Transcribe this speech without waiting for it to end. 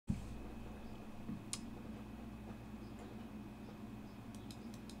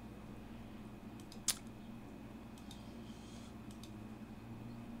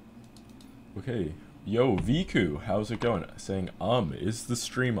Okay. Yo, Viku, how's it going? Saying, is the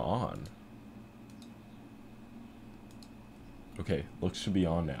stream on? Okay, looks to be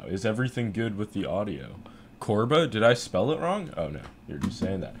on now. Is everything good with the audio? Corba, did I spell it wrong? Oh no, you're just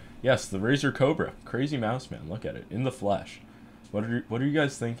saying that. Yes, the RAZER COBRA. Crazy mouse, man. Look at it. In the flesh. What are you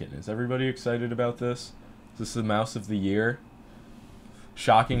guys thinking? Is everybody excited about this? Is this the mouse of the year?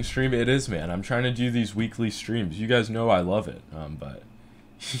 Shocking stream? It is, man. I'm trying to do these weekly streams. You guys know I love it, but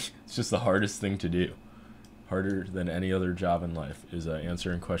it's just the hardest thing to do. Harder than any other job in life is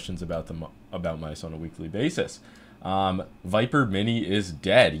answering questions about mice on a weekly basis. Viper Mini is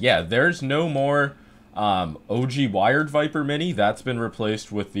dead. Yeah, there's no more OG wired Viper Mini. That's been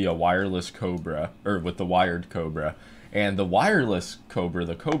replaced with the wireless Cobra, or with the wired Cobra. And the wireless Cobra,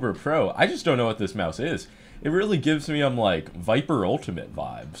 the Cobra Pro, I just don't know what this mouse is. It really gives me, like, Viper Ultimate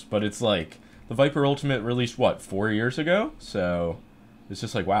vibes. But it's like, the Viper Ultimate released, what, 4 years ago? So, it's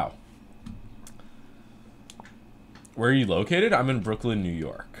just like, wow. Where are you located? I'm in Brooklyn, New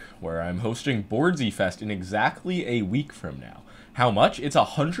York, where I'm hosting Boardsy Fest in exactly a week from now. How much? It's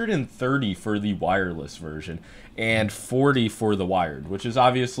 $130 for the wireless version and $40 for the wired, which is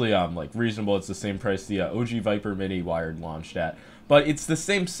obviously like reasonable. It's the same price the OG Viper Mini wired launched at, but it's the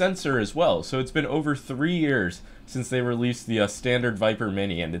same sensor as well. So it's been over 3 years since they released the standard Viper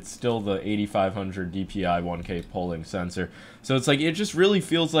Mini, and it's still the 8500 DPI 1K polling sensor. So it's like, it just really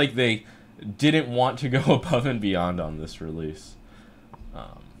feels like they didn't want to go above and beyond on this release.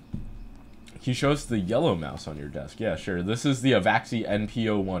 Can you show us the yellow mouse on your desk? Yeah, sure. This is the Avaxi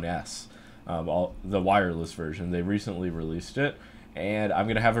NPO1S, the wireless version. They recently released it, and I'm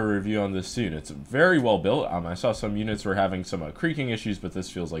going to have a review on this soon. It's very well built. I saw some units were having some creaking issues, but this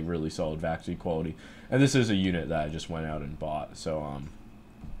feels like really solid Vaxi quality. And this is a unit that I just went out and bought. So,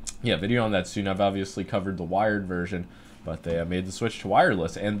 yeah, video on that soon. I've obviously covered the wired version, but they made the switch to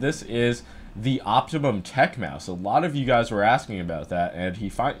wireless. And this is the Optimum Tech mouse. A lot of you guys were asking about that, and he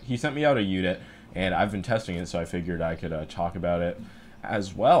sent me out a unit, and I've been testing it, so I figured I could talk about it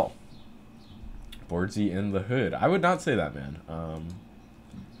as well. Boardsy in the hood. I would not say that, man.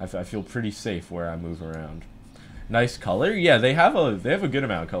 I feel pretty safe where I move around. Nice color. Yeah, they have a good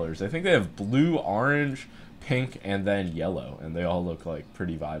amount of colors. I think they have blue, orange, pink, and then yellow, and they all look like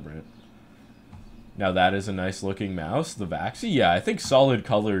pretty vibrant. Now that is a nice looking mouse. The Vaxi, yeah, I think solid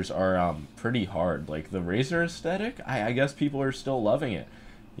colors are pretty hard. Like the RAZER aesthetic, I guess people are still loving it,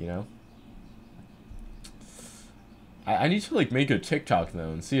 you know. I need to like make a TikTok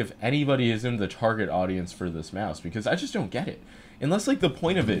though and see if anybody is in the target audience for this mouse, because I just don't get it. Unless like the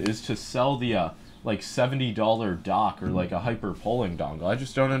point of it is to sell the like $70 dock or like a hyper polling dongle. I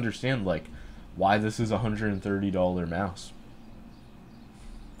just don't understand like why this is a $130 mouse.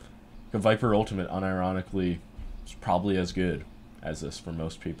 The Viper Ultimate, unironically, is probably as good as this for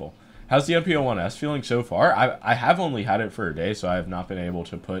most people. How's the NPO1S feeling so far? I have only had it for a day, so I have not been able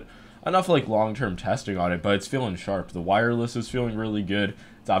to put enough like long-term testing on it, but it's feeling sharp. The wireless is feeling really good.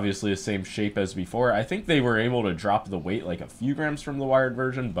 It's obviously the same shape as before. I think they were able to drop the weight like a few grams from the wired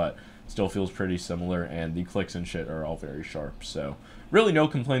version, but still feels pretty similar, and the clicks and shit are all very sharp. So really no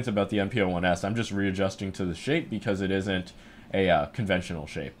complaints about the NPO1S. I'm just readjusting to the shape because it isn't a conventional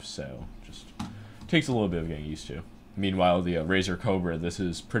shape, so just takes a little bit of getting used to. Meanwhile, the RAZER Cobra, this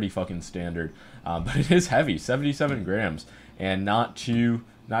is pretty fucking standard, but it is heavy, 77 grams, and not too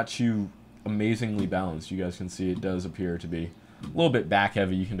amazingly balanced. You guys can see it does appear to be a little bit back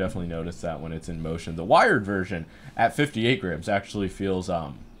heavy. You can definitely notice that when it's in motion. The wired version at 58 grams actually feels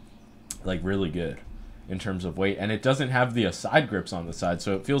like really good in terms of weight, and it doesn't have the side grips on the side,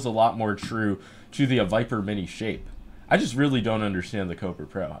 so it feels a lot more true to the Viper Mini shape. I just really don't understand the Cobra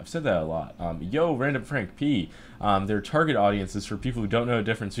Pro. I've said that a lot. Yo, Random Frank P. Their target audience is for people who don't know the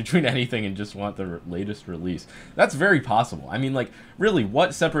difference between anything and just want the latest release. That's very possible. I mean, like, really,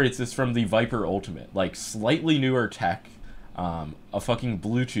 what separates this from the Viper Ultimate? Like, slightly newer tech, a fucking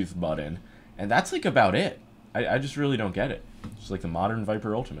Bluetooth button, and that's, like, about it. I just really don't get it. It's like the modern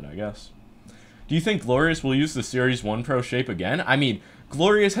Viper Ultimate, I guess. Do you think Glorious will use the Series 1 Pro shape again? I mean,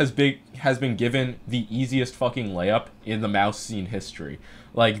 Glorious has been given the easiest fucking layup in the mouse scene history.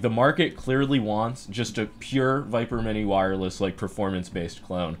 Like, the market clearly wants just a pure Viper Mini wireless, like, performance-based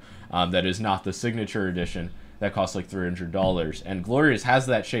clone that is not the signature edition that costs like $300. And Glorious has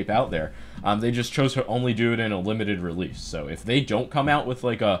that shape out there. They just chose to only do it in a limited release. So if they don't come out with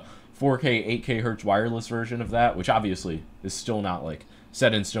like a 4K, 8K hertz wireless version of that, which obviously is still not like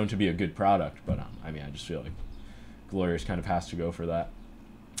set in stone to be a good product, but I mean, I just feel like Glorious kind of has to go for that.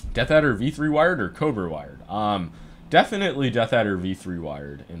 Death Adder V3 wired or Cobra wired? Definitely Death Adder V3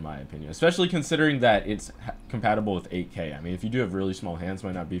 wired, in my opinion, especially considering that it's compatible with 8K. I mean, if you do have really small hands,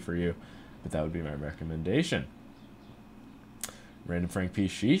 might not be for you. but that would be my recommendation. Random Frank P.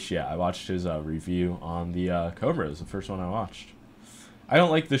 Sheesh, yeah, I watched his review on the Cobra. It was the first one I watched. I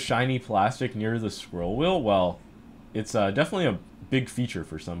don't like the shiny plastic near the scroll wheel. Well, it's definitely a big feature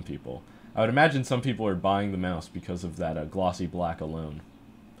for some people. I would imagine some people are buying the mouse because of that glossy black alone.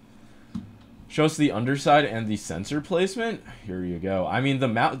 Show us the underside and the sensor placement. Here you go. I mean,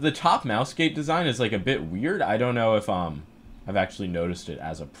 the top mouse gate design is like a bit weird. I don't know if I've actually noticed it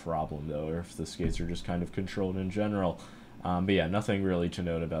as a problem though, or if the skates are just kind of controlled in general. But yeah, nothing really to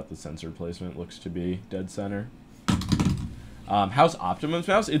note about the sensor placement. Looks to be dead center. How's Optimum's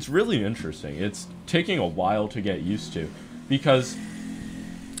mouse? It's really interesting. It's taking a while to get used to because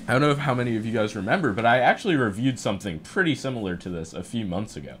I don't know how many of you guys remember, but I actually reviewed something pretty similar to this a few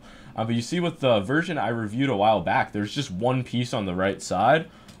months ago. But you see with the version I reviewed a while back, there's just one piece on the right side,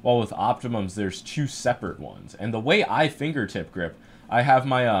 while with Optimum's there's two separate ones. And the way I fingertip grip, I have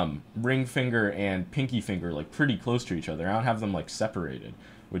my ring finger and pinky finger like pretty close to each other. I don't have them like separated,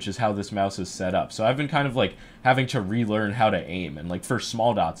 which is how this mouse is set up. So I've been kind of like having to relearn how to aim, and like for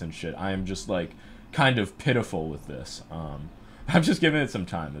small dots and shit, I am just like kind of pitiful with this. I'm just giving it some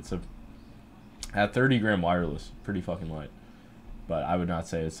time. It's at 30 gram wireless, pretty fucking light. But I would not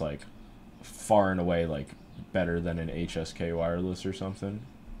say it's like far and away like better than an HSK wireless or something.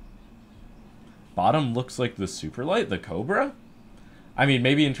 Bottom looks like the Superlight, the Cobra. I mean,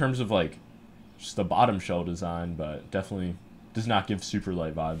 maybe in terms of like just the bottom shell design, but definitely does not give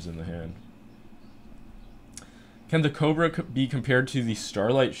Superlight vibes in the hand. Can the Cobra be compared to the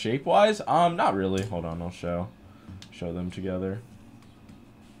Starlight shape-wise? Not really. Hold on, I'll show them together.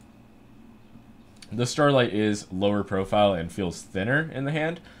 The Starlight is lower profile and feels thinner in the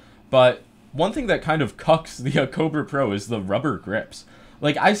hand, but one thing that kind of cucks the Cobra Pro is the rubber grips.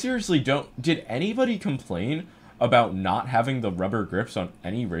 Like, I seriously don't... Did anybody complain about not having the rubber grips on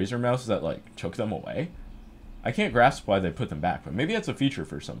any Razer mouse that, like, took them away? I can't grasp why they put them back, but maybe that's a feature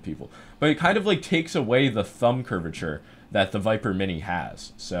for some people. But it kind of, like, takes away the thumb curvature that the Viper Mini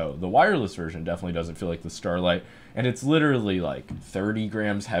has. So the wireless version definitely doesn't feel like the Starlight, and it's literally, like, 30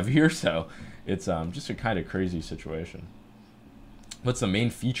 grams heavier, so it's just a kind of crazy situation. What's the main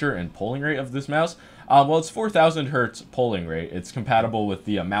feature and polling rate of this mouse? Well, it's 4,000 hertz polling rate. It's compatible with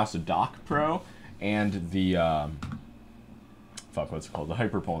the Mouse Dock Pro and the... what's it called? The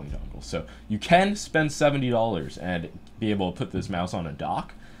hyper polling dongle. So you can spend $70 and be able to put this mouse on a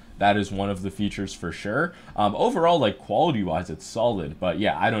dock. That is one of the features for sure. Overall, like quality-wise, it's solid. But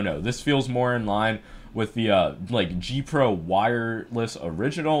yeah, I don't know. This feels more in line with the like G Pro wireless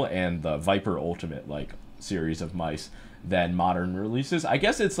original and the Viper Ultimate like series of mice than modern releases. I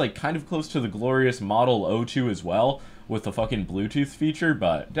guess it's like kind of close to the glorious Model O2 as well with the fucking Bluetooth feature.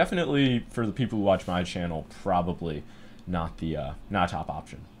 But definitely for the people who watch my channel, probably not top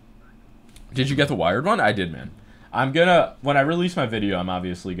option. Did you get the wired one? I did, man. When I release my video, I'm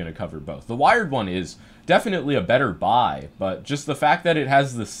obviously gonna cover both. The wired one is definitely a better buy, but just the fact that it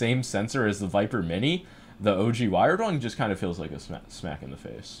has the same sensor as the Viper Mini, the OG wired one, just kind of feels like a smack in the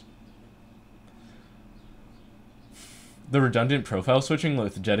face. The redundant profile switching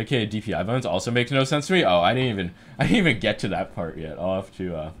with dedicated DPI buttons also makes no sense to me. Oh, I didn't even get to that part yet. I'll have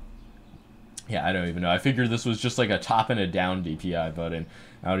to yeah, I don't even know. I figured this was just like a top and a down DPI button.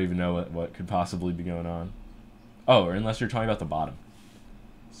 I don't even know what could possibly be going on. Oh, or unless you're talking about the bottom.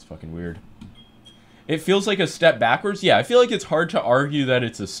 It's fucking weird. It feels like a step backwards. Yeah, I feel like it's hard to argue that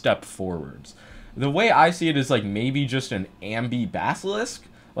it's a step forwards. The way I see it is like maybe just an ambi basilisk.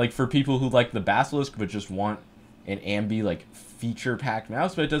 Like for people who like the basilisk but just want an ambi like feature-packed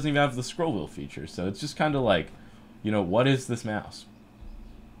mouse, but it doesn't even have the scroll wheel feature. So it's just kind of like, you know, what is this mouse?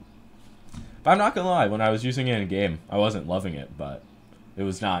 But I'm not gonna lie, when I was using it in game, I wasn't loving it, but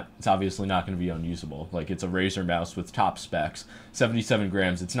it's obviously not going to be unusable. Like, it's a Razer mouse with top specs, 77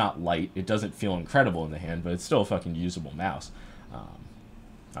 grams, it's not light, it doesn't feel incredible in the hand, but it's still a fucking usable mouse.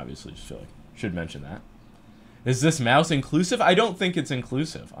 Obviously, just feel like, should mention that. Is this mouse inclusive? I don't think it's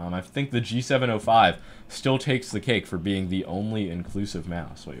inclusive. I think the G705 still takes the cake for being the only inclusive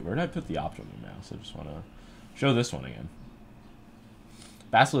mouse. Wait, where did I put the Optimum mouse? I just want to show this one again.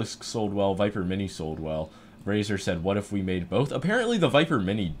 Basilisk sold well, Viper Mini sold well. Razer said, what if we made both? Apparently the Viper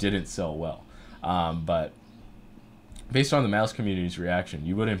Mini didn't sell well. But based on the mouse community's reaction,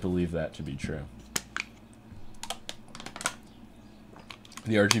 you wouldn't believe that to be true.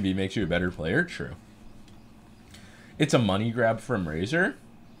 The RGB makes you a better player? True. It's a money grab from Razer.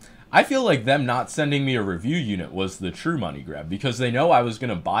 I feel like them not sending me a review unit was the true money grab because they know I was going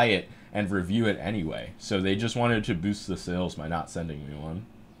to buy it and review it anyway. So they just wanted to boost the sales by not sending me one.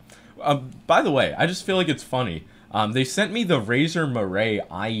 By the way, I just feel like it's funny They sent me the Razer Moray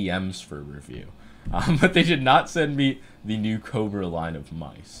IEMs for review, but they did not send me the new Cobra line of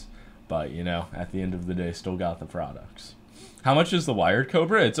mice. But, you know, at the end of the day, still got the products. How much is the wired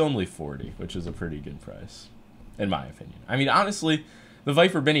Cobra? It's only 40, which is a pretty good price, in my opinion. I mean, honestly, the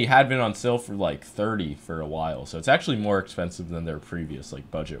Viper Mini had been on sale for like 30 for a while, so it's actually more expensive than their previous like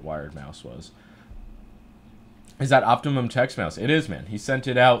budget wired mouse was. Is that Optimum text mouse? It is, man. He sent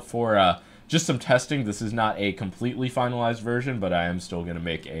it out for just some testing. This is not a completely finalized version, but I am still going to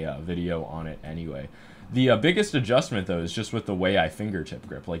make a video on it anyway. The biggest adjustment, though, is just with the way I fingertip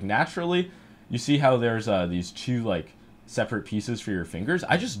grip. Like, naturally, you see how there's these two, like, separate pieces for your fingers?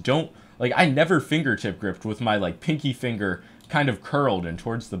 I just don't, like, I never fingertip gripped with my, like, pinky finger kind of curled and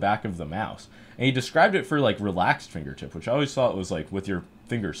towards the back of the mouse. And he described it for, like, relaxed fingertip, which I always thought was, like, with your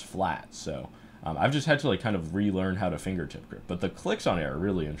fingers flat. So I've just had to, like, kind of relearn how to fingertip grip. But the clicks on it are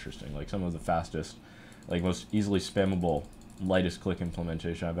really interesting. Like, some of the fastest, like, most easily spammable, lightest click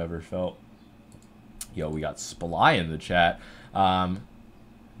implementation I've ever felt. Yo, we got Sply in the chat.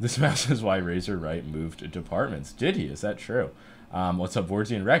 This mouse is why Razer Right moved departments. Did he? Is that true? What's up,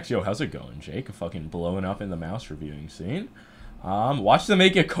 Wardsy and Rex? Yo, how's it going, Jake? Fucking blowing up in the mouse reviewing scene. Watch them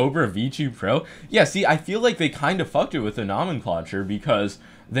make a Cobra V2 Pro. Yeah, see, I feel like they kind of fucked it with the nomenclature because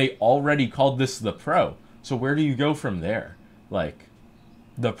they already called this the Pro. So where do you go from there? Like,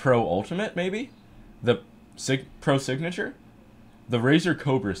 the Pro Ultimate, maybe? The Pro Signature? The Razer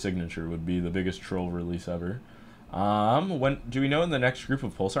Cobra Signature would be the biggest troll release ever. When do we know when the next group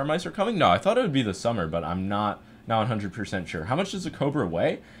of Pulsar mice are coming? No, I thought it would be the summer, but I'm not 100% sure. How much does a Cobra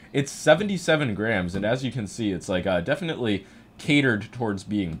weigh? It's 77 grams, and as you can see, it's like definitely catered towards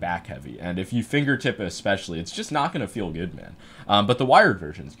being back heavy. And if you fingertip especially, it's just not going to feel good, man. But the wired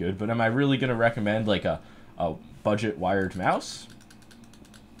version's good. But am I really going to recommend like a budget wired mouse?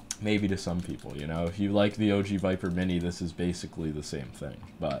 Maybe to some people, you know. If you like the OG Viper Mini, this is basically the same thing.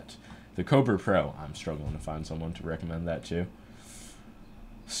 But the Cobra Pro, I'm struggling to find someone to recommend that to.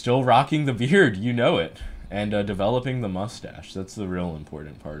 Still rocking the beard, you know it. And developing the mustache. That's the real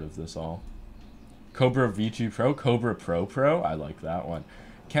important part of this all. Cobra V2 Pro, Cobra Pro, I like that one.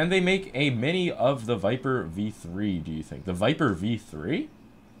 Can they make a mini of the Viper V3, do you think? The Viper V3?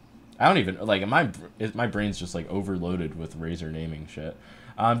 I don't even, like, my brain's just, like, overloaded with Razer naming shit.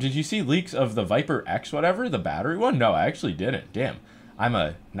 Did you see leaks of the Viper X whatever, the battery one? No, I actually didn't. Damn. I'm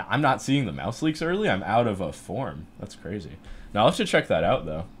not seeing the mouse leaks early. I'm out of a form. That's crazy. Now, I'll have to check that out,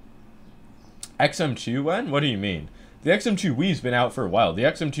 though. XM2 when? What do you mean? The XM2 Wii's been out for a while. The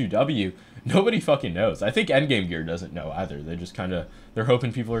XM2W, nobody fucking knows. I think Endgame Gear doesn't know either. They just kind of, they're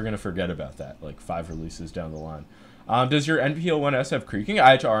hoping people are going to forget about that, like 5 releases down the line. Does your NPL1S have creaking?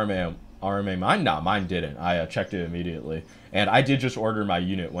 I had to RMA mine? Nah, mine didn't. I checked it immediately. And I did just order my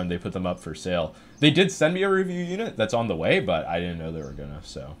unit when they put them up for sale. They did send me a review unit that's on the way, but I didn't know they were gonna.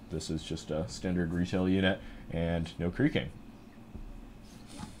 So this is just a standard retail unit and no creaking.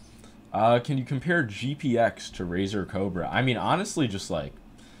 Can you compare GPX to Razer Cobra? I mean, honestly, just like,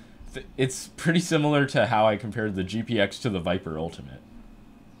 it's pretty similar to how I compared the GPX to the Viper Ultimate.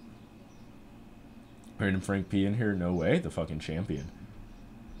 Random Frank P in here? No way. The fucking champion.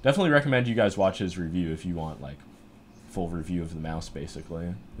 Definitely recommend you guys watch his review if you want, like, full review of the mouse,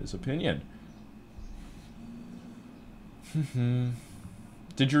 basically. His opinion.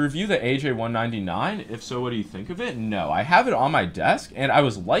 Did you review the AJ199? If so, what do you think of it? No, I have it on my desk, and I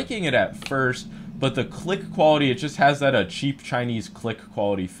was liking it at first, but the click quality, it just has that cheap Chinese click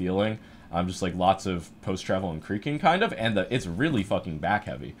quality feeling. Just like lots of post-travel and creaking, kind of, and it's really fucking back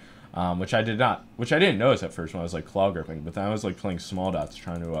heavy. Which I didn't notice at first when I was like claw gripping, but then I was like playing small dots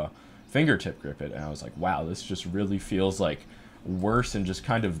trying to fingertip grip it, and I was like, wow, this just really feels like worse and just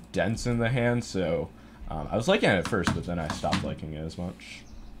kind of dense in the hand. So I was liking it at first, but then I stopped liking it as much.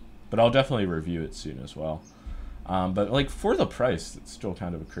 But I'll definitely review it soon as well. But like for the price, it's still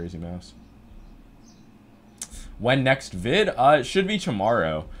kind of a crazy mouse. When next vid? It should be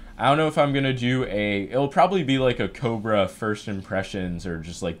tomorrow. I don't know if I'm going to do it'll probably be like a Cobra First Impressions or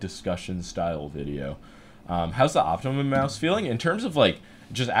just like discussion style video. How's the Optimum mouse feeling? In terms of like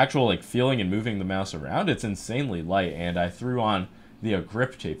just actual like feeling and moving the mouse around, it's insanely light, and I threw on the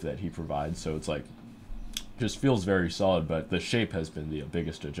grip tape that he provides, so it's like, just feels very solid, but the shape has been the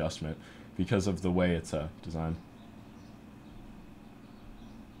biggest adjustment because of the way it's designed.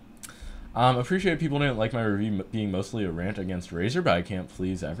 Appreciate people didn't like my review being mostly a rant against Razer, but I can't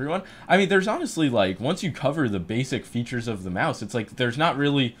please everyone. I mean, there's honestly, like, once you cover the basic features of the mouse, it's like there's not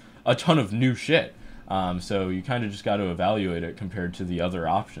really a ton of new shit. So you kind of just got to evaluate it compared to the other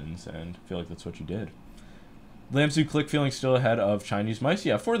options, and I feel like that's what you did. Lamsu click feeling still ahead of Chinese mice?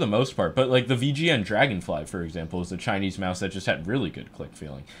 Yeah, for the most part. But like the VGN Dragonfly, for example, is a Chinese mouse that just had really good click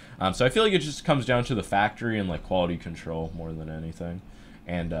feeling. So I feel like it just comes down to the factory and like quality control more than anything.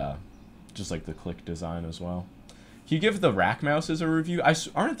 And just like the click design as well. Can you give the rack mouses a review?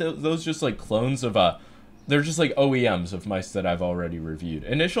 Aren't those just like clones of they're just like OEMs of mice that I've already reviewed.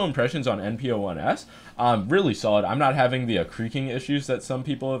 Initial impressions on NPO1S, really solid. I'm not having the creaking issues that some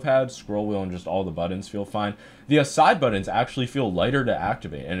people have had. Scroll wheel and just all the buttons feel fine. The side buttons actually feel lighter to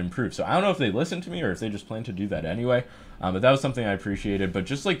activate and improve. So I don't know if they listen to me or if they just plan to do that anyway. But that was something I appreciated. But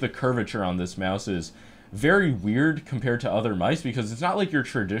just like the curvature on this mouse is very weird compared to other mice because it's not like your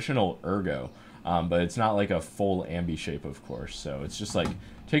traditional ergo. But it's not like a full ambi shape, of course. So it's just like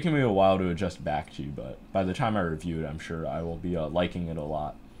taking me a while to adjust back to, but by the time I review it, I'm sure I will be liking it a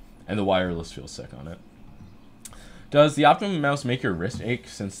lot. And the wireless feels sick on it. Does the Optimum mouse make your wrist ache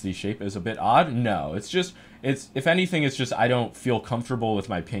since the shape is a bit odd? No, it's just, if anything, it's just I don't feel comfortable with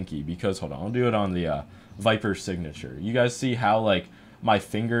my pinky because, hold on, I'll do it on the Viper signature. You guys see how like my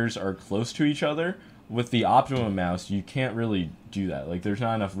fingers are close to each other? With the Optimum mouse, you can't really do that. Like, there's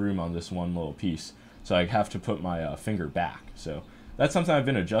not enough room on this one little piece. So I have to put my finger back. So that's something I've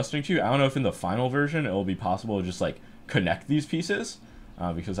been adjusting to. I don't know if in the final version it will be possible to just, like, connect these pieces.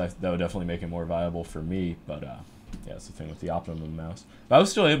 Because that would definitely make it more viable for me. But, yeah, that's the thing with the Optimum mouse. But I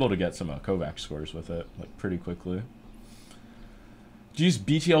was still able to get some Kovac scores with it, like, pretty quickly. Do you use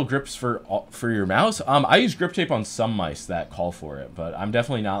BTL grips for your mouse? I use grip tape on some mice that call for it, but I'm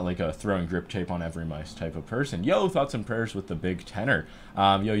definitely not like a throwing grip tape on every mice type of person. Yo, thoughts and prayers with the big tenor.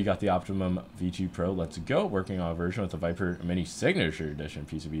 Yo, you got the Optimum V2 Pro. Let's go. Working on a version with the Viper Mini Signature Edition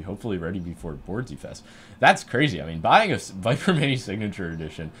PCB, hopefully ready before Boardsy Fest. That's crazy. I mean, buying a Viper Mini Signature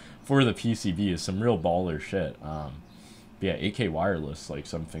Edition for the PCB is some real baller shit. Yeah, 8K wireless, like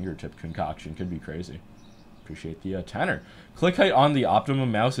some fingertip concoction could be crazy. Appreciate the tenor. Click height on the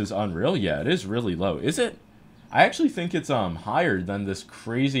Optimum mouse is unreal. Yeah, it is really low. Is it? I actually think it's higher than this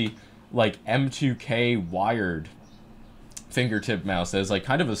crazy like M2K wired fingertip mouse that is like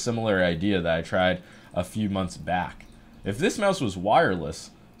kind of a similar idea that I tried a few months back. If this mouse was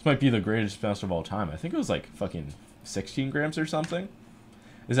wireless, this might be the greatest mouse of all time. I think it was like fucking 16 grams or something.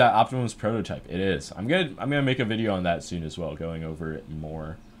 Is that Optimum's prototype? It is. I'm gonna make a video on that soon as well, going over it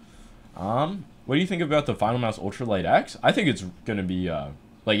more. What do you think about the Final Mouse Ultralight X? I think it's going to be,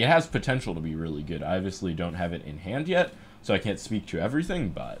 like, it has potential to be really good. I obviously don't have it in hand yet, so I can't speak to everything,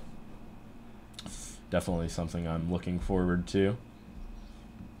 but definitely something I'm looking forward to.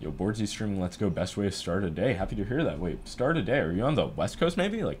 Yo, Boardsy streaming, let's go. Best way to start a day. Happy to hear that. Wait, start a day. Are you on the West Coast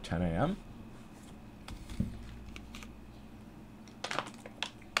maybe? Like 10 a.m.?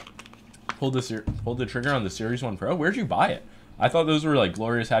 Pull the trigger on the Series 1 Pro? Where'd you buy it? I thought those were like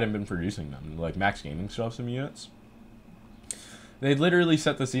Glorious hadn't been producing them. Like Max Gaming still have some units. They literally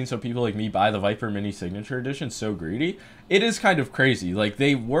set the scene so people like me buy the Viper Mini Signature Edition so greedy. It is kind of crazy. Like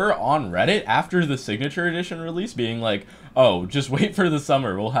they were on Reddit after the Signature Edition release being like, oh, just wait for the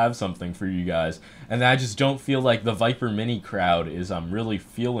summer. We'll have something for you guys. And I just don't feel like the Viper Mini crowd is really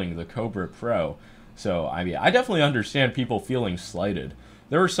feeling the Cobra Pro. So, I mean, I definitely understand people feeling slighted.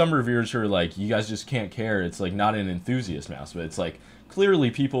 There were some reviewers who are like, you guys just can't care. It's like not an enthusiast mouse, but it's like clearly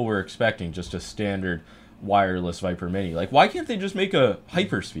people were expecting just a standard wireless Viper Mini. Like, why can't they just make a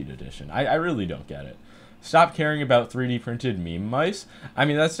Hyperspeed edition? I really don't get it. Stop caring about 3D printed meme mice. I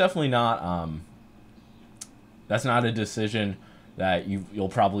mean, that's definitely not that's not a decision that you'll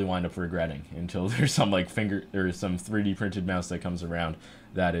probably wind up regretting until there's some like some 3D printed mouse that comes around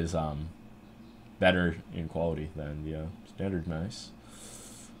that is better in quality than the standard mouse.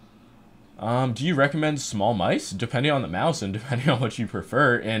 Do you recommend small mice? Depending on the mouse and depending on what you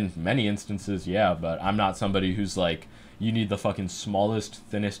prefer. In many instances, yeah, but I'm not somebody who's like, you need the fucking smallest,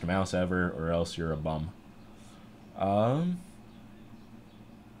 thinnest mouse ever or else you're a bum. How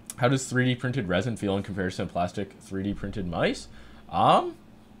does 3D printed resin feel in comparison to plastic 3D printed mice? I've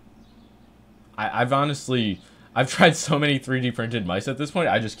tried so many 3D printed mice at this point,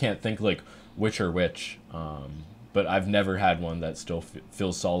 I just can't think like which or which. But I've never had one that still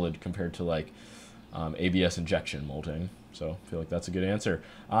feels solid compared to like ABS injection molding. So I feel like that's a good answer.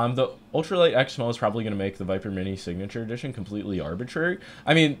 The Ultralight XMO is probably going to make the Viper Mini Signature Edition completely arbitrary.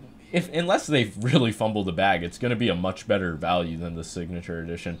 I mean, unless they've really fumbled the bag, it's going to be a much better value than the Signature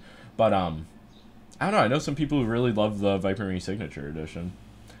Edition. But I don't know. I know some people who really love the Viper Mini Signature Edition.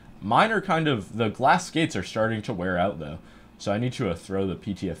 Mine are kind of, the glass skates are starting to wear out though. So I need to throw the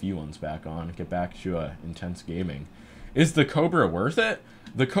PTFE ones back on, get back to intense gaming. Is the Cobra worth it?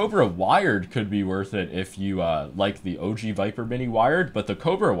 The Cobra wired could be worth it if you like the OG Viper Mini wired, but the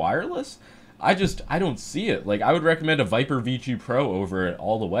Cobra wireless, I don't see it. Like, I would recommend a Viper V2 Pro over it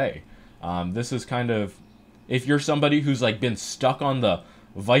all the way. This is kind of, if you're somebody who's like been stuck on the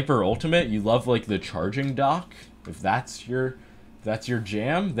Viper Ultimate, you love like the charging dock, if that's your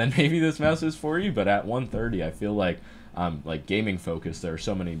jam, then maybe this mouse is for you. But at 130, I feel like gaming focus, there are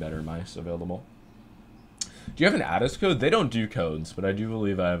so many better mice available. Do you have an Addis code? They don't do codes, but I do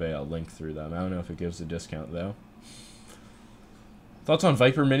believe I have a link through them. I don't know if it gives a discount though. Thoughts on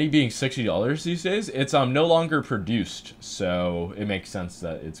Viper Mini being $60 these days? It's no longer produced, so it makes sense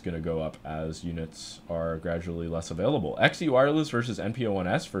that it's going to go up as units are gradually less available. XE Wireless versus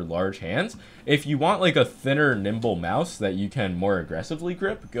NPO1S for large hands. If you want like a thinner, nimble mouse that you can more aggressively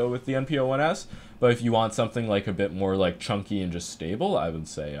grip, go with the NPO1S. But if you want something like a bit more like chunky and just stable, I would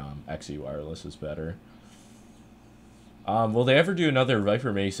say XE Wireless is better. Will they ever do another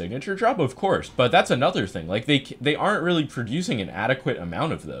Viper Mini signature drop? Of course, but that's another thing. Like, they aren't really producing an adequate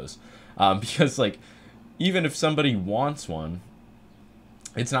amount of those. Because, like, even if somebody wants one,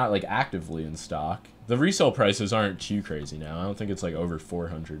 it's not, like, actively in stock. The resale prices aren't too crazy now. I don't think it's, like, over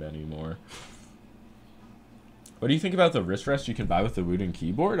 400 anymore. What do you think about the wrist rest you can buy with the Wooten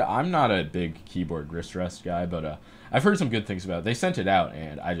keyboard? I'm not a big keyboard wrist rest guy, but I've heard some good things about it. They sent it out,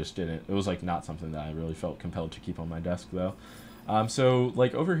 and I just didn't. It was like not something that I really felt compelled to keep on my desk, though. So,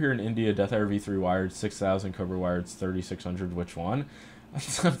 like, over here in India, Death Hour V3 wired, 6,000, Cobra wired, 3,600, which one?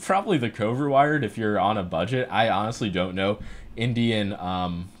 Probably the Cobra wired if you're on a budget. I honestly don't know Indian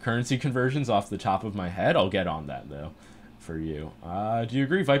currency conversions off the top of my head. I'll get on that, though. For you. Do you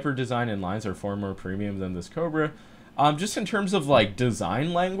agree Viper design and lines are far more premium than this Cobra? Just in terms of like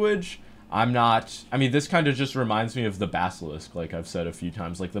design language, I'm not, I mean, this kind of just reminds me of the Basilisk, like I've said a few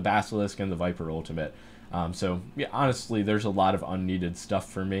times, like the Basilisk and the Viper Ultimate. So yeah, honestly, there's a lot of unneeded stuff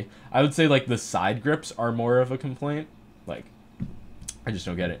for me. I would say like the side grips are more of a complaint. Like, I just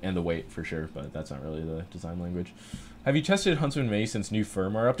don't get it. And the weight for sure, but that's not really the design language. Have you tested Huntsman Mini since new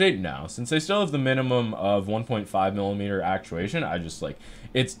firmware update? No. Since they still have the minimum of 1.5 millimeter actuation, I just like,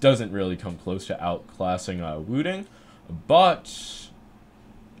 it doesn't really come close to outclassing Wooting, but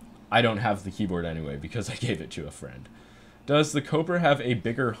I don't have the keyboard anyway because I gave it to a friend. Does the Cobra have a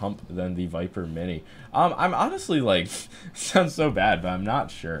bigger hump than the Viper Mini? I'm honestly like, sounds so bad, but I'm not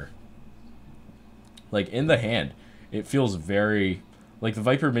sure. Like in the hand, it feels very, like the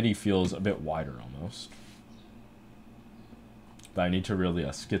Viper Mini feels a bit wider almost. But I need to really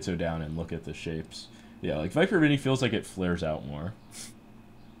schizo down and look at the shapes. Yeah, like Viper Mini feels like it flares out more.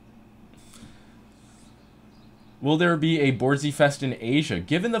 Will there be a Boardsy Fest in Asia?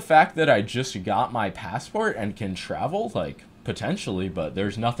 Given the fact that I just got my passport and can travel, like, potentially, but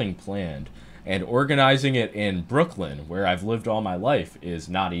there's nothing planned. And organizing it in Brooklyn, where I've lived all my life, is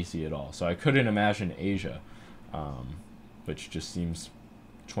not easy at all. So I couldn't imagine Asia, which just seems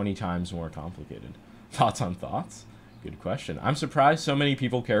 20 times more complicated. Thoughts on thoughts? Good question. I'm surprised so many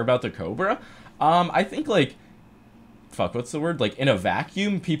people care about the Cobra. I think, like, fuck, what's the word? Like, in a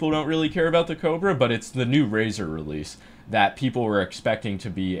vacuum, people don't really care about the Cobra, but it's the new RAZER release that people were expecting to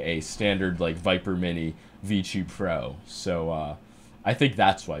be a standard, like, Viper Mini V2 Pro. So, I think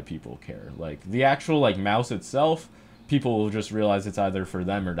that's why people care. Like, the actual, like, mouse itself, people will just realize it's either for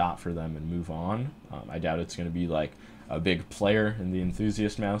them or not for them and move on. I doubt it's going to be, like, a big player in the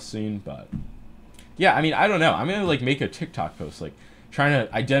enthusiast mouse scene, but yeah, I mean, I don't know. I'm going to, like, make a TikTok post, like, trying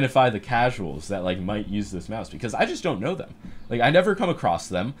to identify the casuals that, like, might use this mouse, because I just don't know them. Like, I never come across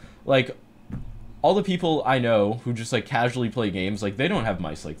them. Like, all the people I know who just, like, casually play games, like, they don't have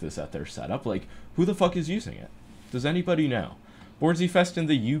mice like this at their setup. Like, who the fuck is using it? Does anybody know? Boardsy Fest in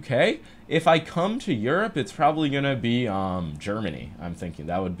the UK? If I come to Europe, it's probably going to be Germany, I'm thinking.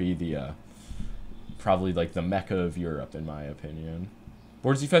 That would be the, probably, like, the mecca of Europe, in my opinion.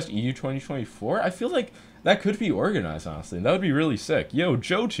 Boardsy Fest EU 2024? I feel like that could be organized, honestly. That would be really sick. Yo,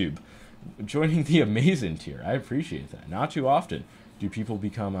 JoeTube, joining the amazing tier. I appreciate that. Not too often do people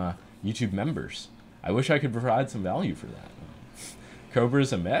become YouTube members. I wish I could provide some value for that.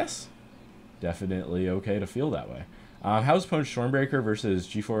 Cobra's a mess? Definitely okay to feel that way. How's Punch Stormbreaker versus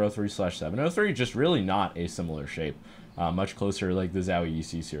G403/703? Just really not a similar shape. Much closer like the Zowie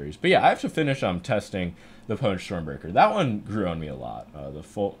EC series. But yeah, I have to finish testing the Punch Stormbreaker. That one grew on me a lot. The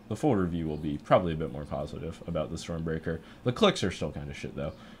full review will be probably a bit more positive about the Stormbreaker. The clicks are still kind of shit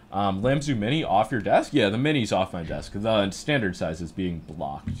though. Lamzu Mini off your desk? Yeah, the Mini's off my desk. The standard size is being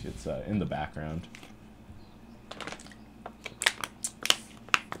blocked. It's in the background.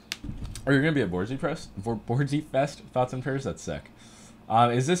 Are you gonna be at Boardsy Fest? Thoughts and prayers? That's sick.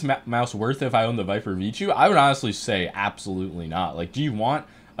 Is this mouse worth it if I own the Viper V2? I would honestly say absolutely not. Like, do you want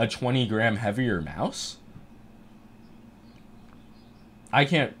a 20 gram heavier mouse? I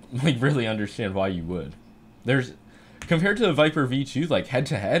can't like really understand why you would. There's compared to the Viper V2, like head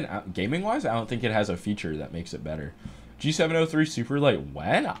to head, gaming wise, I don't think it has a feature that makes it better. G703 Superlight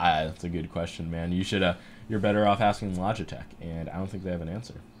when? That's a good question, man. You should you're better off asking Logitech, and I don't think they have an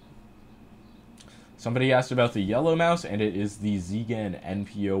answer. Somebody asked about the yellow mouse, and it is the Zigen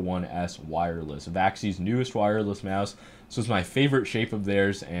NPO1S wireless, Vaxi's newest wireless mouse. This was my favorite shape of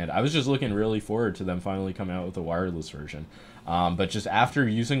theirs, and I was just looking really forward to them finally coming out with a wireless version. But just after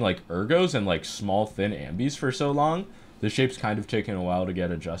using like ergos and like small thin ambies for so long, the shape's kind of taken a while to get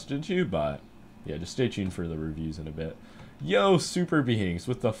adjusted to, but yeah, just stay tuned for the reviews in a bit. Yo, Super Beings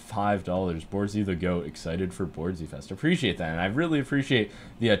with the $5. Boardsy the GOAT, excited for Boardsy Fest. Appreciate that, and I really appreciate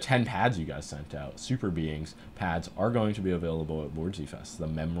the 10 pads you guys sent out. Super Beings pads are going to be available at Boardsy Fest. The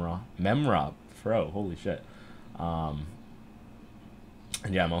Memra Pro, holy shit. And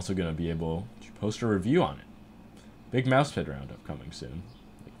yeah, I'm also going to be able to post a review on it. Big mousepad roundup coming soon.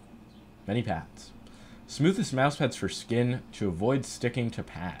 Many pads. Smoothest mousepads for skin to avoid sticking to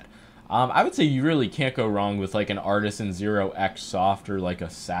pad. I would say you really can't go wrong with like an Artisan Zero X Soft or like a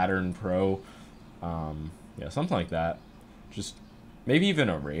Saturn Pro. Yeah, something like that. Just maybe even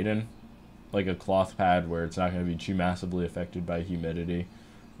a Raiden, like a cloth pad where it's not going to be too massively affected by humidity.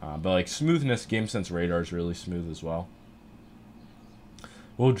 But like smoothness, GameSense Radar is really smooth as well.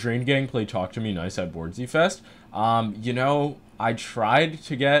 Will Drain Gang play Talk to Me Nice at Boardsy Fest? You know, I tried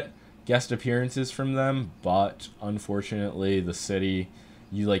to get guest appearances from them, but unfortunately the city,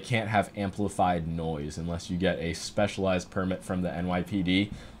 you like can't have amplified noise unless you get a specialized permit from the NYPD.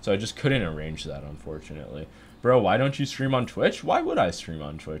 So I just couldn't arrange that, unfortunately. Bro, why don't you stream on Twitch? Why would I stream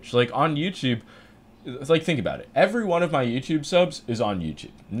on Twitch? Like on YouTube, like think about it. Every one of my YouTube subs is on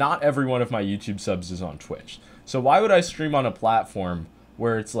YouTube. Not every one of my YouTube subs is on Twitch. So why would I stream on a platform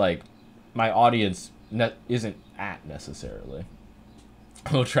where it's like my audience isn't at necessarily?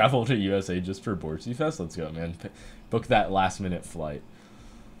 We'll travel to USA just for Boardsy Fest. Let's go, man. Book that last minute flight.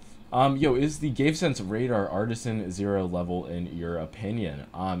 Yo, is the GameSense Radar Artisan Zero level in your opinion?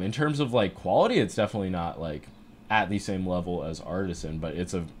 In terms of like quality, it's definitely not like at the same level as Artisan, but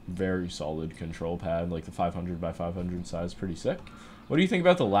it's a very solid control pad. Like the 500 by 500 size, pretty sick. What do you think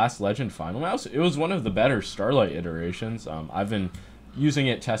about the Last Legend Final Mouse? It was one of the better Starlight iterations. I've been using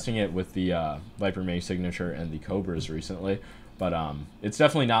it, testing it with the Viper May Signature and the Cobras recently, but it's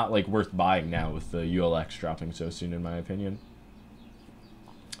definitely not like worth buying now with the ULX dropping so soon, in my opinion.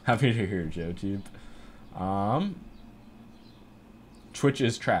 Happy to hear, JoTube. Twitch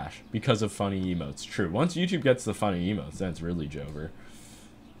is trash because of funny emotes. True. Once YouTube gets the funny emotes, then it's really Jover.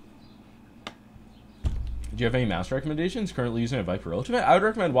 Do you have any mouse recommendations? Currently using a Viper Ultimate? I would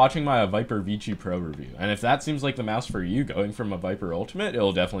recommend watching my Viper V2 Pro review. And if that seems like the mouse for you, going from a Viper Ultimate,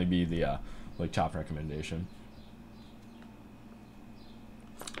 it'll definitely be the like top recommendation.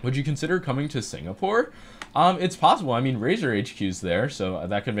 Would you consider coming to Singapore? It's possible. I mean, Razer HQ's there, so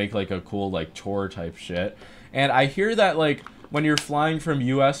that could make like a cool like tour type shit. And I hear that like when you're flying from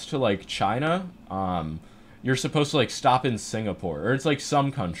US to like China, you're supposed to like stop in Singapore, or it's like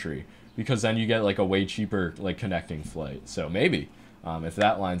some country, because then you get like a way cheaper like connecting flight. So maybe if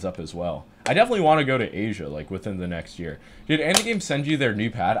that lines up as well. I definitely want to go to Asia like within the next year. Did Endgame send you their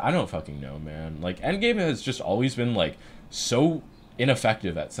new pad? I don't fucking know, man. Like Endgame has just always been like so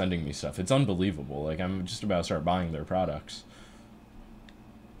ineffective at sending me stuff. It's unbelievable. Like I'm just about to start buying their products.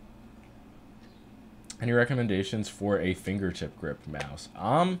 Any recommendations for a fingertip grip mouse?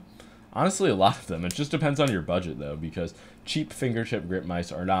 Honestly, a lot of them. It just depends on your budget though, because cheap fingertip grip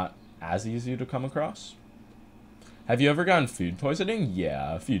mice are not as easy to come across. Have you ever gotten food poisoning?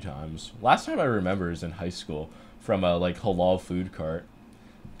 Yeah, a few times. Last time I remember is in high school from a like halal food cart.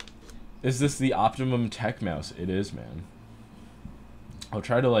 Is this the Optimum Tech mouse? It is, man. I'll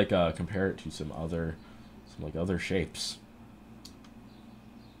try to like compare it to some other shapes.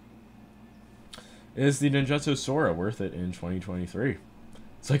 Is the Ninjutsu Sora worth it in 2023?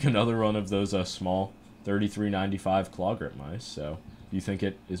 It's like another one of those small $33.95 claw grip mice. So if you think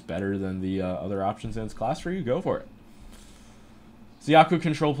it is better than the other options in its class for you, go for it. Is the Yaku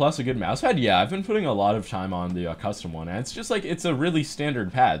Control Plus a good mouse pad? Yeah, I've been putting a lot of time on the custom one, and it's just like it's a really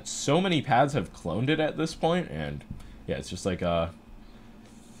standard pad. So many pads have cloned it at this point, and yeah, it's just like a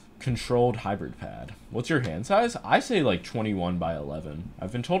controlled hybrid pad. What's your hand size? I say like 21 by 11.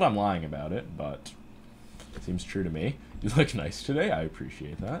 I've been told I'm lying about it, but it seems true to me. You look nice today. I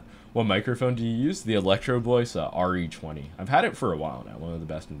appreciate that. What microphone do you use? The Electro Voice RE20. I've had it for a while now. One of the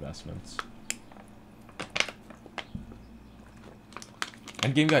best investments.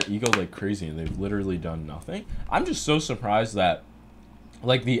 Endgame got egoed like crazy, and they've literally done nothing. I'm just so surprised that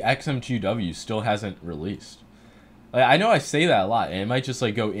like the XM2W still hasn't released. Like, I know I say that a lot, and it might just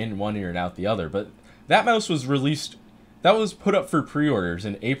like go in one ear and out the other, but that mouse was released, that was put up for pre-orders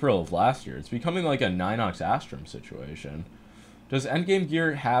in April of last year. It's becoming like a Ninox Astrum situation. Does Endgame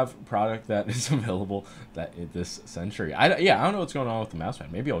Gear have product that is available this century? Yeah, I don't know what's going on with the mouse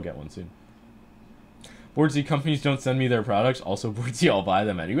pad. Maybe I'll get one soon. Boardsy companies don't send me their products. Also, Boardsy, I'll buy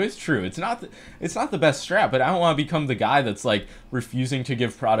them anyways. True, it's not the best strap, but I don't want to become the guy that's like refusing to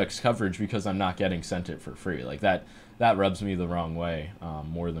give products coverage because I'm not getting sent it for free. Like that rubs me the wrong way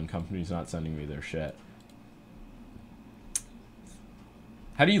more than companies not sending me their shit.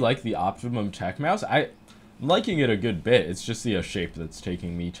 How do you like the Optimum Tech mouse? I'm liking it a good bit. It's just the shape that's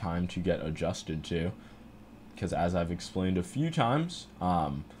taking me time to get adjusted to, because as I've explained a few times,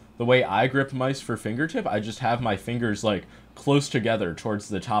 the way I grip mice for fingertip, I just have my fingers like close together towards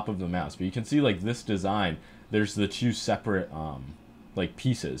the top of the mouse. But you can see like this design, there's the two separate like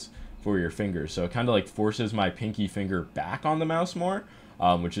pieces for your fingers. So it kind of like forces my pinky finger back on the mouse more,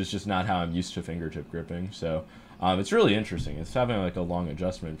 which is just not how I'm used to fingertip gripping. So it's really interesting. It's having like a long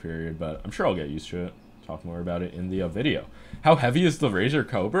adjustment period, but I'm sure I'll get used to it. Talk more about it in the video. How heavy is the RAZER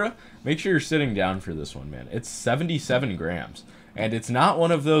Cobra? Make sure you're sitting down for this one, man. It's 77 grams. And it's not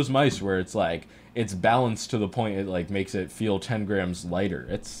one of those mice where it's like, it's balanced to the point it like makes it feel 10 grams lighter.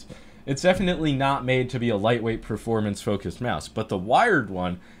 It's definitely not made to be a lightweight performance focused mouse, but the wired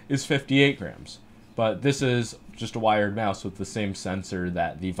one is 58 grams. But this is just a wired mouse with the same sensor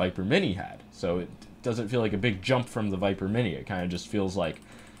that the Viper Mini had. So it doesn't feel like a big jump from the Viper Mini. It kind of just feels like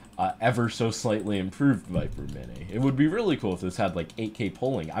ever so slightly improved Viper Mini. It would be really cool if this had like 8K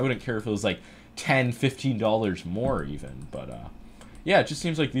polling. I wouldn't care if it was like $10, $15 more even, but yeah, it just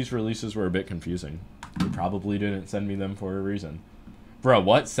seems like these releases were a bit confusing. They probably didn't send me them for a reason. Bro,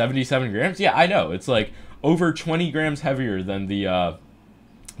 what? 77 grams? Yeah, I know. It's like over 20 grams heavier than the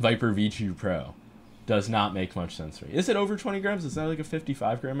Viper V2 Pro. Does not make much sense to me. Is it over 20 grams? Is that like a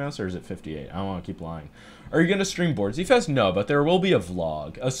 55 gram mouse, or is it 58? I don't want to keep lying. Are you going to stream Boardsy Fest? No, but there will be a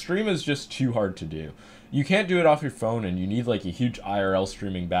vlog. A stream is just too hard to do. You can't do it off your phone, and you need like a huge IRL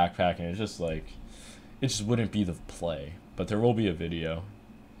streaming backpack, and it's just like, it just wouldn't be the play. But there will be a video.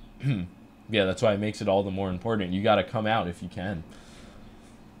 Yeah, that's why it makes it all the more important. You got to come out if you can.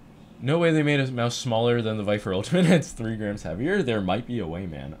 No way they made a mouse smaller than the Viper Ultimate. It's 3 grams heavier. There might be a way,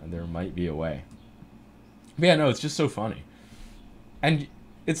 man. There might be a way. But yeah, no, it's just so funny. And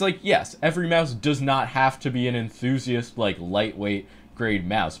it's like, yes, every mouse does not have to be an enthusiast, like, lightweight grade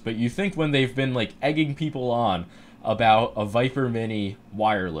mouse. But you think when they've been, like, egging people on about a Viper Mini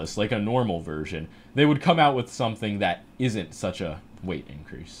wireless, like a normal version, they would come out with something that isn't such a weight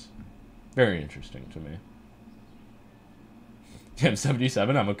increase. Very interesting to me. Damn,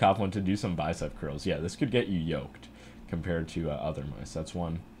 77, I'm a cop one to do some bicep curls. Yeah, this could get you yoked compared to other mice. That's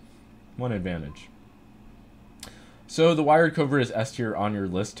one advantage. So the wired Cobra is S tier on your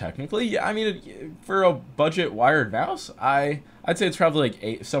list technically. Yeah, I mean, for a budget wired mouse, I'd say it's probably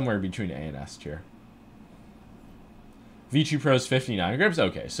like somewhere between A and S tier. V2 Pro is 59 grams.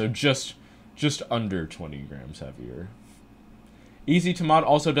 Okay, so just under 20 grams heavier. Easy to mod.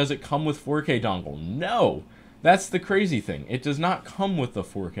 Also, does it come with 4K dongle? No, that's the crazy thing. It does not come with the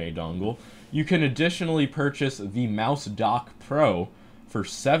 4K dongle. You can additionally purchase the Mouse Dock Pro for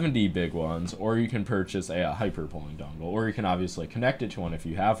 70 big ones, or you can purchase a hyper pulling dongle, or you can obviously connect it to one if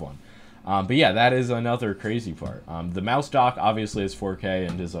you have one. But yeah, that is another crazy part. The mouse dock obviously is 4K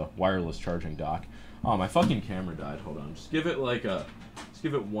and is a wireless charging dock. Oh, my fucking camera died. Hold on. Just give it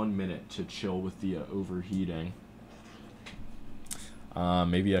 1 minute to chill with the overheating.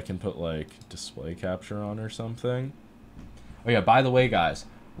 Maybe I can put like display capture on or something. Oh yeah, by the way, guys,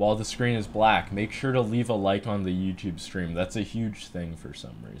 while the screen is black, make sure to leave a like on the YouTube stream. That's a huge thing for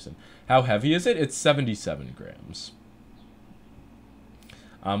some reason. How heavy is it? It's 77 grams.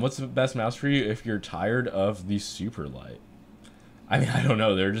 What's the best mouse for you if you're tired of the super light? I mean, I don't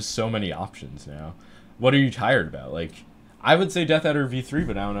know. There are just so many options now. What are you tired about? Like, I would say Death Adder V3,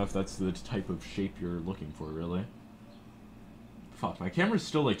 but I don't know if that's the type of shape you're looking for, really. Fuck, my camera's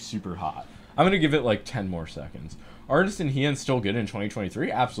still, like, super hot. I'm going to give it, like, 10 more seconds. Artisan Heian still good in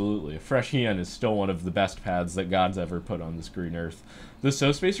 2023? Absolutely. Fresh Heian is still one of the best pads that God's ever put on this green earth. The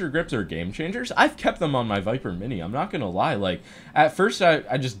So-Spacer grips are game changers. I've kept them on my Viper Mini. I'm not going to lie. Like, at first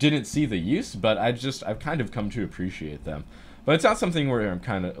I just didn't see the use, but I've kind of come to appreciate them. But it's not something where I'm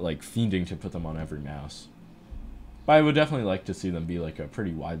kind of, like, fiending to put them on every mouse. But I would definitely like to see them be, like, a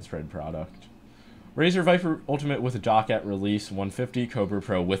pretty widespread product. Razer Viper Ultimate with a dock at release, 150. Cobra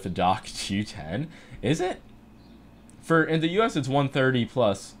Pro with a dock, 210. Is it? In the US, it's 130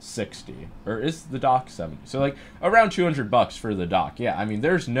 plus 60. Or is the dock 70? So, like, around $200 for the dock. Yeah, I mean,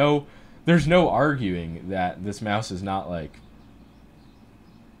 there's no there's no arguing that this mouse is not like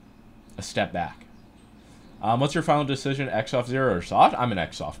a step back. What's your final decision, Xsoft 0 or soft? I'm an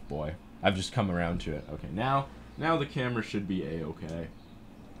Xsoft boy. I've just come around to it. Okay, now the camera should be A-okay.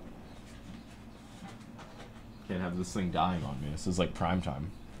 Can't have this thing dying on me. This is like prime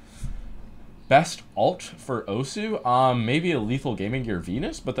time. Best alt for Osu? Maybe a Lethal Gaming Gear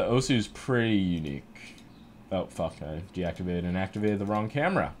Venus, but the Osu's pretty unique. Oh, fuck, I deactivated and activated the wrong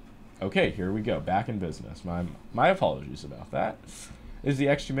camera. Okay, here we go. Back in business. My apologies about that. Is the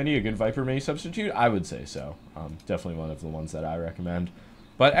X2 Mini a good Viper Mini substitute? I would say so. Definitely one of the ones that I recommend.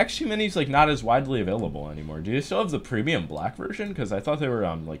 But X2 Mini's like not as widely available anymore. Do you still have the premium black version? Because I thought they were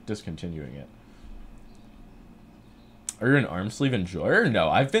like discontinuing it. Are you an arm sleeve enjoyer? No,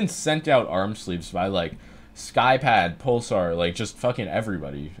 I've been sent out arm sleeves by like Skypad, Pulsar, like just fucking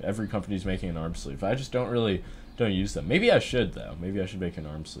everybody. Every company's making an arm sleeve. I just don't use them. Maybe I should though. Maybe I should make an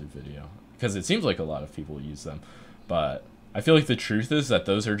arm sleeve video because it seems like a lot of people use them. But I feel like the truth is that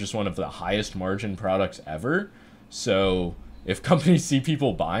those are just one of the highest margin products ever. So if companies see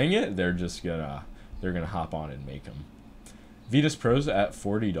people buying it, they're gonna hop on and make them. Vitas Pros at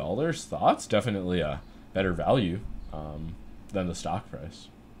 $40. Thoughts? Definitely a better value than the stock price.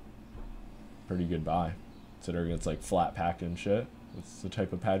 Pretty good buy, considering it's like flat packed and shit. That's the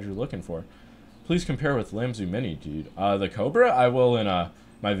type of pad you're looking for. Please compare with Lamzu Mini, dude. The Cobra, I will in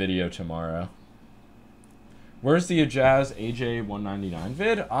my video tomorrow. Where's the Jazz AJ199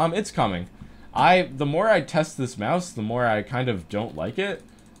 vid? It's coming. The more I test this mouse, the more I kind of don't like it.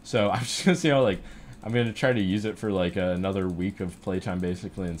 So I'm just gonna see how I'm gonna try to use it for like another week of playtime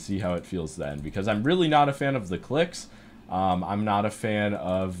basically and see how it feels then, because I'm really not a fan of the clicks. I'm not a fan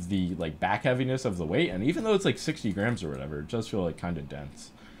of the like back heaviness of the weight, and even though it's like 60 grams or whatever, it does feel like kind of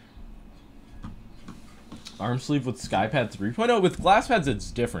dense. Arm sleeve with Skypad 3.0. With glass pads, it's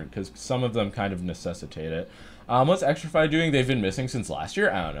different because some of them kind of necessitate it. What's Extrafy doing? They've been missing since last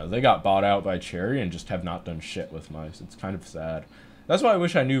year. I don't know. They got bought out by Cherry and just have not done shit with mice. It's kind of sad. That's why I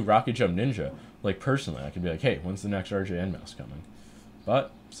wish I knew Rocket Jump Ninja. Like, personally, I could be like, hey, when's the next RJN mouse coming?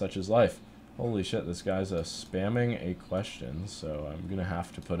 But, such is life. Holy shit, this guy's spamming a question, so I'm going to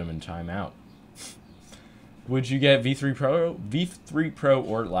have to put him in timeout. Would you get V3 Pro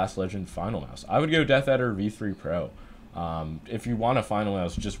or Last Legend Final Mouse? I would go Death Adder V3 Pro. If you want a Final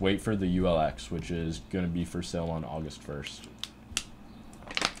Mouse, just wait for the ULX, which is going to be for sale on August 1st.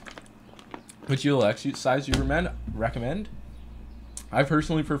 Which ULX size you recommend? I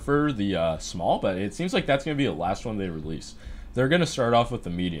personally prefer the small, but it seems like that's going to be the last one they release. They're going to start off with the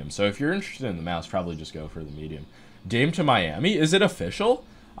medium, so if you're interested in the mouse, probably just go for the medium. Dame to Miami, is it official?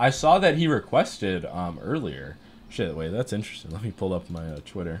 I saw that he requested earlier. Shit, wait, that's interesting. Let me pull up my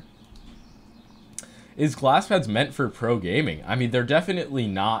Twitter. Is glass pads meant for pro gaming? I mean, they're definitely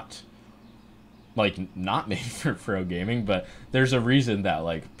not made for pro gaming, but there's a reason that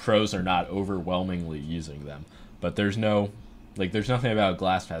like pros are not overwhelmingly using them. But there's nothing about a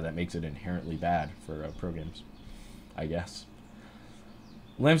glass pad that makes it inherently bad for pro games, I guess.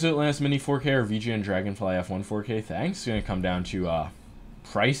 Lamzo Atlantis Mini 4K or VGN Dragonfly F1 4K? Thanks. It's going to come down to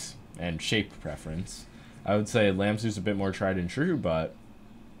price and shape preference. I would say Lamzu's a bit more tried and true, but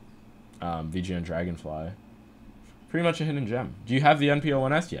VGN Dragonfly, pretty much a hidden gem. Do you have the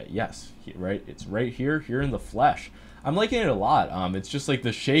NP01S yet? Yes. Right. It's right here in the flesh. I'm liking it a lot. It's just like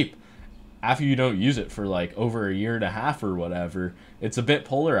the shape. After you don't use it for like over a year and a half or whatever, it's a bit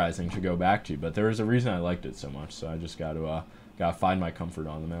polarizing to go back to. But there was a reason I liked it so much, so I just got to find my comfort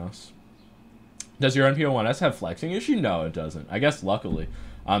on the mouse. Does your NP01S have flexing issue? No, it doesn't. I guess luckily.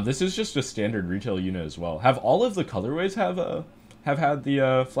 This is just a standard retail unit as well. Have all of the colorways have had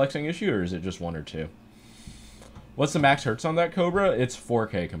the flexing issue, or is it just one or two? What's the max hertz on that Cobra? It's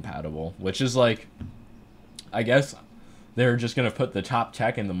 4K compatible, which is like, I guess they're just going to put the top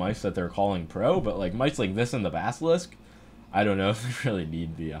tech in the mice that they're calling pro, but like mice like this and the Basilisk, I don't know if they really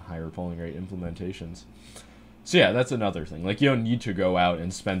need the higher polling rate implementations. So yeah, that's another thing. Like, you don't need to go out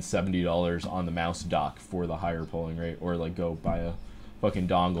and spend $70 on the mouse dock for the higher polling rate, or like go buy a fucking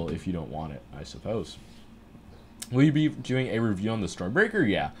dongle if you don't want it, I suppose. Will you be doing a review on the Stormbreaker?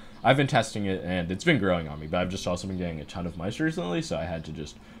 Yeah, I've been testing it and it's been growing on me, but I've just also been getting a ton of mice recently, so I had to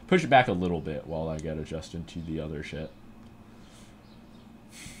just push it back a little bit while I get adjusted to the other shit.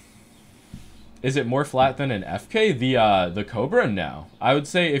 Is it more flat than an FK? The Cobra? No. I would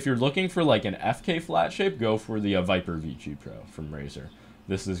say if you're looking for like an FK flat shape, go for the Viper VG Pro from RAZER.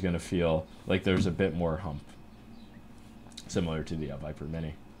 This is going to feel like there's a bit more hump, similar to the Viper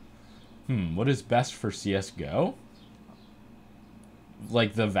Mini. What is best for CSGO?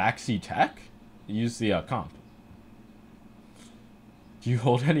 Like the Vaxi Tech? Use the comp. Do you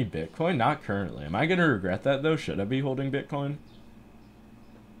hold any Bitcoin? Not currently. Am I going to regret that, though? Should I be holding Bitcoin?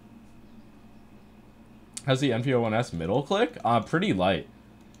 How's the NP01S middle click? Pretty light.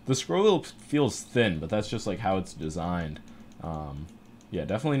 The scroll wheel feels thin, but that's just like how it's designed. Yeah,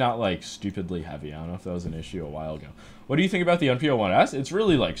 definitely not like stupidly heavy. I don't know if that was an issue a while ago. What do you think about the NP01S? It's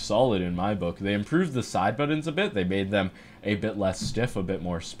really like solid in my book. They improved the side buttons a bit. They made them a bit less stiff, a bit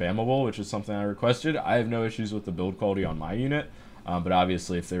more spammable, which is something I requested. I have no issues with the build quality on my unit, but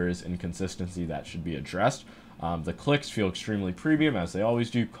obviously if there is inconsistency, that should be addressed. The clicks feel extremely premium, as they always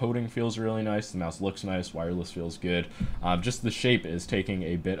do. Coding feels really nice. The mouse looks nice. Wireless feels good. Just the shape is taking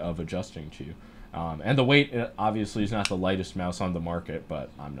a bit of adjusting to. And the weight, obviously, is not the lightest mouse on the market, but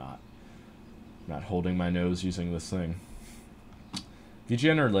I'm not holding my nose using this thing.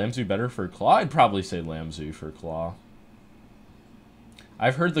 VGN or Lamzu better for claw? I'd probably say Lamzu for claw.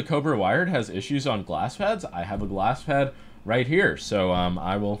 I've heard the Cobra Wired has issues on glass pads. I have a glass pad right here, so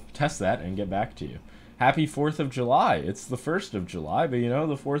I will test that and get back to you. Happy 4th of July. It's the 1st of July, but you know,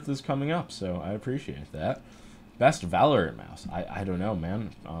 the 4th is coming up, so I appreciate that. Best Valorant mouse. I don't know,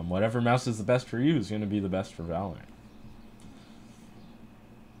 man. Whatever mouse is the best for you is going to be the best for Valorant.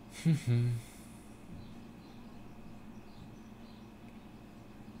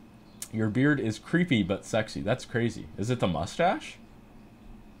 Your beard is creepy but sexy. That's crazy. Is it the mustache?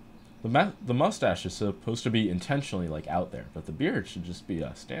 The mustache is supposed to be intentionally like out there, but the beard should just be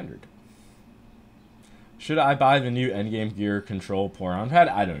standard. Should I buy the new Endgame Gear Control pour-on pad?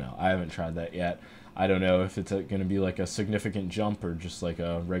 I don't know. I haven't tried that yet. I don't know if it's going to be like a significant jump or just like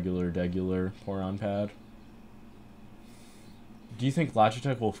a regular pour-on pad. Do you think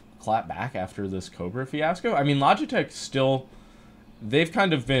Logitech will clap back after this Cobra fiasco? I mean, Logitech still... They've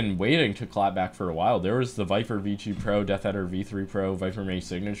kind of been waiting to clap back for a while. There was the Viper V2 Pro, Death Adder V3 Pro, Viper May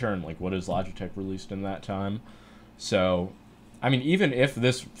Signature, and like what has Logitech released in that time? So... I mean, even if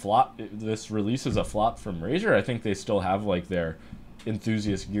this release is a flop from RAZER, I think they still have like their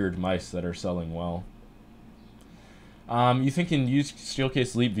enthusiast geared mice that are selling well. You think you can use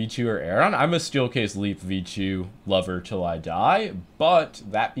Steelcase Leap V2 or Aeron? I'm a Steelcase Leap V2 lover till I die, but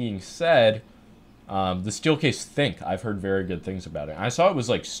that being said, the Steelcase Think, I've heard very good things about it. I saw it was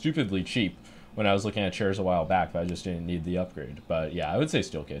like stupidly cheap when I was looking at chairs a while back, but I just didn't need the upgrade. But yeah, I would say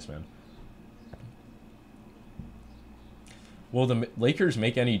Steelcase, man. Will the Lakers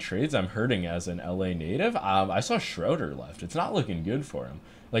make any trades? I'm hurting as an LA native. I saw Schroeder left. It's not looking good for him.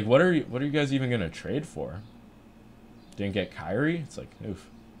 Like, what are you guys even gonna trade for? Didn't get Kyrie? It's like, oof.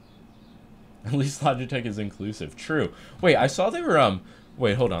 At least Logitech is inclusive. True. Wait, I saw they were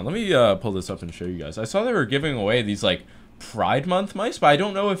wait, hold on. Let me pull this up and show you guys. I saw they were giving away these like Pride Month mice, but I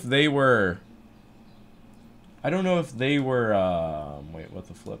don't know if they were. Wait, what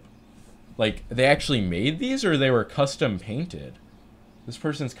the flip? Like, they actually made these, or they were custom painted? This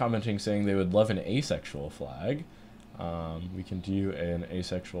person's commenting saying they would love an asexual flag. We can do an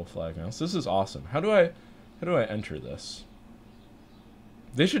asexual flag mouse. This is awesome. How do I enter this?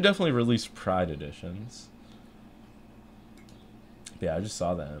 They should definitely release Pride editions. Yeah, I just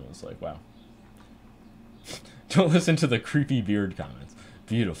saw that and was like, wow. Don't listen to the creepy beard comments.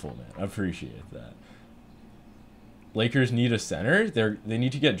 Beautiful, man. I appreciate that. Lakers need a center. They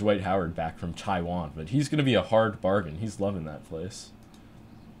need to get Dwight Howard back from Taiwan, but he's going to be a hard bargain. He's loving that place.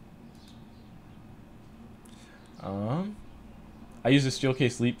 I use a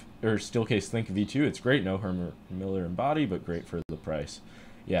Steelcase Leap or Steelcase Think V2. It's great, no Herman Miller in body, but great for the price.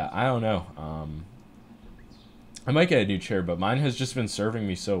 Yeah, I don't know. I might get a new chair, but mine has just been serving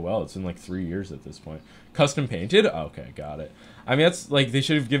me so well. It's been like 3 years at this point. Custom painted? Okay, got it. I mean, that's like they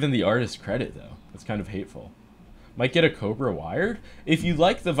should have given the artist credit though. That's kind of hateful. Might get a Cobra Wired. If you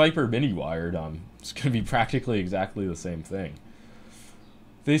like the Viper Mini Wired, it's going to be practically exactly the same thing.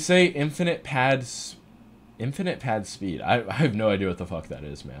 They say infinite pad speed. I have no idea what the fuck that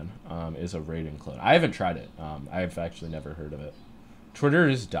is, man. Is a rating clone. I haven't tried it. I've actually never heard of it. Twitter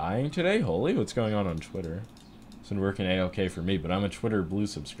is dying today? Holy, what's going on Twitter? It's been working A-okay for me, but I'm a Twitter Blue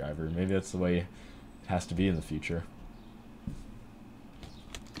subscriber. Maybe that's the way it has to be in the future.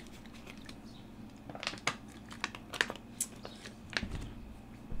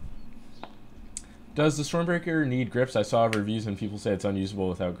 Does the Stormbreaker need grips? I saw reviews and people say it's unusable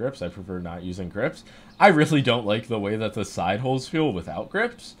without grips. I prefer not using grips. I really don't like the way that the side holes feel without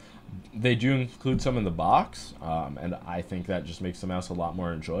grips. They do include some in the box, and I think that just makes the mouse a lot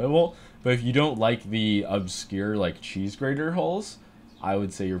more enjoyable. But if you don't like the obscure, like, cheese grater holes, I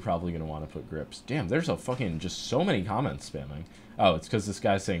would say you're probably going to want to put grips. Damn, there's a fucking just so many comments spamming. Oh, it's because this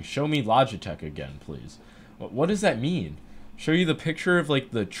guy's saying, show me Logitech again, please. What does that mean? Show you the picture of,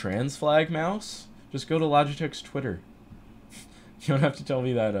 like, the trans flag mouse? Just go to Logitech's Twitter. You don't have to tell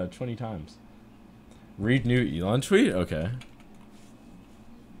me that 20 times. Read new Elon tweet? Okay.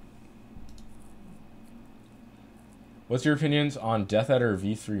 What's your opinions on Death Adder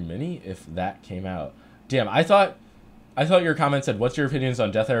V3 Mini if that came out? Damn, I thought your comment said, what's your opinions on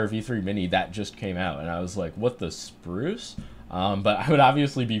Death Adder V3 Mini that just came out? And I was like, what the spruce? But I would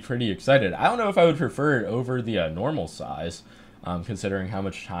obviously be pretty excited. I don't know if I would prefer it over the normal size, considering how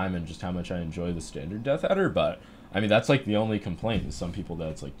much time and just how much I enjoy the standard Death Adder. But, I mean, that's like the only complaint is some people that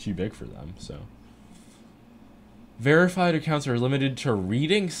it's like too big for them, so. Verified accounts are limited to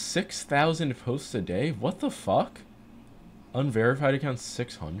reading 6,000 posts a day? What the fuck? Unverified accounts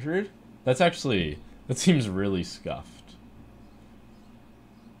 600? That seems really scuffed.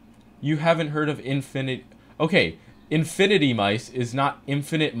 You haven't heard of infinite... Okay, infinity mice is not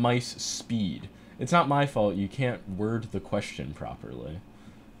infinite mice speed. It's not my fault you can't word the question properly.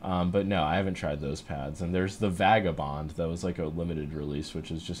 But no, I haven't tried those pads. And there's the Vagabond that was like a limited release,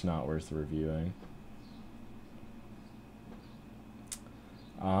 which is just not worth reviewing.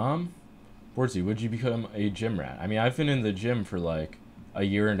 Borzi, would you become a gym rat? I mean, I've been in the gym for like a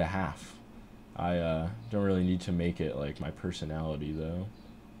year and a half. I don't really need to make it like my personality though.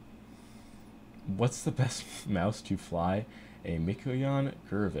 What's the best mouse to fly a Mikoyan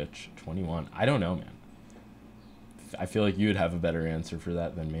Gurevich 21? I don't know, man. I feel like you would have a better answer for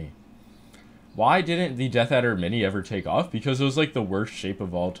that than me. Why didn't the Death Adder Mini ever take off? Because it was like the worst shape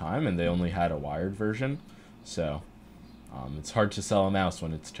of all time and they only had a wired version. So, it's hard to sell a mouse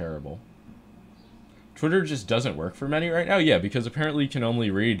when it's terrible. Twitter just doesn't work for many right now? Yeah, because apparently you can only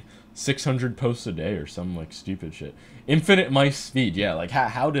read 600 posts a day or some like stupid shit. Infinite mice speed, yeah, like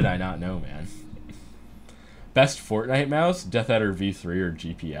how did I not know, man? Best Fortnite mouse? Death Adder V3 or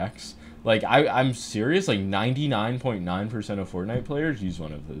GPX? Like, I'm serious, like 99.9% of Fortnite players use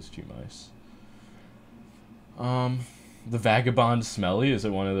one of those two mice. The Vagabond Smelly, is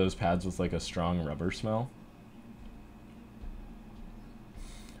it one of those pads with like a strong rubber smell?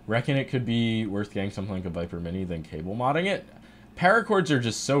 Reckon it could be worth getting something like a Viper Mini than cable modding it. Paracords are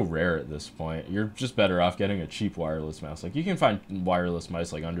just so rare at this point. You're just better off getting a cheap wireless mouse. Like, you can find wireless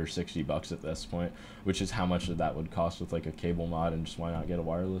mice like under 60 bucks at this point, which is how much that would cost with like a cable mod, and just why not get a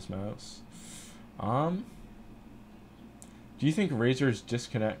wireless mouse? Do you think Razer's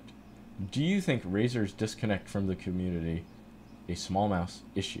disconnect from the community a small mouse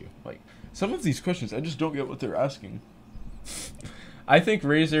issue? Like, some of these questions, I just don't get what they're asking. I think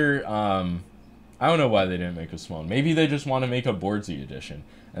Razer, I don't know why they didn't make a small one. Maybe they just want to make a Bordsy edition,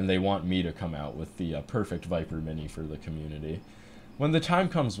 and they want me to come out with the perfect Viper Mini for the community. When the time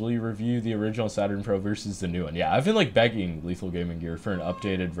comes, will you review the original Saturn Pro versus the new one? Yeah, I've been like begging Lethal Gaming Gear for an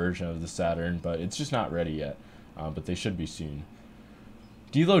updated version of the Saturn, but it's just not ready yet. But they should be soon.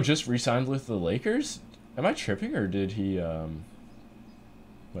 D'Lo just re-signed with the Lakers? Am I tripping, or did he,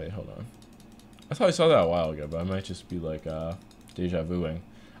 Wait, hold on. I thought I saw that a while ago, but I might just be like, deja vuing.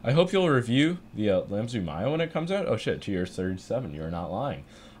 I hope you'll review the Lamzu Maya when it comes out. Oh shit, to year 37, you're not lying.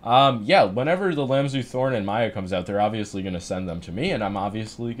 Yeah, whenever the Lamzu Thorn and Maya comes out, they're obviously going to send them to me, and I'm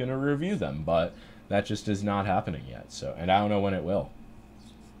obviously going to review them, but that just is not happening yet, so, and I don't know when it will.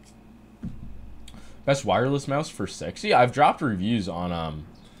 Best wireless mouse for sexy? I've dropped reviews on,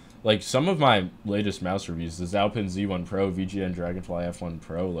 like, some of my latest mouse reviews, the Zhaopin Z1 Pro, VGN Dragonfly F1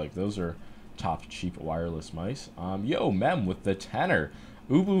 Pro, like, those are top cheap wireless mice. Yo, Mem with the tenor.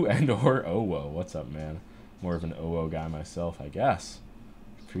 Ubu and or Owo. What's up, man? More of an Owo guy myself, I guess.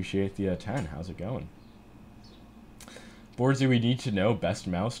 Appreciate the 10. How's it going? Boards, do we need to know best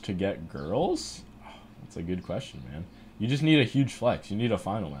mouse to get girls? Oh, that's a good question, man. You just need a huge flex. You need a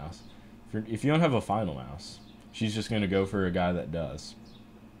final mouse. If you don't have a final mouse, she's just going to go for a guy that does.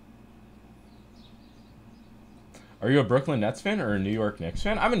 Are you a Brooklyn Nets fan or a New York Knicks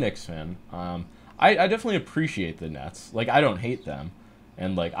fan? I'm a Knicks fan. I definitely appreciate the Nets. Like, I don't hate them.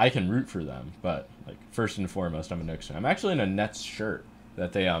 And, like, I can root for them. But, like, first and foremost, I'm a Knicks fan. I'm actually in a Nets shirt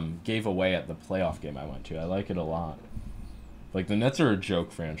that they gave away at the playoff game I went to. I like it a lot. Like, the Nets are a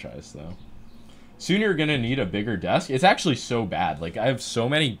joke franchise, though. Soon you're going to need a bigger desk. It's actually so bad. Like, I have so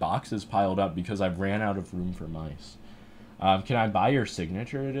many boxes piled up because I've ran out of room for mice. Can I buy your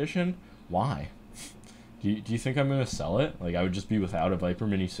signature edition? Why? Do you think I'm going to sell it? Like, I would just be without a Viper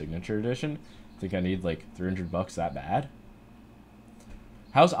Mini signature edition? Think I need, like, 300 bucks that bad?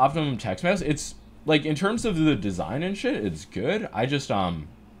 How's Optimum Text Mouse? It's, like, in terms of the design and shit, it's good. I just, I'm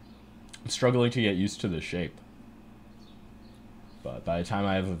struggling to get used to the shape. But by the time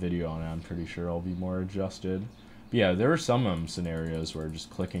I have a video on it, I'm pretty sure I'll be more adjusted. But yeah, there were some scenarios where just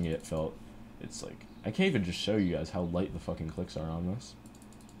clicking it felt... It's like... I can't even just show you guys how light the fucking clicks are on this.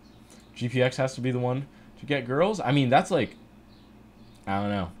 GPX has to be the one to get girls? I mean, that's like... I don't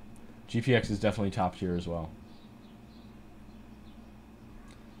know. GPX is definitely top tier as well.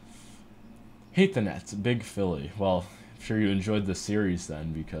 Hate the Nets. Big Philly. Well, I'm sure you enjoyed the series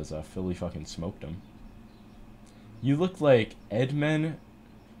then, because Philly fucking smoked them. You look like Edmund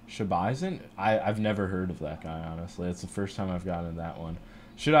Shabizon? I've never heard of that guy, honestly. It's the first time I've gotten that one.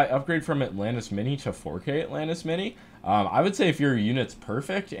 Should I upgrade from Atlantis Mini to 4K Atlantis Mini? I would say if your unit's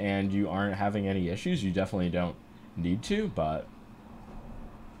perfect and you aren't having any issues, you definitely don't need to, but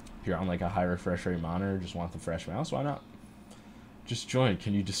if you're on like a high refresh rate monitor, just want the fresh mouse, why not? Just joined.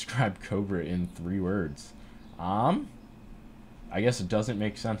 Can you describe Cobra in 3 words? I guess it doesn't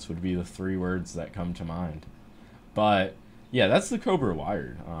make sense would be the 3 words that come to mind. But yeah, that's the Cobra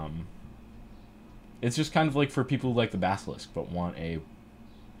wired. It's just kind of like for people who like the Basilisk but want a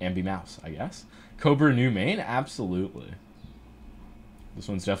ambi mouse, I guess. Cobra new main? Absolutely. This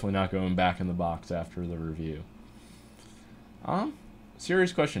one's definitely not going back in the box after the review.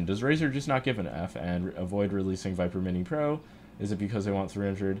 Serious question. Does Razer just not give an F and avoid releasing Viper Mini Pro? Is it because they want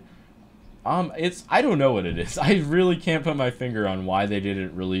 300? I don't know what it is. I really can't put my finger on why they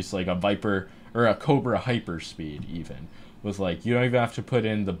didn't release like a Viper or a Cobra Hyperspeed even. With like, you don't even have to put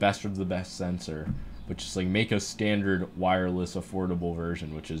in the best of the best sensor, but just like make a standard wireless affordable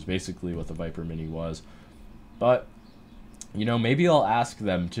version, which is basically what the Viper Mini was. But, you know, maybe I'll ask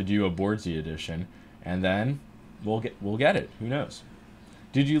them to do a Boardsy edition, and then we'll get it. Who knows?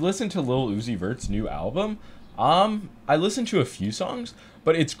 Did you listen to Lil Uzi Vert's new album? I listened to a few songs,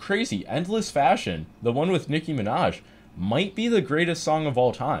 but it's crazy. Endless Fashion, the one with Nicki Minaj, might be the greatest song of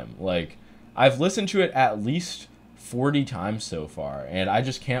all time. Like, I've listened to it at least 40 times so far, and I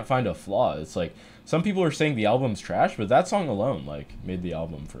just can't find a flaw. It's like, some people are saying the album's trash, but that song alone, like, made the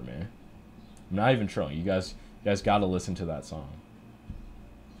album for me. I'm not even trolling. You guys gotta listen to that song.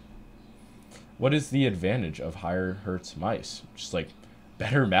 What is the advantage of higher hertz mice? Just like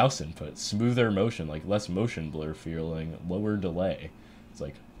better mouse input, smoother motion, like less motion blur feeling, lower delay. It's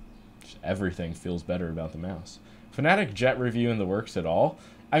like just everything feels better about the mouse. Fnatic Jet review in the works at all?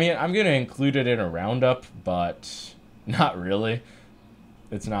 I mean, I'm gonna include it in a roundup, but not really.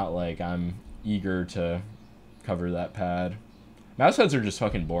 It's not like I'm eager to cover that pad. Mouse heads are just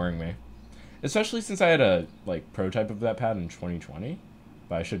fucking boring me. Especially since I had a like prototype of that pad in 2020.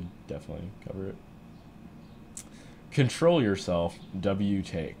 But I should definitely cover it. Control yourself, W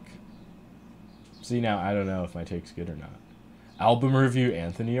take. See, now I don't know if my take's good or not. Album review,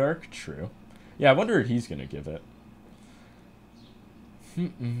 Anthony Arc? True. Yeah, I wonder what he's gonna give it.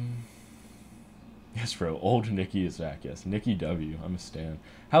 Yes, bro. Old Nikki is back. Yes, Nikki W. I'm a stan.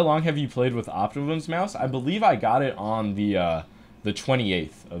 How long have you played with Optimum's mouse? I believe I got it on the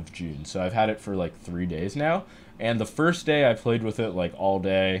 28th of June. So I've had it for like 3 days now. And the first day I played with it like all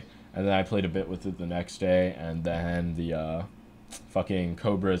day. And then I played a bit with it the next day. And then the fucking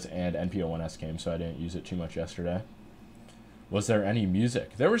Cobras and NPO1S came. So I didn't use it too much yesterday. Was there any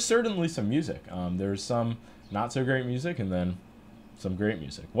music? There was certainly some music. There was some not so great music and then some great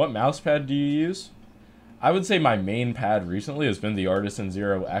music. What mouse pad do you use? I would say my main pad recently has been the Artisan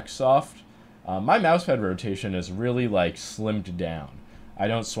Zero X Soft. My mousepad rotation is really like slimmed down. I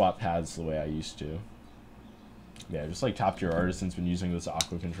don't swap pads the way I used to. Yeah, just like top tier Artisan's been using this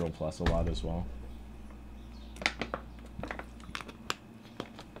Aqua Control Plus a lot as well.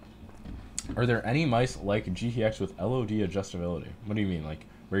 Are there any mice like GTX with LOD adjustability? What do you mean, like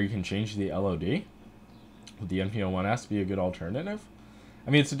where you can change the LOD? Would the NPO1S be a good alternative? I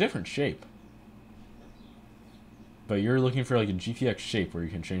mean, it's a different shape. But you're looking for like a GTX shape where you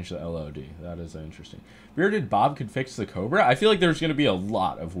can change the LOD. That is interesting. Bearded Bob could fix the Cobra. I feel like there's going to be a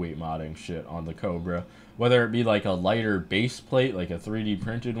lot of weight modding shit on the Cobra. Whether it be like a lighter base plate, like a 3D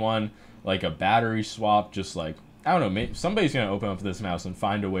printed one, like a battery swap, just like, I don't know, maybe somebody's going to open up this mouse and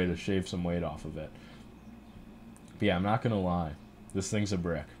find a way to shave some weight off of it. But yeah, I'm not going to lie. This thing's a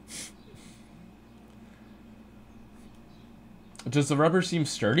brick. Does the rubber seem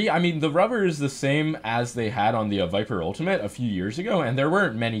sturdy? I mean, the rubber is the same as they had on the Viper Ultimate a few years ago, and there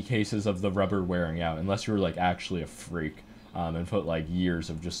weren't many cases of the rubber wearing out, unless you were, like, actually a freak, and put, like, years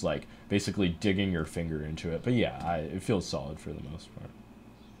of just, like, basically digging your finger into it. But yeah, it feels solid for the most part.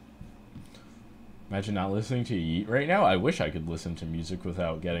 Imagine not listening to Yeet right now. I wish I could listen to music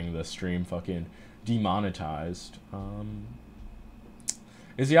without getting the stream fucking demonetized.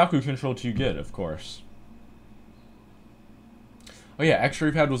 Is the Aqua Control too good? Of course. Oh yeah,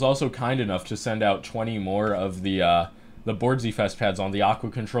 X-Ray Pad was also kind enough to send out 20 more of the Boardsy Fest pads on the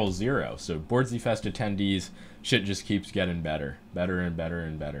Aqua Control Zero. So Boardsy Fest attendees, shit just keeps getting better. Better and better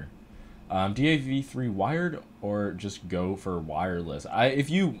and better. DAV3 wired or just go for wireless? If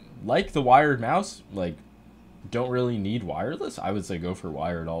you like the wired mouse, like, don't really need wireless, I would say go for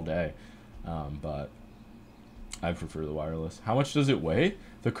wired all day. But I prefer the wireless. How much does it weigh?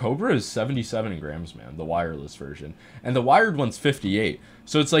 The Cobra is 77 grams, man, the wireless version. And the wired one's 58.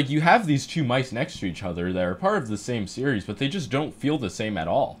 So it's like you have these two mice next to each other that are part of the same series, but they just don't feel the same at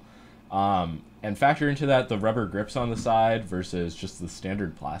all. And factor into that the rubber grips on the side versus just the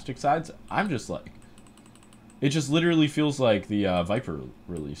standard plastic sides. I'm just like, it just literally feels like the Viper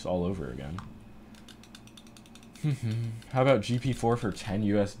release all over again. How about GP4 for 10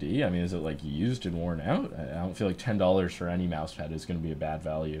 USD? I mean, is it like used and worn out? I don't feel like $10 for any mouse pad is going to be a bad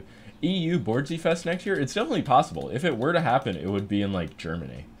value. EU Boardsy Fest next year? It's definitely possible. If it were to happen, it would be in like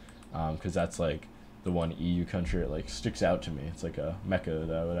Germany. Because that's like the one EU country that like sticks out to me. It's like a mecca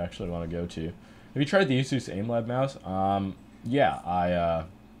that I would actually want to go to. Have you tried the Asus AimLab mouse? Yeah, I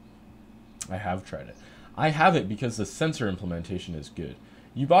have tried it. I have it because the sensor implementation is good.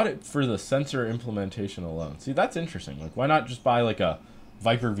 You bought it for the sensor implementation alone. See, that's interesting. Like, why not just buy like a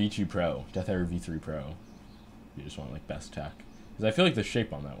Viper V2 Pro, Death Air V3 Pro? You just want like best tech. Because I feel like the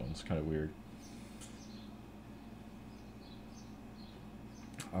shape on that one's kind of weird.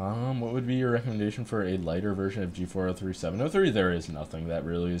 What would be your recommendation for a lighter version of G403 703? There is nothing that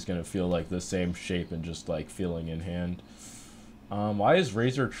really is going to feel like the same shape and just like feeling in hand. Why is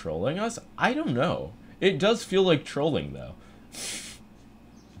Razer trolling us? I don't know. It does feel like trolling though.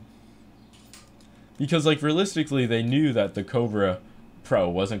 Because, like, realistically, they knew that the Cobra Pro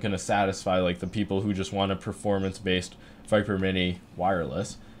wasn't going to satisfy, like, the people who just want a performance-based Viper Mini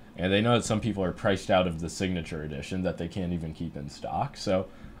wireless. And they know that some people are priced out of the Signature Edition that they can't even keep in stock. So,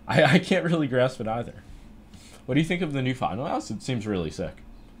 I can't really grasp it either. What do you think of the new Final Mouse? It seems really sick.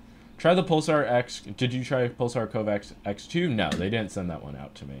 Try the Pulsar X. Did you try Pulsar Covax X2? No, they didn't send that one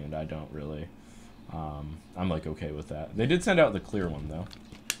out to me, and I don't really... I'm, like, okay with that. They did send out the clear one, though.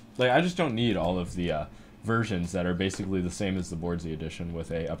 Like, I just don't need all of the versions that are basically the same as the Boardsy edition with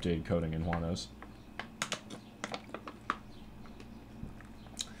a updated coding in Juanos.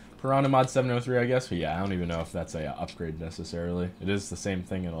 Piranha Mod 703, I guess. But yeah, I don't even know if that's a upgrade necessarily. It is the same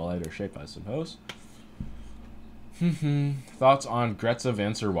thing in a lighter shape, I suppose. Thoughts on Gretza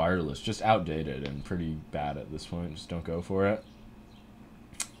Vancer wireless? Just outdated and pretty bad at this point. Just don't go for it.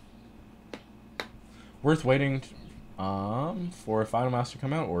 Worth waiting for a Final Mouse to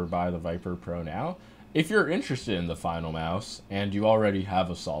come out or buy the Viper Pro now. If you're interested in the Final Mouse and you already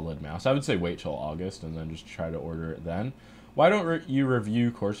have a solid mouse, I would say wait till August and then just try to order it then. Why don't you review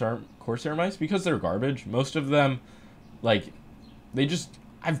Corsair mice? Because they're garbage. Most of them, like, they just...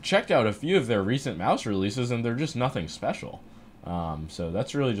 I've checked out a few of their recent mouse releases and they're just nothing special. So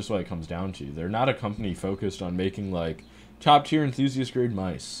that's really just what it comes down to. They're not a company focused on making, like, top-tier enthusiast-grade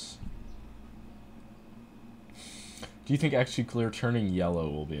mice. Do you think XG Clear turning yellow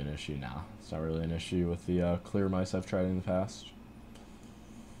will be an issue? Nah, it's not really an issue with the clear mice I've tried in the past.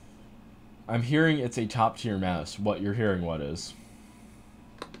 I'm hearing it's a top-tier mouse. What you're hearing, what is?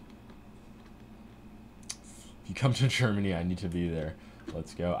 If you come to Germany, I need to be there.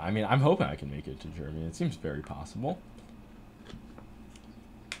 Let's go. I mean, I'm hoping I can make it to Germany. It seems very possible.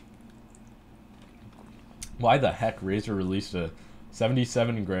 Why the heck Razer released a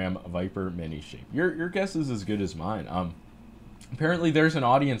 77-gram Viper Mini shape? Your guess is as good as mine. Apparently there's an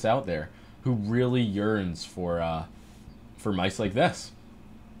audience out there who really yearns for mice like this.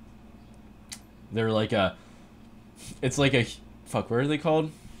 They're like a... It's like a... Fuck, what are they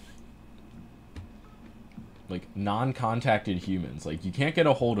called? Like, non-contacted humans. Like, you can't get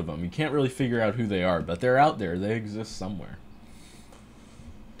a hold of them. You can't really figure out who they are, but they're out there. They exist somewhere.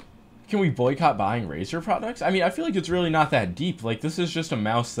 Can we boycott buying Razer products? I mean, I feel like it's really not that deep. Like, this is just a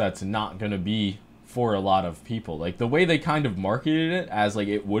mouse that's not going to be for a lot of people. Like, the way they kind of marketed it as, like,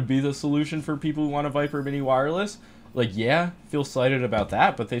 it would be the solution for people who want a Viper Mini wireless, like, yeah, feel slighted about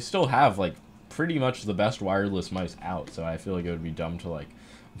that, but they still have, like, pretty much the best wireless mice out, so I feel like it would be dumb to, like,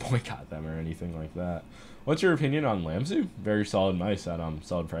 boycott them or anything like that. What's your opinion on Lamzu? Very solid mice at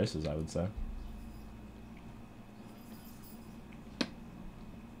solid prices, I would say.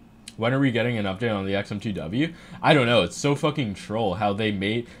 When are we getting an update on the XM2W? I don't know. It's so fucking troll how they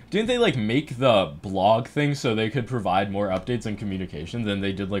made... Didn't they, like, make the blog thing so they could provide more updates and communication? Then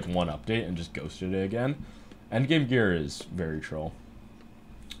they did, like, one update and just ghosted it again. Endgame gear is very troll.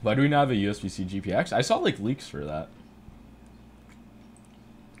 Why do we not have a USB-C GPX? I saw, like, leaks for that.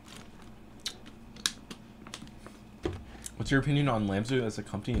 What's your opinion on Lamzu as a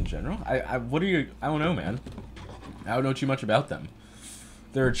company in general? I don't know, man. I don't know too much about them.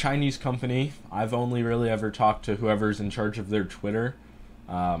 They're a Chinese company. I've only really ever talked to whoever's in charge of their Twitter.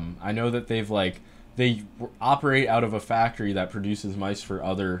 I know that they operate out of a factory that produces mice for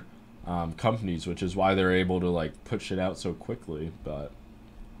other companies, which is why they're able to like put shit out so quickly. But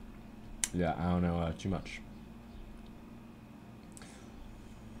yeah, I don't know too much.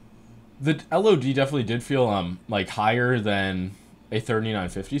 The LOD definitely did feel like higher than a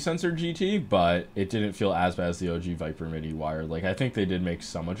 3950 sensor GT, but it didn't feel as bad as the OG Viper Mini wired. Like, I think they did make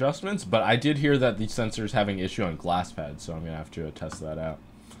some adjustments, but I did hear that the sensor's having issue on glass pads, so I'm gonna have to test that out.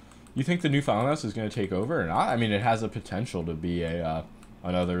 You think the new Final Mouse is gonna take over or not? I mean, it has a potential to be a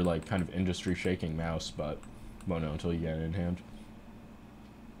another like kind of industry shaking mouse, but won't know until you get it in hand.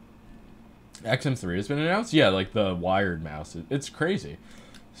 XM3 has been announced. Yeah, like the wired mouse. It's crazy.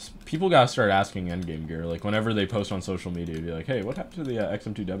 People gotta start asking Endgame Gear, like whenever they post on social media, be like, "Hey, what happened to the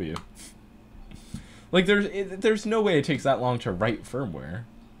XM2W?" Like, there's no way it takes that long to write firmware.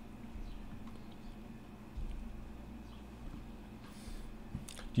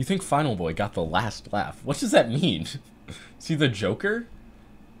 Do you think Final Boy got the last laugh? What does that mean? Is he the Joker?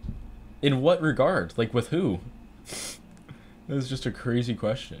 In what regard? Like, with who? That was just a crazy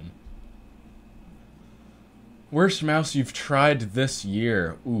question. Worst mouse you've tried this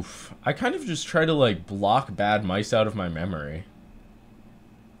year? Oof. I kind of just try to, like, block bad mice out of my memory.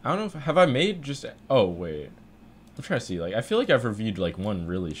 I don't know if... Have I made just... Oh, wait. I'm trying to see. Like, I feel like I've reviewed, like, one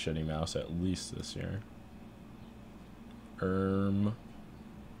really shitty mouse at least this year.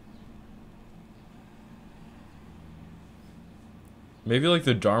 Maybe, like,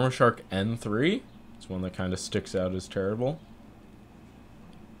 the Dharma Shark N3? It's one that kind of sticks out as terrible.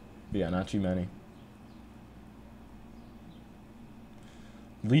 But yeah, not too many.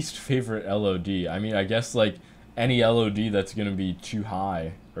 Least favorite LOD. I mean, I guess like any LOD that's gonna be too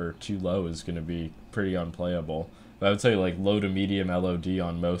high or too low is gonna be pretty unplayable. But I would say like low to medium LOD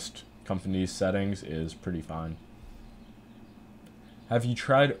on most companies' settings is pretty fine. Have you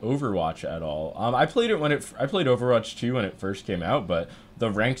tried Overwatch at all? I played it when I played Overwatch 2 when it first came out, but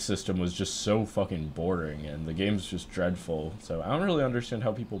the ranked system was just so fucking boring and the game's just dreadful. So I don't really understand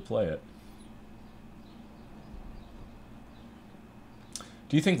how people play it.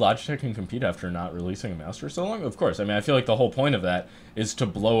 Do you think Logitech can compete after not releasing a mouse for so long? Of course. I mean, I feel like the whole point of that is to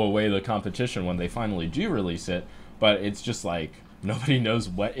blow away the competition when they finally do release it, but it's just like nobody knows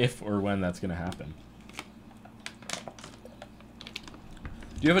what, if or when that's going to happen.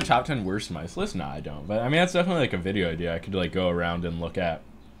 Do you have a top 10 worst mice list? Nah, I don't. But I mean, that's definitely like a video idea. I could like go around and look at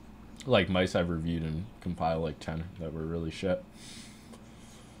like mice I've reviewed and compile like 10 that were really shit.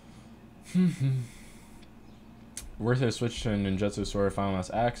 Worth a switch to Ninjutsu Sora Final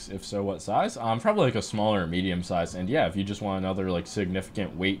Mouse X? If so, what size? Probably like a smaller or medium size. And yeah, if you just want another like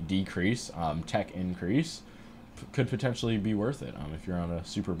significant weight decrease, tech increase, could potentially be worth it. If you're on a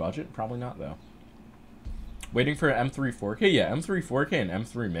super budget, probably not though. Waiting for an M3 4K? Yeah, M3 4K and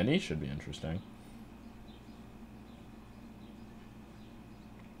M3 Mini should be interesting.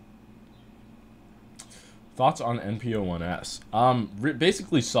 Thoughts on NPO1S?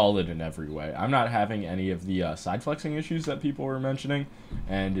 Basically solid in every way. I'm not having any of the side flexing issues that people were mentioning,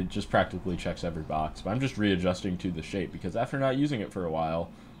 and it just practically checks every box. But I'm just readjusting to the shape, because after not using it for a while,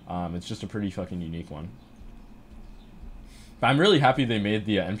 it's just a pretty fucking unique one. But I'm really happy they made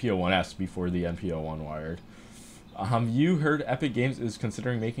the NPO1S before the NPO1 wired. You heard Epic Games is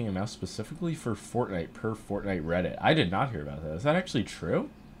considering making a mouse specifically for Fortnite per Fortnite Reddit. I did not hear about that. Is that actually true?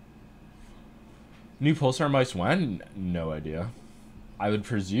 New Pulsar mice when? No idea. I would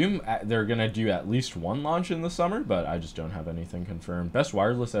presume they're going to do at least one launch in the summer, but I just don't have anything confirmed. Best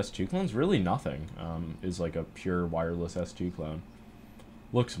wireless S2 clones? Really nothing. Is like a pure wireless S2 clone.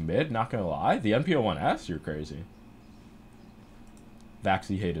 Looks mid, not going to lie. The NPO1S? You're crazy.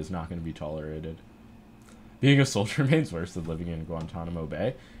 Vaxi hate is not going to be tolerated. Being a soldier main's worse than living in Guantanamo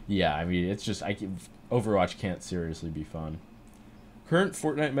Bay? Yeah, I mean, it's just... Overwatch can't seriously be fun. Current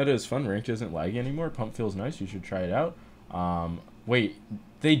Fortnite meta is fun. Ranked isn't laggy anymore. Pump feels nice. You should try it out. Wait,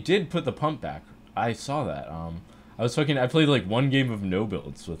 they did put the pump back. I saw that. I played like one game of no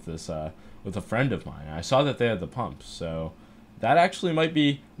builds with this with a friend of mine. I saw that they had the pump, so that actually might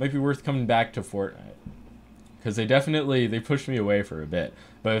be worth coming back to Fortnite, because they pushed me away for a bit.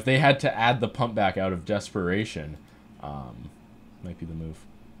 But if they had to add the pump back out of desperation, might be the move.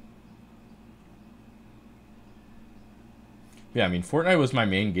 Yeah, I mean, Fortnite was my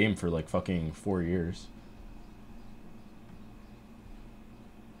main game for, like, fucking 4 years.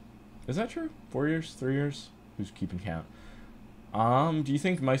 Is that true? 4 years? 3 years? Who's keeping count? Do you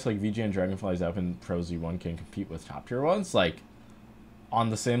think mice like VG and Dragonfly's up in Pro Z1 can compete with top-tier ones? Like, on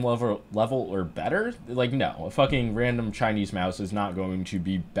the same level or better? Like, no. A fucking random Chinese mouse is not going to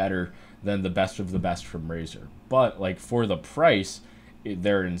be better than the best of the best from RAZER. But, like, for the price,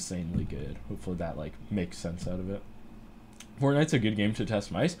 they're insanely good. Hopefully that, like, makes sense out of it. Fortnite's a good game to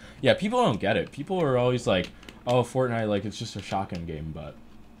test mice. Yeah, people don't get it. People are always like, oh, Fortnite, like, it's just a shotgun game, but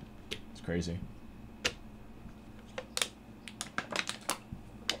it's crazy.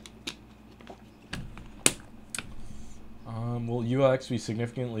 Will UX be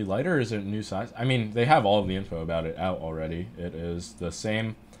significantly lighter, or is it a new size? I mean, they have all of the info about it out already. It is the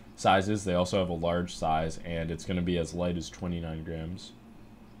same sizes. They also have a large size, and it's going to be as light as 29 grams.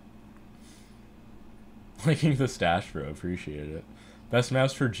 Liking the stash, bro. Appreciate it. Best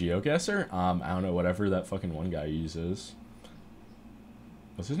mouse for GeoGuessr? I don't know, whatever that fucking one guy uses.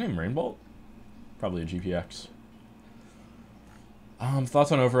 What's his name? Rainbolt? Probably a GPX.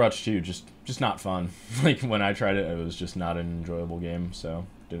 Thoughts on Overwatch 2? Just not fun. Like, when I tried it, it was just not an enjoyable game, so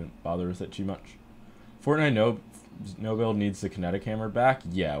didn't bother with it too much. Fortnite no build needs the kinetic hammer back?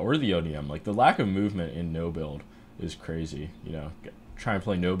 Yeah, or the ODM. Like, the lack of movement in no build is crazy. You know, try and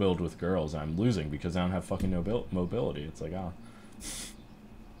play no build with girls, I'm losing because I don't have fucking no mobility. It's like, ah.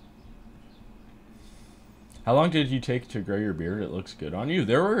 How long did you take to grow your beard? It looks good on you.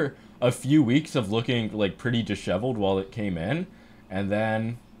 There were a few weeks of looking, like, pretty disheveled while it came in. And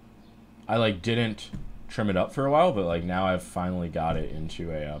then I, like, didn't trim it up for a while, but, like, now I've finally got it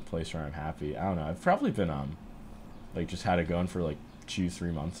into a place where I'm happy. I don't know. I've probably been, like, just had it going for, like,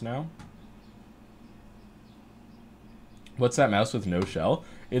 2-3 months now. What's that mouse with no shell?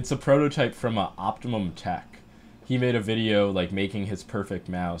 It's a prototype from Optimum Tech. He made a video, like, making his perfect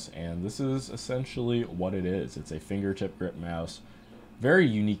mouse, and this is essentially what it is. It's a fingertip grip mouse. Very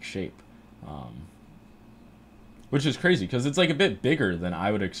unique shape. Which is crazy, because it's like a bit bigger than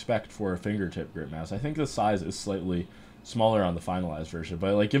I would expect for a fingertip grip mouse. I think the size is slightly smaller on the finalized version,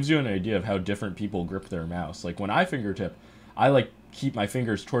 but it, like, gives you an idea of how different people grip their mouse. Like, when I fingertip, I, like, keep my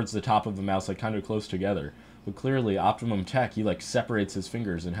fingers towards the top of the mouse, like, kind of close together. But clearly, Optimum Tech, he, like, separates his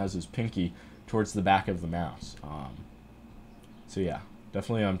fingers and has his pinky towards the back of the mouse. So yeah,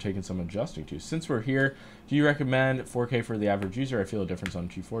 definitely I'm taking some adjusting to. Since we're here, do you recommend 4K for the average user? I feel a difference on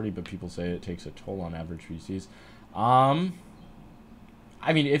 240, but people say it takes a toll on average PCs. I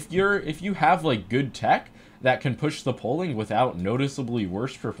mean, if you have, like, good tech that can push the polling without noticeably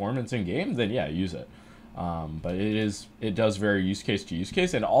worse performance in game, then yeah, use it. But it does vary use case to use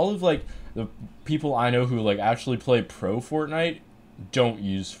case, and all of, like, the people I know who, like, actually play pro Fortnite don't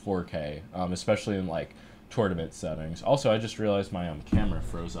use 4K, especially in, like, tournament settings. Also, I just realized my camera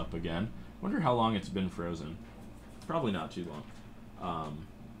froze up again. Wonder how long it's been frozen. Probably not too long.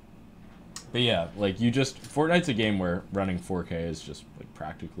 But yeah, like, Fortnite's a game where running 4K is just, like,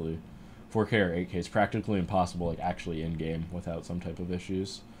 practically 4K or 8K is practically impossible, like, actually in game without some type of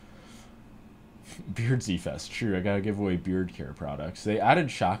issues. Beard Z-Fest, true. I gotta give away beard care products. They added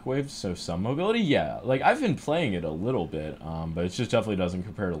shockwaves, so some mobility. Yeah, like, I've been playing it a little bit, but it just definitely doesn't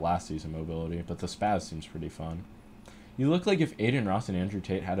compare to last season mobility. But the spaz seems pretty fun. You look like if Aiden Ross and Andrew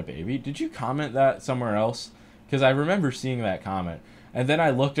Tate had a baby. Did you comment that somewhere else? Because I remember seeing that comment, and then I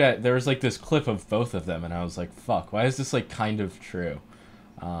looked at, there was, like, this clip of both of them, and I was like, fuck, why is this, like, kind of true?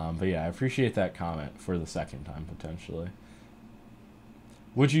 But yeah, I appreciate that comment for the second time potentially.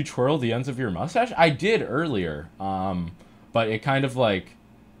 Would you twirl the ends of your mustache? I did earlier, but it kind of, like,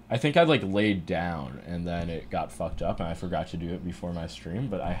 I think I, like, laid down, and then it got fucked up, and I forgot to do it before my stream,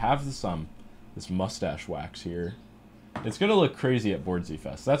 but I have this mustache wax here. It's gonna look crazy at Board Z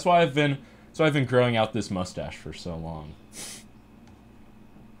Fest. That's why I've been growing out this mustache for so long.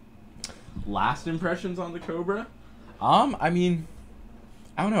 Last impressions on the Cobra? I mean,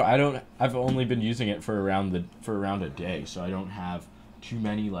 I don't know. I've only been using it for around a day, so I don't have too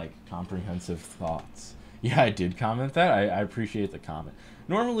many, like, comprehensive thoughts. Yeah, I did comment that. I appreciate the comment.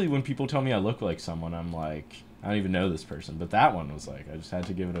 Normally when people tell me I look like someone, I'm like, I don't even know this person. But that one was like, I just had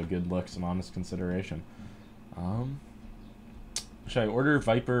to give it a good look, some honest consideration. Should I order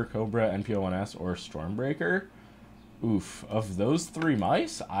Viper, Cobra, NPO1S, or Stormbreaker? Oof. Of those three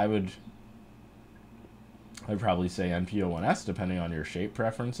mice, I'd probably say NPO1S, depending on your shape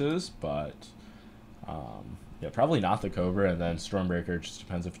preferences, but yeah, probably not the Cobra, and then Stormbreaker just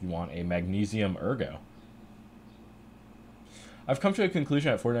depends if you want a magnesium ergo. I've come to a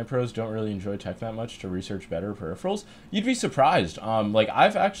conclusion that Fortnite pros don't really enjoy tech that much to research better peripherals. You'd be surprised. Like,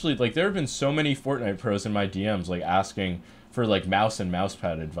 I've actually, like, there have been so many Fortnite pros in my DMs, like, asking for, like, mouse and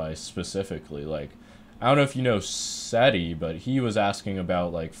mousepad advice specifically. Like, I don't know if you know SETI, but he was asking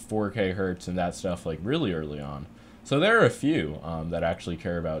about, like, 4K hertz and that stuff, like, really early on. So there are a few that actually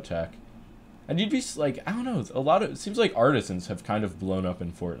care about tech. And you'd be, like, I don't know, it seems like artisans have kind of blown up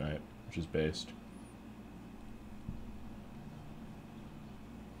in Fortnite, which is based.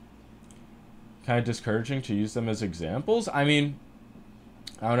 Kind of discouraging to use them as examples. I mean,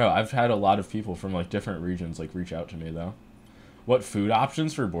 I don't know. I've had a lot of people from, like, different regions, like, reach out to me, though. What food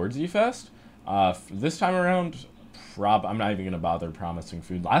options for Board Z Fest? This time around, I'm not even gonna bother promising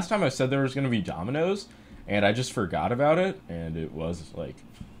food. Last time I said there was gonna be Domino's, and I just forgot about it, and it was like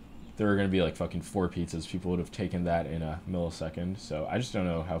there were gonna be like fucking 4 pizzas. People would have taken that in a millisecond. So I just don't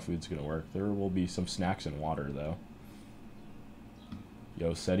know how food's gonna work. There will be some snacks and water though.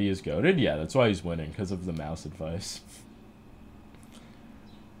 Yo, said he is goated? Yeah, that's why he's winning, because of the mouse advice.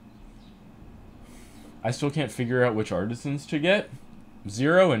 I still can't figure out which artisans to get.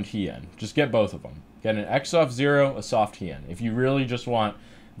 Zero and Hien. Just get both of them. Get an X soft Zero, a soft Hien. If you really just want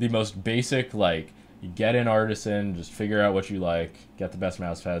the most basic, like, you get an artisan, just figure out what you like, get the best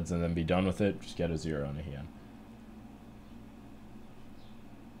mouse pads, and then be done with it, just get a Zero and a Hien.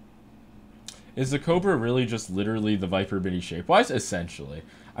 Is the Cobra really just literally the Viper Mini shape-wise? Essentially.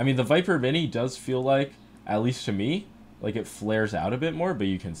 I mean, the Viper Mini does feel like, at least to me, like it flares out a bit more, but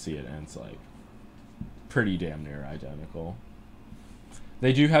you can see it, and it's like pretty damn near identical.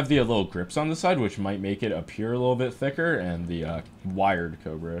 They do have the little grips on the side, which might make it appear a little bit thicker, and the wired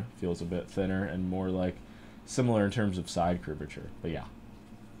Cobra feels a bit thinner and more like similar in terms of side curvature. But yeah,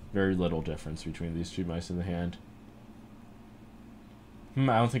 very little difference between these two mice in the hand.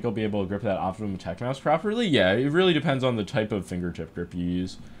 I don't think I'll be able to grip that Optimum Tech mouse properly. Yeah, it really depends on the type of fingertip grip you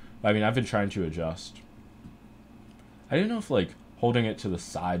use. I mean, I've been trying to adjust. I didn't know if, like, holding it to the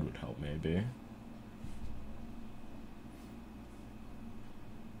side would help, maybe.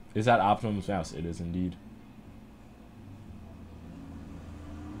 Is that Optimum's mouse? It is indeed.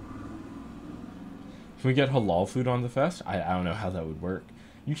 Can we get halal food on the fest? I don't know how that would work.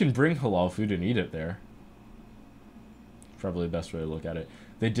 You can bring halal food and eat it there. Probably the best way to look at it.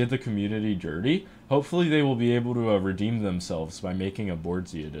 They did the community dirty. Hopefully they will be able to redeem themselves by making a Board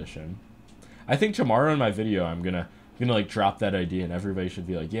Z edition. I think tomorrow in my video I'm gonna like drop that idea and everybody should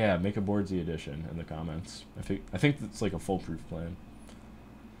be like, yeah, make a Board Z edition in the comments. I think that's like a foolproof plan.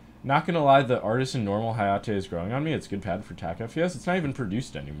 Not gonna lie, the Artisan normal Hayate is growing on me. It's good pad for TAC FPS. It's not even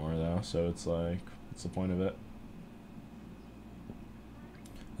produced anymore though, so it's like, what's the point of it?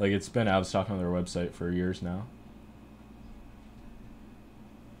 Like, it's been out of stock on their website for years now.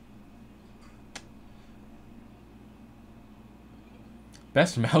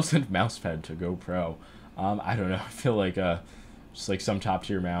 Best mouse and mousepad to go pro. I don't know. I feel like just like some top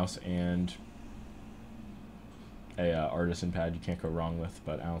tier mouse and a artisan pad you can't go wrong with,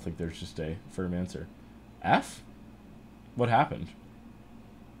 but I don't think there's just a firm answer. F? What happened?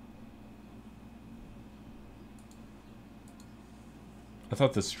 I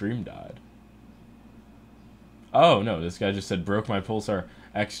thought the stream died. Oh no, this guy just said broke my Pulsar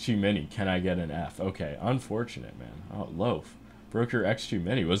X2 Mini. Can I get an F? Okay, unfortunate, man. Oh, loaf. Broke your X2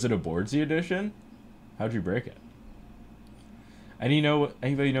 Mini. Was it a Board Z edition? How'd you break it? And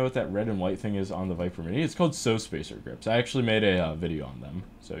anybody know what that red and white thing is on the Viper Mini? It's called Spacer grips. I actually made a video on them.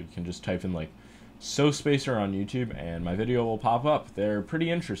 So you can just type in like Spacer on YouTube and my video will pop up. They're pretty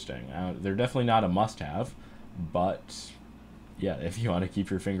interesting. They're definitely not a must-have, but yeah, if you want to keep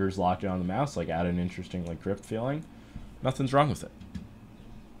your fingers locked in on the mouse, like add an interesting like grip feeling, nothing's wrong with it.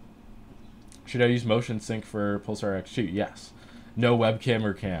 Should I use motion sync for Pulsar X2? Yes. No webcam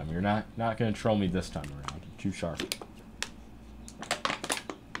or cam. You're not going to troll me this time around. Too sharp.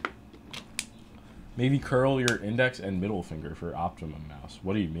 Maybe curl your index and middle finger for optimum mouse.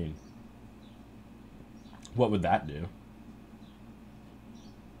 What do you mean? What would that do?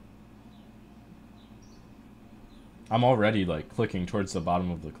 I'm already like clicking towards the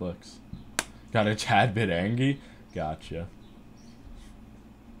bottom of the clicks. Got a tad bit angry? Gotcha.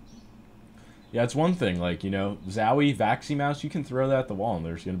 Yeah, it's one thing, like, you know, Zowie, Vaxi mouse, you can throw that at the wall and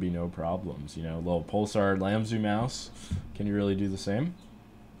there's going to be no problems. You know, little Pulsar Lamzu mouse, can you really do the same?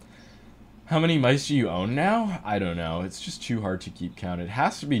 How many mice do you own now? I don't know. It's just too hard to keep count. It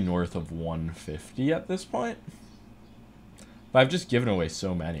has to be north of 150 at this point. But I've just given away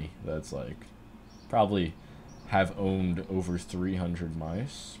so many that's like, probably have owned over 300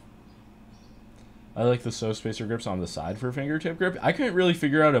 mice. I like the Spacer grips on the side for fingertip grip. I couldn't really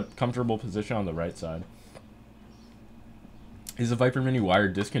figure out a comfortable position on the right side. Is the Viper Mini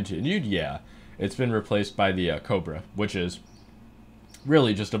wired discontinued? Yeah. It's been replaced by the Cobra, which is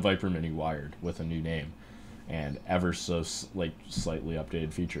really just a Viper Mini wired with a new name. And ever so like slightly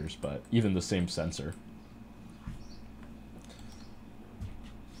updated features, but even the same sensor.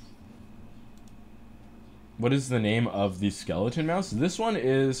 What is the name of the skeleton mouse? This one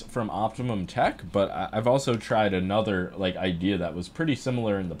is from Optimum Tech, but I've also tried another like idea that was pretty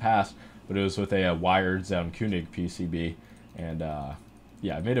similar in the past, but it was with a wired Zaunkönig PCB. And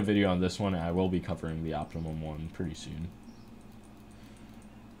yeah, I made a video on this one, and I will be covering the Optimum one pretty soon.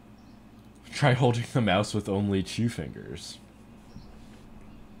 Try holding the mouse with only 2 fingers.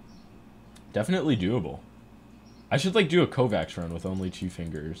 Definitely doable. I should like do a Kovacs run with only 2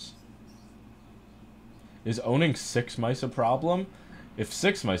 fingers. Is owning 6 mice a problem? If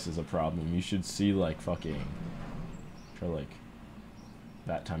 6 mice is a problem, you should see like fucking, try like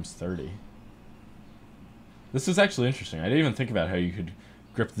that times 30. This is actually interesting. I didn't even think about how you could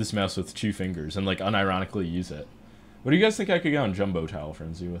grip this mouse with 2 fingers and like unironically use it. What do you guys think I could get on Jumbo Towel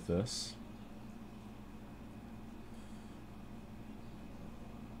Frenzy with this?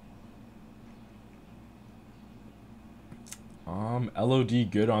 LOD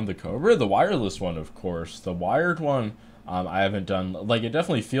good on the Cobra? The wireless one, of course. The wired one, I haven't done, like, it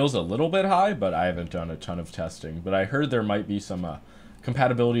definitely feels a little bit high, but I haven't done a ton of testing. But I heard there might be some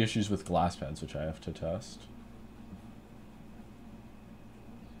compatibility issues with glass pads, which I have to test.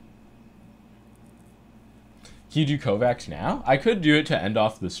 Can you do Kovacs now? I could do it to end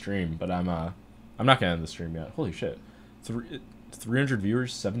off the stream, but I'm not gonna end the stream yet. Holy shit. 300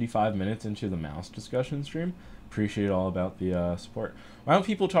 viewers, 75 minutes into the mouse discussion stream. Appreciate all about the support. Why don't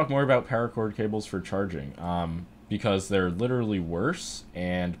people talk more about paracord cables for charging? Because they're literally worse,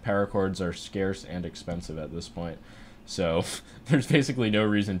 and paracords are scarce and expensive at this point. So there's basically no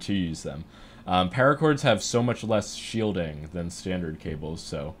reason to use them. Paracords have so much less shielding than standard cables,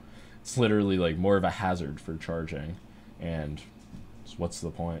 so it's literally like more of a hazard for charging. And what's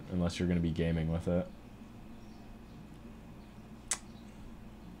the point unless you're going to be gaming with it?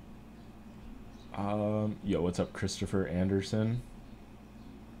 Yo, what's up, Christopher Anderson?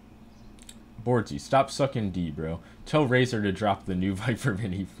 Boardsy, stop sucking D, bro. Tell Razer to drop the new Viper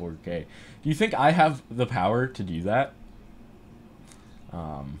Mini 4K. Do you think I have the power to do that?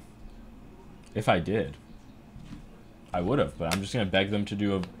 If I did, I would have, but I'm just going to beg them to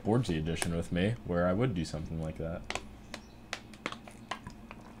do a Boardsy edition with me, where I would do something like that.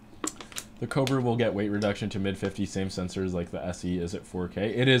 The Cobra will get weight reduction to mid-50, same sensors like the SE is at 4K.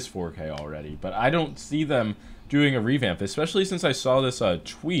 It is 4K already, but I don't see them doing a revamp, especially since I saw this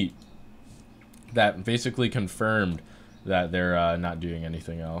tweet that basically confirmed that they're not doing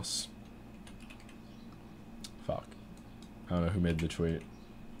anything else. Fuck. I don't know who made the tweet.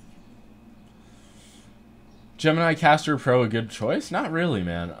 Gemini Caster Pro a good choice? Not really,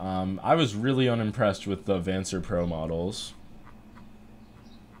 man. I was really unimpressed with the Vancer Pro models.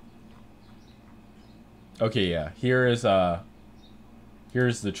 Okay, yeah. Here's the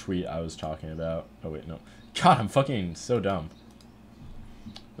tweet I was talking about. Oh wait, no. God, I'm fucking so dumb.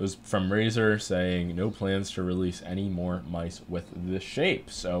 It was from Razer saying no plans to release any more mice with this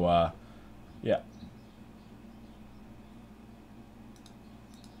shape. So yeah.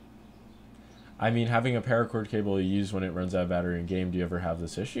 I mean, having a paracord cable you use when it runs out of battery in game, do you ever have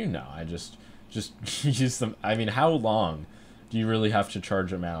this issue? No, I just use them. I mean, how long do you really have to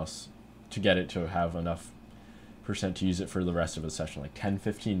charge a mouse to get it to have enough percent to use it for the rest of a session? Like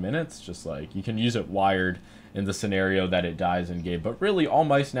 10-15 minutes? Just like, you can use it wired in the scenario that it dies in game, but really all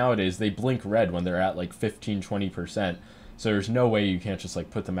mice nowadays, they blink red when they're at like 15-20%, so there's no way you can't just like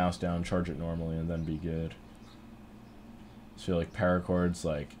put the mouse down, charge it normally, and then be good. I feel like paracords,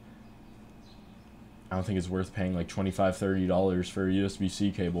 like, I don't think it's worth paying like $25-30 for a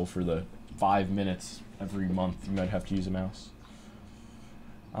USB-C cable for the 5 minutes every month you might have to use a mouse.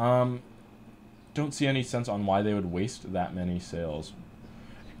 Don't see any sense on why they would waste that many sales.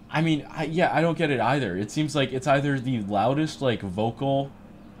 I mean, yeah, I don't get it either. It seems like it's either the loudest, like, vocal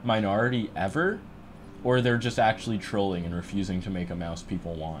minority ever, or they're just actually trolling and refusing to make a mouse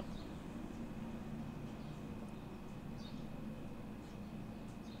people want.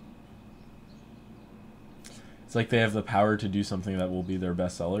 It's like they have the power to do something that will be their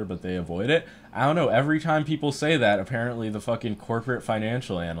bestseller, but they avoid it. I don't know. Every time people say that, apparently the fucking corporate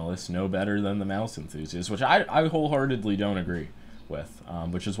financial analysts know better than the mouse enthusiasts, which I wholeheartedly don't agree with,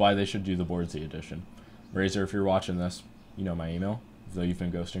 which is why they should do the Boardsy edition. Razer, if you're watching this, you know my email, though you've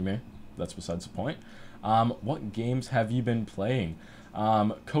been ghosting me. That's besides the point. What games have you been playing?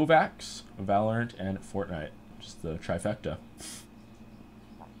 Kovacs, Valorant, and Fortnite. Just the trifecta.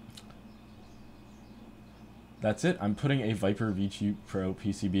 That's it. I'm putting a Viper V2 Pro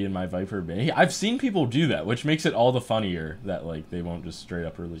PCB in my Viper Mini. I've seen people do that, which makes it all the funnier that like they won't just straight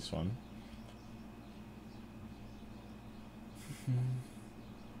up release one.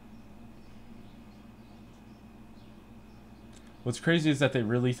 What's crazy is that they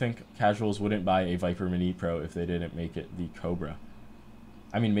really think casuals wouldn't buy a Viper Mini Pro if they didn't make it the Cobra.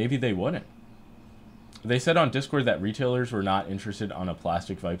 I mean, maybe they wouldn't. They said on Discord that retailers were not interested on a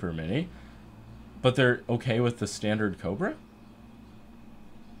plastic Viper Mini, but they're okay with the standard Cobra?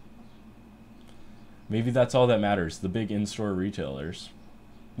 Maybe that's all that matters, the big in-store retailers.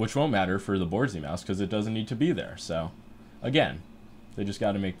 Which won't matter for the Boardsy mouse because it doesn't need to be there. So, again, they just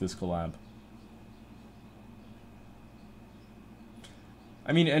got to make this collab.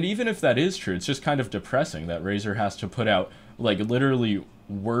 I mean, and even if that is true, it's just kind of depressing that Razer has to put out, like, literally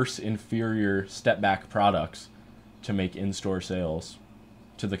worse, inferior step-back products to make in-store sales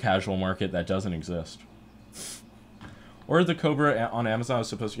to the casual market that doesn't exist. Or the Cobra on Amazon was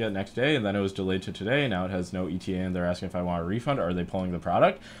supposed to get next day, and then it was delayed to today. Now it has no ETA, and they're asking if I want a refund. Are they pulling the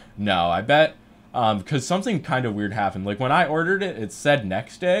product? No, I bet, because something kind of weird happened. Like, when I ordered it, it said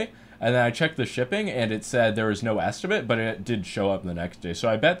next day, and then I checked the shipping, and it said there was no estimate, but it did show up the next day. So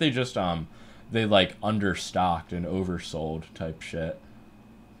I bet they just, they, like, understocked and oversold type shit.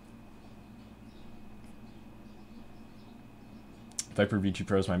 Viper V2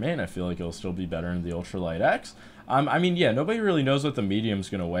 Pro is my main. I feel like it'll still be better in the Ultralight X. I mean, yeah, nobody really knows what the medium's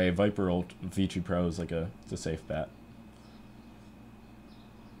going to weigh. Viper V2 Pro is like it's a safe bet.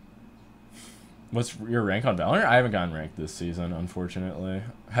 What's your rank on Valorant? I haven't gotten ranked this season, unfortunately.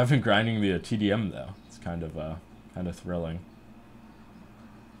 I have been grinding the TDM, though. It's kind of thrilling.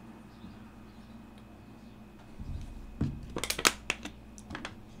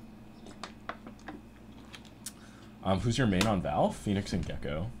 Who's your main on Val? Phoenix and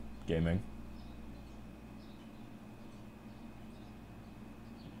Gecko Gaming.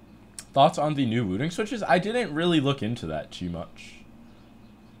 Thoughts on the new looting switches? I didn't really look into that too much.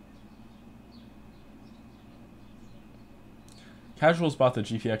 Casuals bought the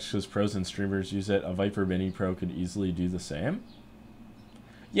GPX because pros and streamers use it. A Viper Mini Pro could easily do the same.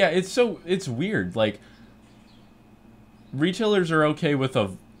 Yeah, it's weird. Like, retailers are okay with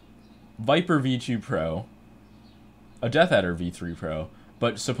a Viper V2 Pro, a Death Adder V3 Pro,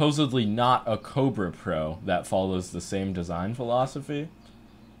 but supposedly not a Cobra Pro that follows the same design philosophy.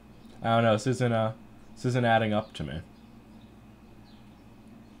 I don't know. This isn't adding up to me.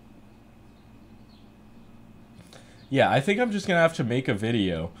 Yeah, I think I'm just gonna have to make a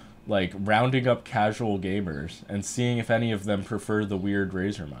video like rounding up casual gamers and seeing if any of them prefer the weird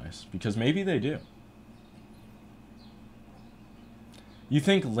Razer mice, because maybe they do. You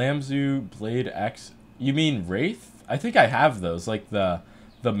think Lamzu Blade X? You mean Wraith? I think I have those, like the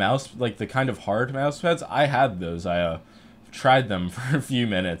mouse, like the kind of hard mouse pads. I had those. I tried them for a few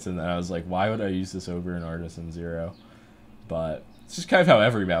minutes, and then I was like, why would I use this over an Artisan Zero? But it's just kind of how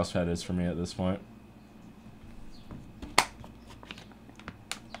every mouse pad is for me at this point.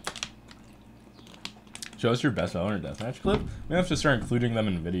 Show us your best Valorant deathmatch clip. We have to start including them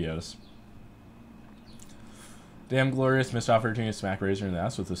in videos. Damn glorious missed opportunity to smack Razer in the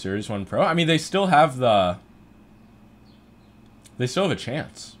ass with the Series 1 Pro. I mean, they still have the... They still have a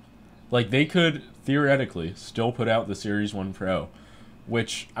chance. Like, they could, theoretically, still put out the Series 1 Pro.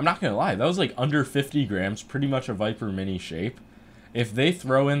 Which, I'm not going to lie, that was like under 50 grams, pretty much a Viper Mini shape. If they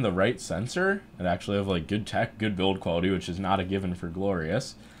throw in the right sensor, and actually have like good tech, good build quality, which is not a given for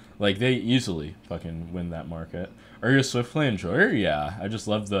Glorious, like, they easily fucking win that market. Are you a Swift Play enjoyer? Yeah, I just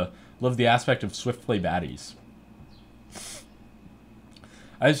love the aspect of Swift Play baddies.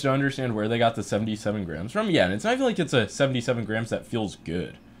 I just don't understand where they got the 77 grams from. Yeah, and it's not even like it's a 77 grams that feels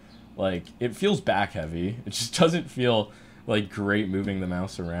good. Like, it feels back heavy. It just doesn't feel, like, great moving the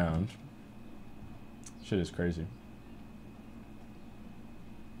mouse around. Shit is crazy.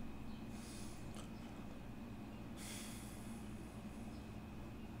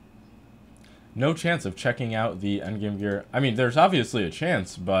 No chance of checking out the Endgame Gear. I mean, there's obviously a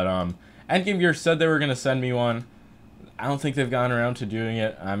chance, but Endgame Gear said they were going to send me one. I don't think they've gotten around to doing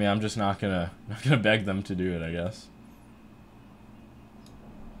it. I mean, I'm just not gonna beg them to do it, I guess.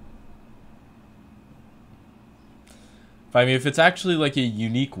 I mean, if it's actually like a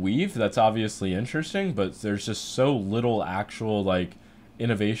unique weave, that's obviously interesting, but there's just so little actual like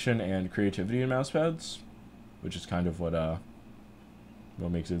innovation and creativity in mousepads, which is kind of what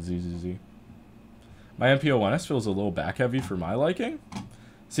makes it ZZZ. My MPO-1S feels a little back heavy for my liking.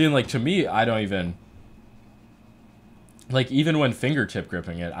 Seeing, like, to me, I don't even... Like, even when fingertip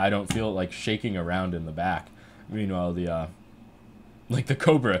gripping it, I don't feel it, like, shaking around in the back. Meanwhile, the, like, the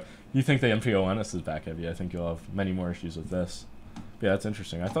Cobra, you think the MPO-1S is back heavy. I think you'll have many more issues with this. But yeah, that's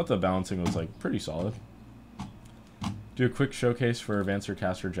interesting. I thought the balancing was, like, pretty solid. Do a quick showcase for Advancer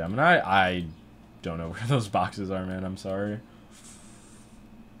Caster Gemini. I don't know where those boxes are, man. I'm sorry.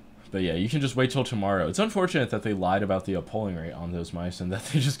 But yeah, you can just wait till tomorrow. It's unfortunate that they lied about the polling rate on those mice and that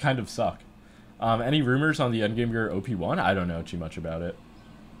they just kind of suck. Any rumors on the Endgame Gear OP1? I don't know too much about it.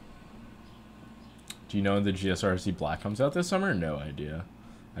 Do you know when the GSRC Black comes out this summer? No idea.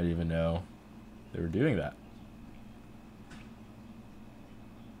 I didn't even know they were doing that.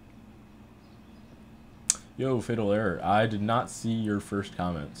 Yo, Fatal Error. I did not see your first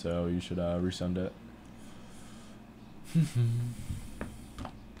comment, so you should resend it.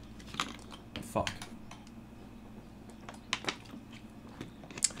 Fuck.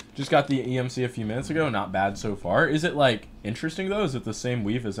 Just got the EMC a few minutes ago. Not bad so far. Is it, like, interesting, though? Is it the same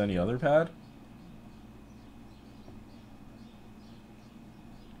weave as any other pad?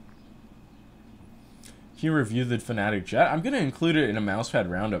 Can you review the Fnatic Jet? I'm going to include it in a mousepad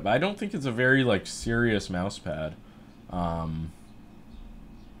roundup, but I don't think it's a very, like, serious mousepad.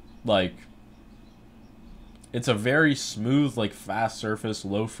 Like, it's a very smooth, like, fast surface,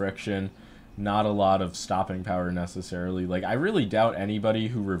 low friction, not a lot of stopping power necessarily. Like, I really doubt anybody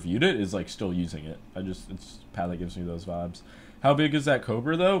who reviewed it is, like, still using it. It's a pad that gives me those vibes. How big is that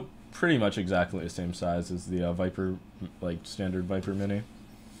Cobra, though? Pretty much exactly the same size as the Viper, like, standard Viper Mini.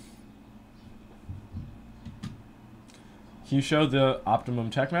 Can you show the Optimum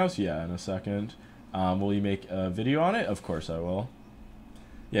Tech Mouse? Yeah, in a second. Will you make a video on it? Of course I will.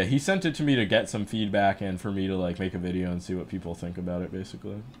 Yeah, he sent it to me to get some feedback and for me to, like, make a video and see what people think about it,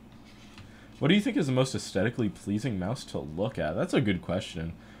 basically. What do you think is the most aesthetically pleasing mouse to look at? That's a good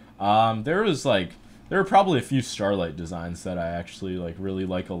question. There are probably a few Starlight designs that I actually, like, really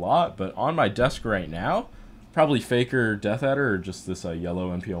like a lot, but on my desk right now, probably Faker Death Adder or just this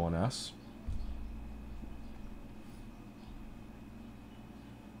yellow NP01S.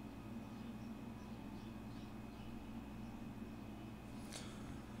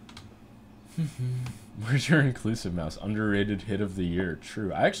 Where's your inclusive mouse? Underrated hit of the year.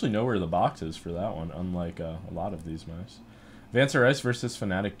 True. I actually know where the box is for that one, unlike a lot of these mice. Vancer Ice versus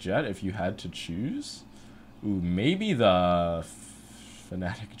Fnatic Jet, if you had to choose. Ooh, maybe the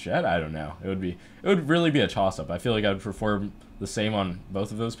Fnatic Jet? I don't know. It would really be a toss-up. I feel like I would perform the same on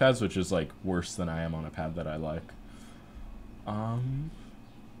both of those pads, which is, like, worse than I am on a pad that I like.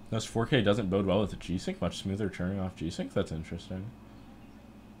 Those 4K doesn't bode well with the G-Sync. Much smoother turning off G-Sync. That's interesting.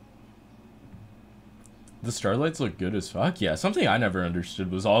 The Starlights look good as fuck. Yeah, something I never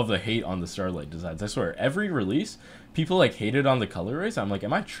understood was all of the hate on the Starlight designs. I swear, every release, people, like, hated on the colorways. I'm like,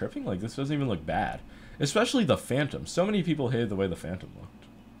 am I tripping? Like, this doesn't even look bad. Especially the Phantom. So many people hated the way the Phantom looked.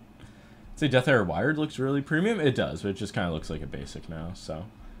 I'd say Death Air Wired looks really premium. It does, but it just kind of looks like a basic mouse. So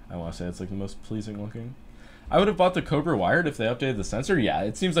I want to say it's, like, the most pleasing looking. I would have bought the Cobra Wired if they updated the sensor. Yeah,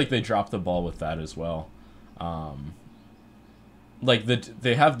 it seems like they dropped the ball with that as well. Like,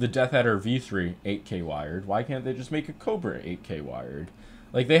 they have the Death Adder V3 8K wired. Why can't they just make a Cobra 8K wired?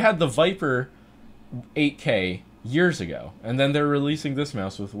 Like, they had the Viper 8K years ago, and then they're releasing this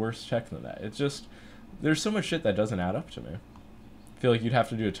mouse with worse tech than that. It's just, there's so much shit that doesn't add up to me. I feel like you'd have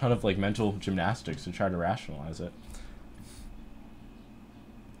to do a ton of, like, mental gymnastics to try to rationalize it.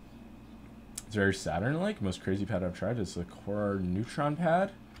 It's very Saturn-like. Most crazy pad I've tried is the Core Neutron pad.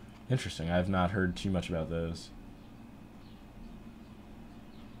 Interesting. I have not heard too much about those.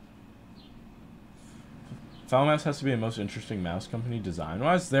 Final Mouse has to be the most interesting mouse company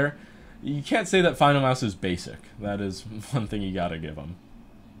design-wise. You can't say that Final Mouse is basic. That is one thing you gotta give them.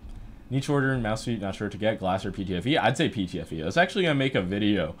 Niche order and mouse feet, not sure what to get. Glass or PTFE? I'd say PTFE. I was actually gonna make a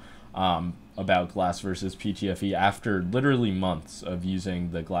video about glass versus PTFE after literally months of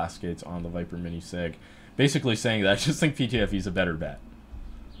using the glass skates on the Viper Mini Sig. Basically saying that I just think PTFE is a better bet.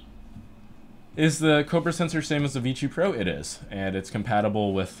 Is the Cobra sensor same as the V2 Pro? It is, and it's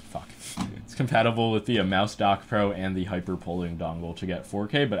compatible with It's compatible with the Mouse Dock Pro and the Hyper Polling dongle to get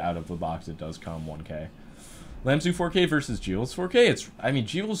 4K, but out of the box it does come 1K. Lamzu 4K versus G-Wolf's 4K. I mean,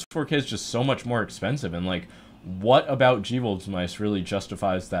 G-Wolf's 4K is just so much more expensive, and, like, what about G-Wolf's mice really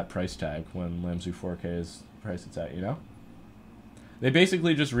justifies that price tag when Lamzu 4K is the price it's at? You know? They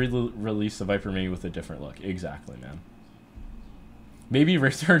basically just released the Viper Mini with a different look. Exactly, man. Maybe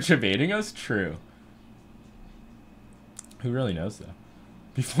research evading us? True. Who really knows, though?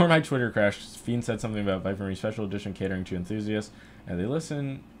 Before my Twitter crash, Fiend said something about Viper Mini Special Edition catering to enthusiasts, and they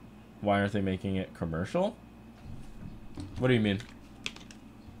listen. Why aren't they making it commercial? What do you mean?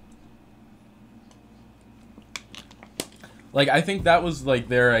 Like, I think that was, like,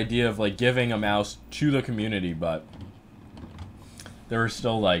 their idea of, like, giving a mouse to the community, but there was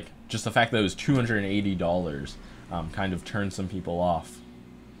still, like, just the fact that it was $280 kind of turned some people off.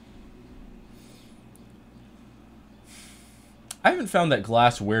 I haven't found that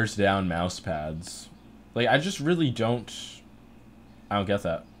glass wears down mouse pads. Like, I just really don't... I don't get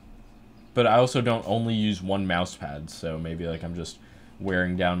that. But I also don't only use one mouse pad, so maybe, like, I'm just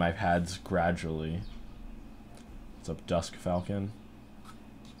wearing down my pads gradually. What's up, Dusk Falcon?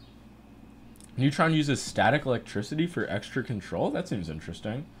 Neutron uses static electricity for extra control? That seems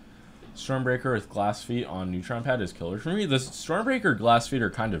interesting. Stormbreaker with glass feet on Neutron pad is killer for me. The Stormbreaker glass feet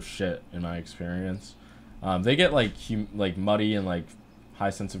are kind of shit, in my experience. They get, like muddy and, like, high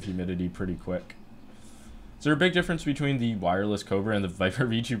sense of humidity pretty quick. Is there a big difference between the wireless Cobra and the Viper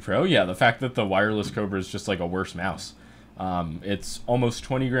V2 Pro? Yeah, the fact that the wireless Cobra is just, like, a worse mouse. It's almost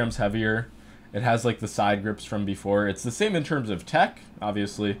 20 grams heavier. It has like the side grips from before. It's the same in terms of tech,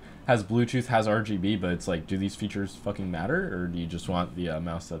 obviously. Has Bluetooth, has RGB, but it's like, do these features fucking matter? Or do you just want the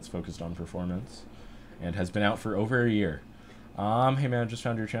mouse that's focused on performance? And has been out for over a year. Hey man, I just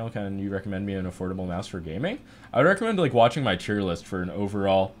found your channel. Can you recommend me an affordable mouse for gaming? I would recommend like watching my tier list for an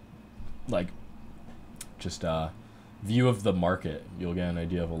overall, like, just view of the market. You'll get an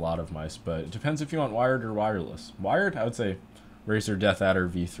idea of a lot of mice, but it depends if you want wired or wireless. Wired, I would say Razer Death Adder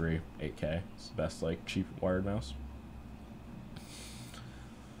V3 8K. It's the best like cheap wired mouse.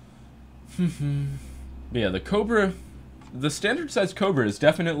 But yeah, the Cobra, the standard size Cobra is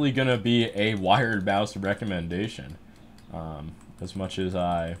definitely gonna be a wired mouse recommendation. As much as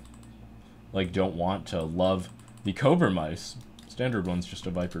I like don't want to love the Cobra mice, standard one's just a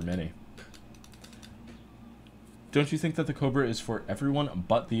Viper Mini. Don't you think that the Cobra is for everyone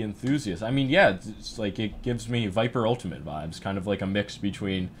but the enthusiast? I mean, yeah, it's like it gives me Viper Ultimate vibes, kind of like a mix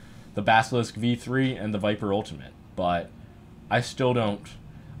between the Basilisk V3 and the Viper Ultimate. But I still don't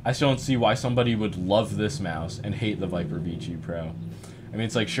see why somebody would love this mouse and hate the Viper V2 Pro. I mean,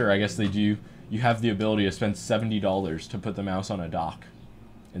 it's like, sure, I guess they do. You have the ability to spend $70 to put the mouse on a dock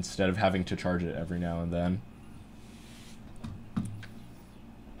instead of having to charge it every now and then.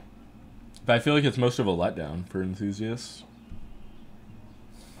 But I feel like it's most of a letdown for enthusiasts.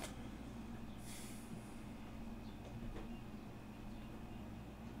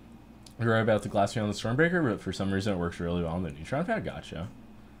 You're right about the glass on the Stormbreaker, but for some reason it works really well on the Neutron pad. Gotcha.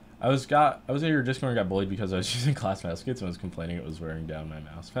 I was at your Discord and got bullied because I was using glass mouse kits and was complaining it was wearing down my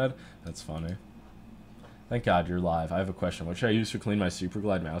mouse pad. That's funny. Thank God you're live. I have a question. What should I use to clean my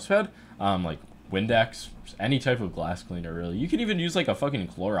Superglide mouse pad? Like Windex, any type of glass cleaner really. You can even use like a fucking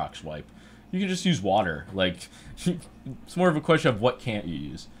Clorox wipe. You can just use water. Like, it's more of a question of what can't you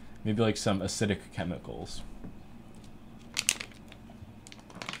use. Maybe like some acidic chemicals.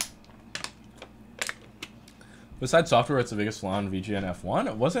 Besides software, what's the biggest flaw in VGN F1?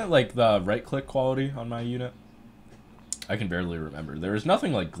 It wasn't like the right-click quality on my unit. I can barely remember. There was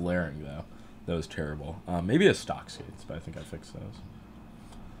nothing like glaring though. That was terrible. Maybe a stock skates, but I think I fixed those.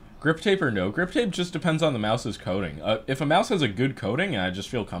 Grip tape or no grip tape just depends on the mouse's coating. If a mouse has a good coating and I just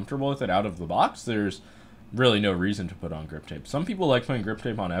feel comfortable with it out of the box, there's really no reason to put on grip tape. Some people like putting grip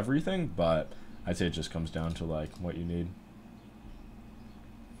tape on everything, but I'd say it just comes down to like what you need.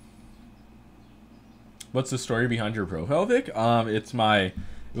 What's the story behind your profile, Vic? It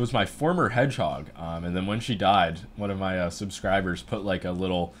was my former hedgehog, and then when she died, one of my subscribers put like a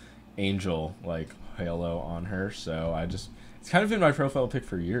little angel like halo on her, so it's kind of been my profile pic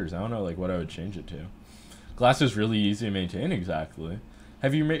for years. I don't know like what I would change it to. Glass is really easy to maintain. Exactly.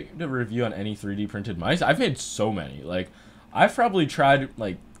 Have you made a review on any 3D printed mice? I've made so many. Like, I've probably tried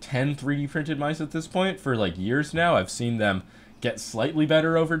like 10 3D printed mice at this point for like years now. I've seen them get slightly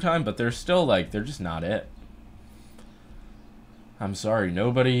better over time, but they're still like, they're just not it. I'm sorry,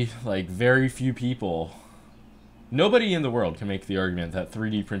 nobody, like very few people, nobody in the world can make the argument that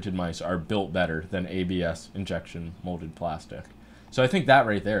 3D printed mice are built better than ABS injection molded plastic. So I think that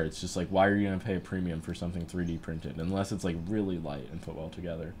right there, it's just like, why are you going to pay a premium for something 3D printed unless it's like really light and put well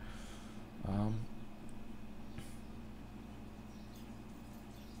together?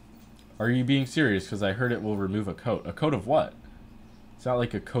 Are you being serious? Because I heard it will remove a coat. A coat of what? It's not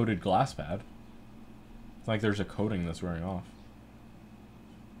like a coated glass pad. It's like there's a coating that's wearing off.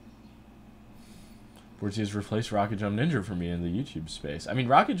 Bortzy has replaced Rocket Jump Ninja for me in the YouTube space. I mean,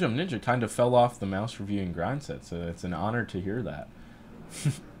 Rocket Jump Ninja kind of fell off the mouse reviewing grind set, so it's an honor to hear that.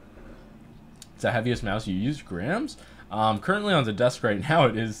 It's the heaviest mouse you used, grams? Currently on the desk right now,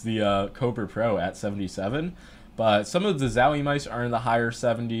 it is the Cobra Pro at 77, but some of the Zowie mice are in the higher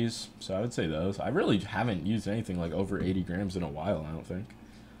 70s, so I would say those. I really haven't used anything like over 80 grams in a while, I don't think.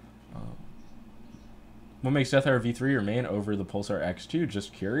 What makes Death Hour V3 your main over the Pulsar X2?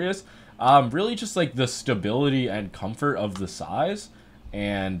 Just curious. Really just like the stability and comfort of the size,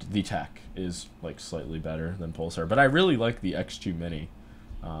 and the tech is like slightly better than Pulsar, but I really like the X2 Mini.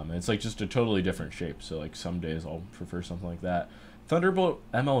 It's like just a totally different shape, so like some days I'll prefer something like that. Thunderbolt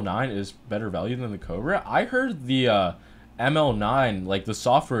ML9 is better value than the Cobra. I heard the ML9, like the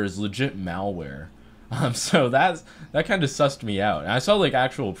software is legit malware, so that kind of sussed me out, and I saw like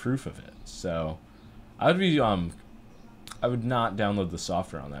actual proof of it. So I would not download the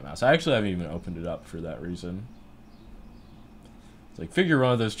software on that mouse. I actually haven't even opened it up for that reason. It's like, figure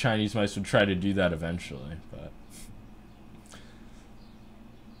one of those Chinese mice would try to do that eventually, but...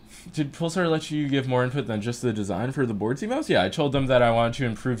 Did Pulsar let you give more input than just the design for the Bortzy mouse? Yeah, I told them that I wanted to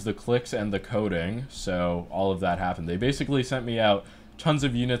improve the clicks and the coding, so all of that happened. They basically sent me out tons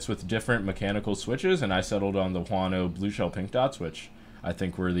of units with different mechanical switches, and I settled on the Huano blue shell pink dots, which I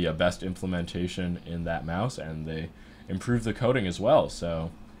think were the best implementation in that mouse, and they improved the coding as well.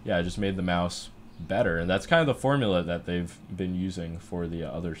 So yeah, I just made the mouse better, and that's kind of the formula that they've been using for the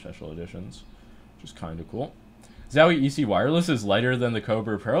other special editions, which is kind of cool. Zowie EC Wireless is lighter than the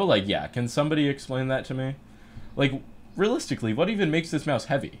Cobra Pro. Like, yeah, can somebody explain that to me? Like, realistically, what even makes this mouse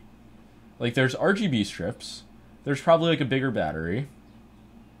heavy? Like, there's RGB strips, there's probably like a bigger battery,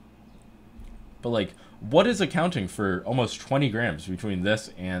 but like, what is accounting for almost 20 grams between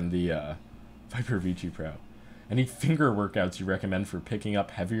this and the Viper V2 Pro? Any finger workouts you recommend for picking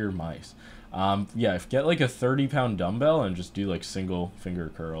up heavier mice? Yeah, get like a 30-pound dumbbell and just do like single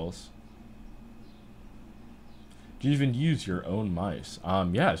finger curls. Do you even use your own mice?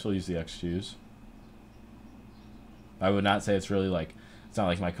 Yeah, I still use the X2s. I would not say it's really like, it's not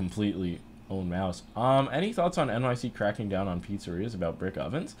like my completely own mouse. Any thoughts on NYC cracking down on pizzerias about brick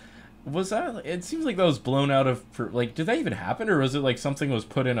ovens? Was that, it seems like that was blown out of, like, did that even happen, or was it like something was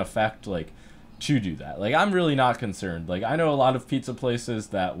put in effect, like, to do that? Like, I'm really not concerned. Like, I know a lot of pizza places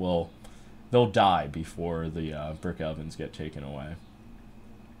that they'll die before the brick ovens get taken away.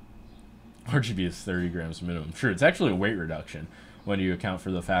 RGB is 30 grams minimum. Sure, it's actually a weight reduction when you account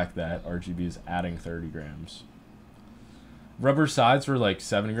for the fact that RGB is adding 30 grams. Rubber sides were like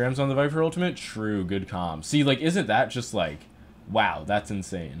 7 grams on the Viper Ultimate. True, good comm. See, like, isn't that just like, wow, that's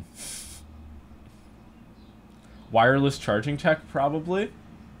insane. Wireless charging tech, probably.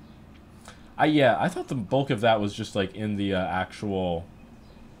 Yeah, I thought the bulk of that was just like in the actual,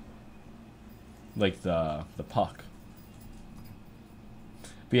 like the puck.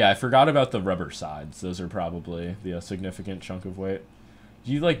 But yeah, I forgot about the rubber sides. Those are probably the significant chunk of weight.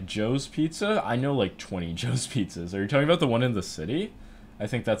 Do you like Joe's Pizza? I know like 20 Joe's Pizzas. Are you talking about the one in the city? I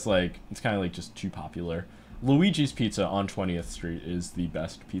think that's like, it's kind of like just too popular. Luigi's Pizza on 20th Street is the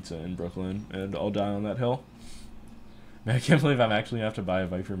best pizza in Brooklyn, and I'll die on that hill. Man, I can't believe I'm actually going to have to buy a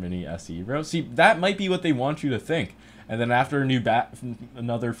Viper Mini SE, bro. See, that might be what they want you to think. And then after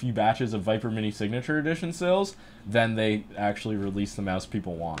another few batches of Viper Mini Signature Edition sales, then they actually release the mouse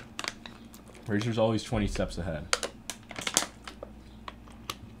people want. Razer's always 20 steps ahead.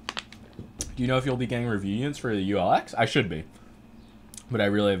 Do you know if you'll be getting review units for the ULX? I should be, but I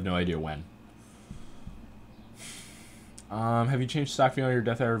really have no idea when. Have you changed stock view on your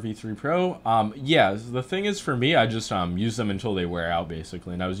Death Hour V3 Pro? Yeah, the thing is, for me, I just use them until they wear out,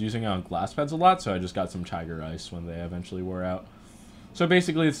 basically. And I was using it on glass pads a lot, so I just got some Tiger Ice when they eventually wore out. So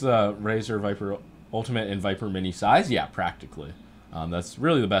basically, it's the Razer Viper Ultimate and Viper Mini size. Yeah, practically. That's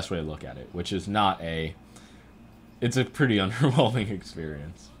really the best way to look at it, which is not a... It's a pretty underwhelming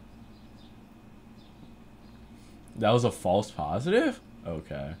experience. That was a false positive?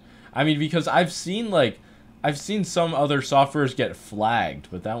 Okay. I mean, because I've seen, like... I've seen some other softwares get flagged,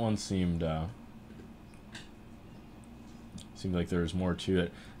 but that one seemed like there was more to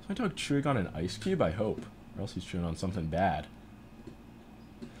it. Is my dog chewing on an ice cube? I hope. Or else he's chewing on something bad.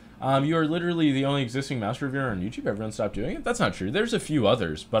 You are literally the only existing mouse reviewer on YouTube. Everyone stopped doing it? That's not true. There's a few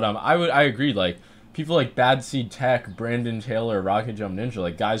others, but I agree, like, people like Bad Seed Tech, Brandon Taylor, Rocket Jump Ninja,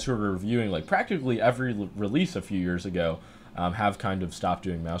 like, guys who were reviewing, like, practically every release a few years ago, have kind of stopped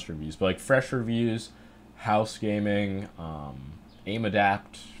doing mouse reviews. But, like, Fresh Reviews... House Gaming, Aim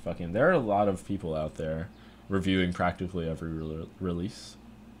Adapt, fucking, there are a lot of people out there reviewing practically every release.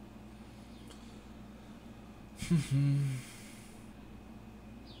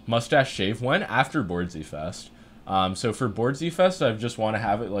 Mustache shave when? After Boardsy Fest. So for Boardsy Fest, I just want to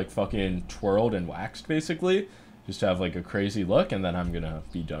have it like fucking twirled and waxed, basically. Just to have like a crazy look, and then I'm gonna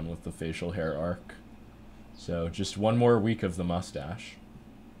be done with the facial hair arc. So just one more week of the mustache.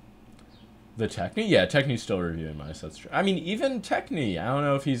 The Techni? Yeah, Techni's still reviewing mice, that's true. I mean, even Techni, I don't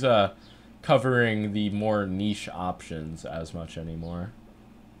know if he's covering the more niche options as much anymore.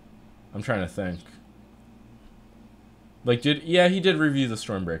 I'm trying to think. Like, yeah, he did review the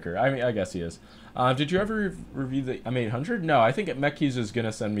Stormbreaker. I mean, I guess he is. Did you ever review the M800? No, I think MechKeys is going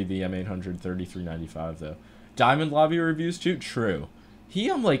to send me the M800 $33.95, though. Diamond Lobby reviews, too? True. He,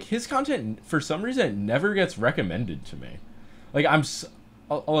 like, his content, for some reason, it never gets recommended to me. Like,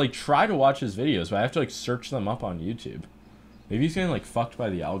 I'll like try to watch his videos, but I have to like search them up on YouTube. Maybe he's getting like fucked by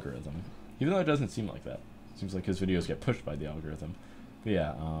the algorithm, even though it doesn't seem like that. It seems like his videos get pushed by the algorithm. But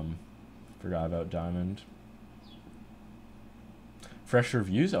yeah, forgot about Diamond. Fresh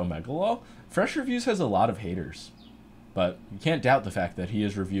Reviews, Omegalol. Fresh Reviews has a lot of haters, but you can't doubt the fact that he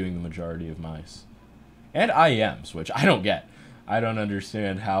is reviewing the majority of mice and IEMs, which I don't get. I don't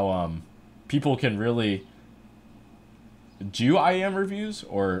understand how people can really do IEM reviews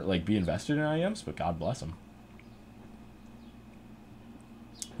or like be invested in IEMs, but God bless them.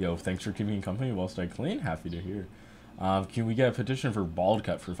 Yo, thanks for keeping me company whilst I clean. Happy to hear. Can we get a petition for bald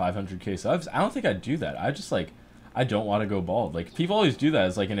cut for 500k subs? I don't think I'd do that. I just like, I don't want to go bald. Like, people always do that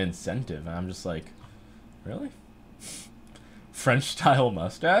as like an incentive, and I'm just like, really? French style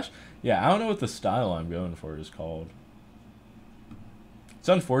mustache? Yeah, I don't know what the style I'm going for is called. It's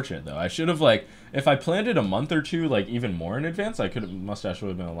unfortunate though. I should have, like, if I planned it a month or two, like even more in advance, mustache would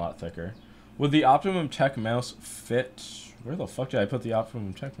have been a lot thicker. Would the Optimum Tech mouse fit? Where the fuck did I put the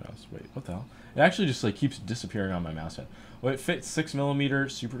Optimum Tech mouse? Wait, what the hell? It actually just like keeps disappearing on my mouse head. Will it fit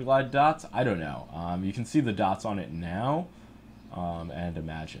 6mm Super Glide dots? I don't know. You can see the dots on it now, and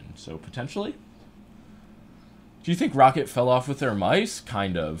Imagine. So potentially. Do you think Rocket fell off with their mice?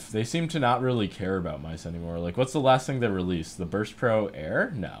 Kind of. They seem to not really care about mice anymore. Like, what's the last thing they released? The Burst Pro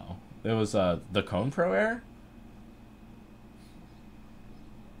Air? No. It was the Cone Pro Air?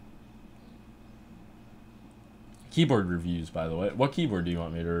 Keyboard reviews, by the way. What keyboard do you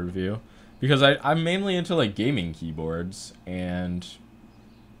want me to review? Because I'm mainly into, like, gaming keyboards, and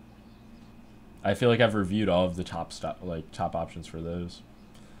I feel like I've reviewed all of the top options for those.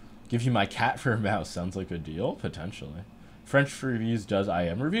 Give you my cat for a mouse. Sounds like a deal? Potentially. French Reviews does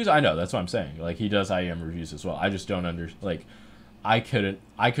IM reviews? I know, that's what I'm saying. Like, he does IM reviews as well. I just don't like, I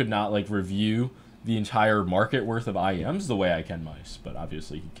could not, like, review the entire market worth of IMs the way I can mice, but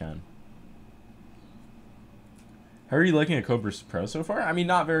obviously he can. How are you liking a Cobra Pro so far? I mean,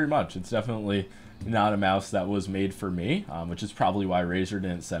 not very much. It's definitely not a mouse that was made for me, which is probably why Razer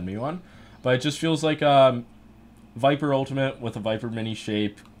didn't send me one. But it just feels like Viper Ultimate with a Viper Mini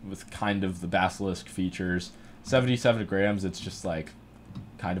shape with kind of the Basilisk features. 77 grams, it's just like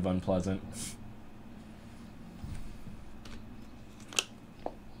kind of unpleasant.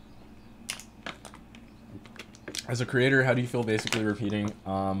 As a creator, how do you feel basically repeating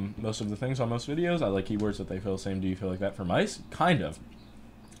most of the things on most videos? I like keywords that they feel the same. Do you feel like that for mice? Kind of.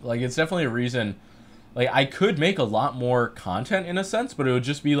 Like, it's definitely a reason. Like, I could make a lot more content in a sense, but it would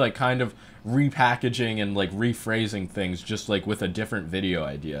just be like kind of repackaging and like rephrasing things just like with a different video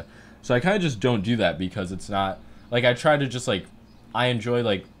idea. So I kind of just don't do that because it's not like, I try to just like, I enjoy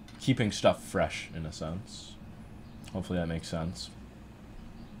like keeping stuff fresh in a sense. Hopefully that makes sense.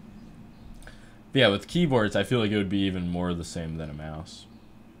 But yeah, with keyboards, I feel like it would be even more the same than a mouse.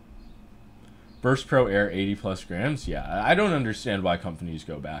 Burst Pro Air 80 plus grams? Yeah, I don't understand why companies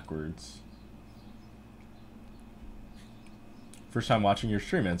go backwards. First time watching your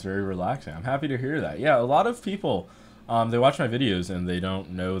stream, and it's very relaxing. I'm happy to hear that. Yeah, a lot of people, they watch my videos and they don't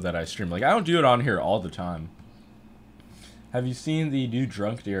know that I stream. Like, I don't do it on here all the time. Have you seen the new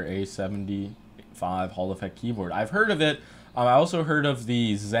Drunk Deer A75 Hall Effect keyboard? I've heard of it. I also heard of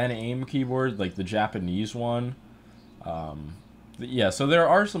the Zen Aim keyboard, like the Japanese one. Yeah, so there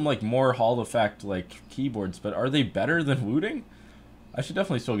are some like more Hall Effect like keyboards, but are they better than Wooting? I should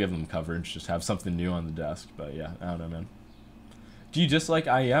definitely still give them coverage, just have something new on the desk. But yeah, I don't know, man. Do you dislike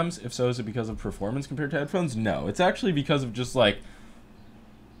IEMs? If so, is it because of performance compared to headphones? No, it's actually because of just like,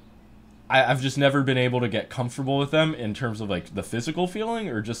 I've just never been able to get comfortable with them in terms of like the physical feeling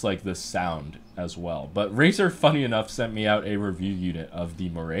or just like the sound as well. But Razer, funny enough, sent me out a review unit of the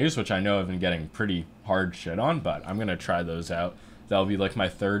Moraes, which I know I've been getting pretty hard shit on, but I'm going to try those out. That'll be like my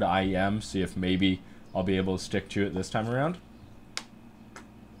third IEM, see if maybe I'll be able to stick to it this time around.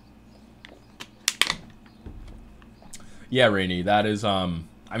 Yeah, Rainy, that is, I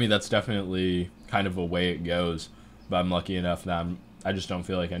mean, that's definitely kind of a way it goes, but I'm lucky enough that I just don't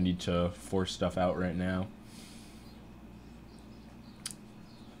feel like I need to force stuff out right now.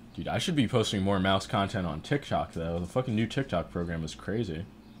 Dude, I should be posting more mouse content on TikTok, though. The fucking new TikTok program is crazy.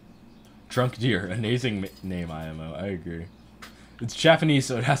 Drunk Deer, amazing name, IMO. I agree. It's Japanese,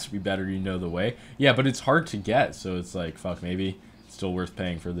 so it has to be better. You know the way. Yeah, but it's hard to get, so it's like, fuck, maybe it's still worth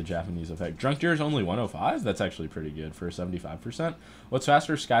paying for the Japanese effect. Drunk Deer is only 105? That's actually pretty good for 75%. What's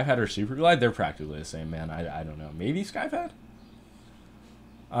faster, Skypad or Super Glide? They're practically the same, man. I don't know. Maybe Skypad?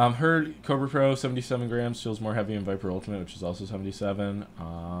 Heard Cobra Pro 77 grams feels more heavy than Viper Ultimate, which is also 77.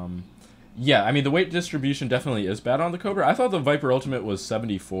 Yeah, I mean, the weight distribution definitely is bad on the Cobra. I thought the Viper Ultimate was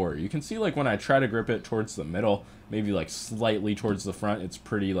 74. You can see, like, when I try to grip it towards the middle, maybe, like, slightly towards the front, it's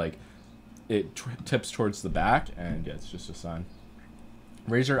pretty, like, it tips towards the back, and, yeah, it's just a sign.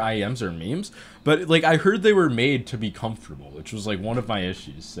 Razer IEMs are memes, but, like, I heard they were made to be comfortable, which was, like, one of my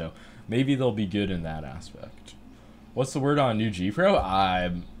issues, so maybe they'll be good in that aspect. What's the word on new G Pro?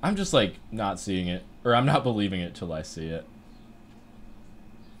 I'm just, like, not seeing it, or I'm not believing it till I see it.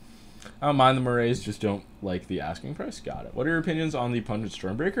 I don't mind the Moraes, just don't like the asking price. Got it. What are your opinions on the Pungent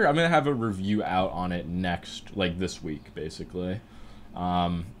Stormbreaker? I'm going to have a review out on it next, like this week, basically.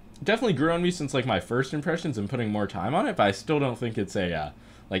 Definitely grew on me since like my first impressions and putting more time on it, but I still don't think it's a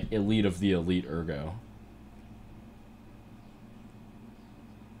like elite of the elite ergo.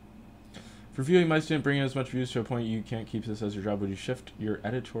 For viewing mice didn't bring in as much views to a point you can't keep this as your job, would you shift your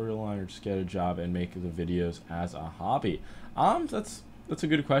editorial line or just get a job and make the videos as a hobby? That's a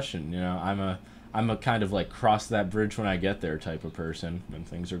good question. You know, I'm a kind of like cross that bridge when I get there type of person, and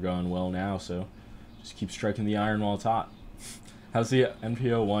things are going well now, so just keep striking the iron while it's hot. How's the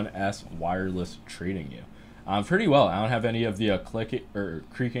NPO1S wireless treating you? Pretty well. I don't have any of the clicking or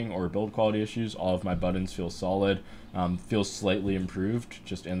creaking or build quality issues. All of my buttons feel solid. Feels slightly improved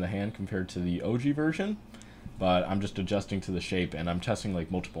just in the hand compared to the OG version, but I'm just adjusting to the shape, and I'm testing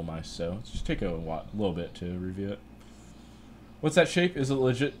like multiple mice, so it's just take a little bit to review it. What's that shape? Is it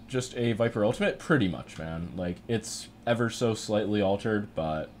legit just a Viper Ultimate? Pretty much, man. Like, it's ever so slightly altered,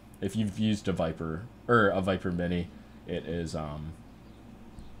 but if you've used a Viper or a Viper Mini, it is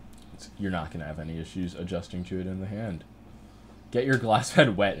you're not gonna have any issues adjusting to it in the hand. Get your glass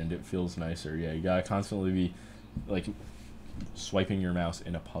pad wet and it feels nicer. Yeah, you gotta constantly be like swiping your mouse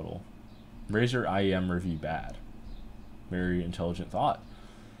in a puddle. Razer IEM review bad. Very intelligent thought.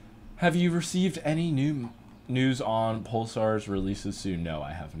 Have you received any news on Pulsar's releases soon? No,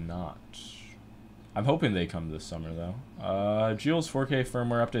 I have not. I'm hoping they come this summer though. Jules 4K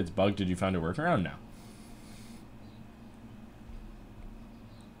firmware updates bug. Did you find a workaround? No.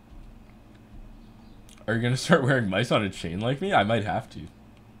 Are you gonna start wearing mice on a chain like me? I might have to.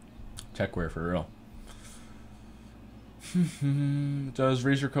 Techwear for real. Does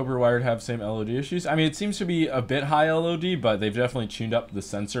RAZER Cobra Wired have same LOD issues? I mean, it seems to be a bit high LOD, but they've definitely tuned up the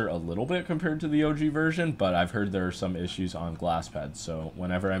sensor a little bit compared to the OG version, but I've heard there are some issues on glass pads, so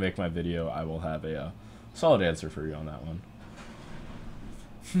whenever I make my video, I will have a solid answer for you on that one.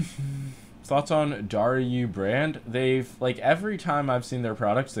 Thoughts on Daru brand? They've, like, every time I've seen their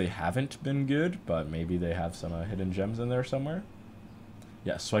products, they haven't been good, but maybe they have some hidden gems in there somewhere.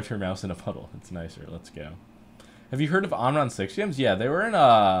 Yeah, swipe your mouse in a puddle. It's nicer. Let's go. Have you heard of Omron 6GMs? Yeah, they were in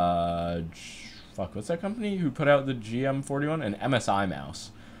fuck, what's that company who put out the GM41? An MSI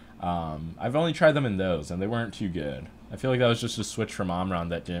mouse. I've only tried them in those, and they weren't too good. I feel like that was just a switch from Omron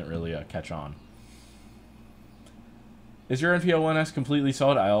that didn't really catch on. Is your NPO1S completely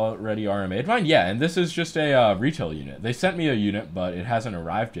solid? I already RMA'd mine. Yeah, and this is just a retail unit. They sent me a unit, but it hasn't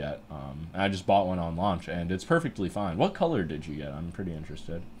arrived yet. And I just bought one on launch, and it's perfectly fine. What color did you get? I'm pretty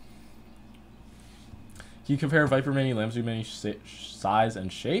interested. Can you compare Viper Mini, Lamzu Mini size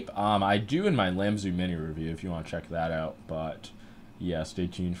and shape? I do in my Lamzu Mini review if you want to check that out. But yeah, stay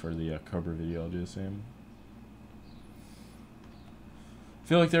tuned for the Cobra video. I'll do the same. I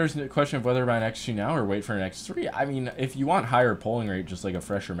feel like there's a question of whether to buy an X2 now or wait for an X3. I mean, if you want higher polling rate, just like a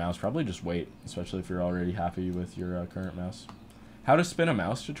fresher mouse, probably just wait, especially if you're already happy with your current mouse. How to spin a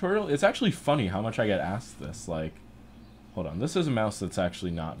mouse tutorial? It's actually funny how much I get asked this. Like, hold on, this is a mouse that's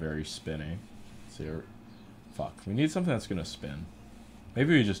actually not very spinny. Let's see. Fuck, we need something that's gonna spin.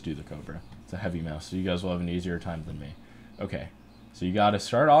 Maybe we just do the Cobra. It's a heavy mouse, so you guys will have an easier time than me. Okay, so you gotta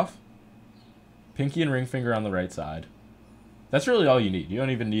start off, pinky and ring finger on the right side. That's really all you need. You don't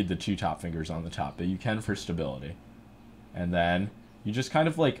even need the two top fingers on the top, but you can for stability. And then you just kind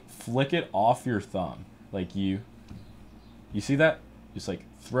of like flick it off your thumb. Like you see that? Just like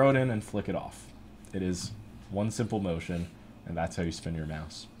throw it in and flick it off. It is one simple motion, and that's how you spin your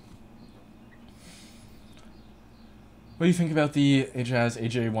mouse. What do you think about the Jazz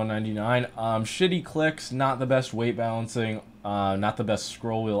AJ199? Shitty clicks, not the best weight balancing, not the best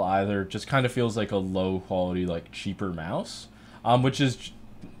scroll wheel either. Just kind of feels like a low quality, like cheaper mouse, which is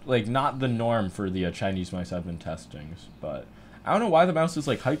like not the norm for the Chinese mice I've been testing. But I don't know why the mouse is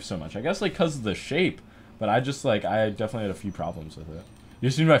like hyped so much. I guess like because of the shape, but I definitely had a few problems with it.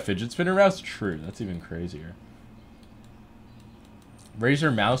 You seen my fidget spinner mouse? True, that's even crazier.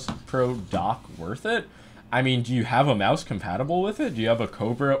 Razer Mouse Pro dock worth it? I mean, do you have a mouse compatible with it? Do you have a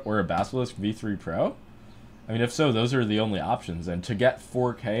Cobra or a Basilisk V3 Pro? I mean, if so, those are the only options. And to get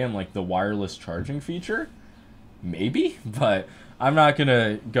 4K and like the wireless charging feature, maybe, but I'm not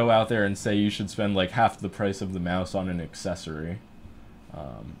gonna go out there and say you should spend like half the price of the mouse on an accessory.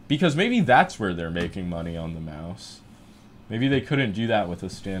 Because maybe that's where they're making money on the mouse. Maybe they couldn't do that with a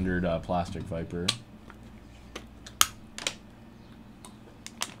standard plastic Viper.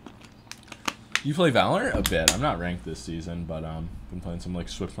 You play Valorant? A bit. I'm not ranked this season, but been playing some like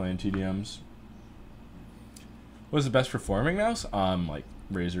Swift Play and TDMs. What is the best performing mouse? Like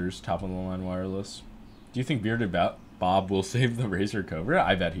Razer's top of the line wireless. Do you think Bearded Bob will save the RAZER Cobra?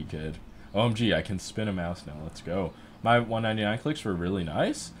 I bet he could. OMG, I can spin a mouse now. Let's go. My 199 clicks were really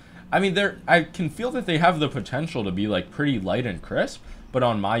nice. I mean, I can feel that they have the potential to be like pretty light and crisp, but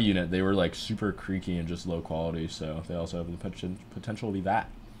on my unit they were like super creaky and just low quality. So they also have the potential to be that.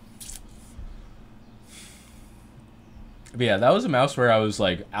 But yeah, that was a mouse where I was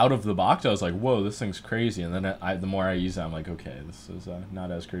like out of the box. I was like, whoa, this thing's crazy. And then the more I use it, I'm like, okay, this is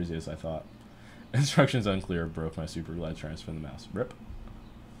not as crazy as I thought. Instructions unclear. Broke my super glide transfer in the mouse. Rip.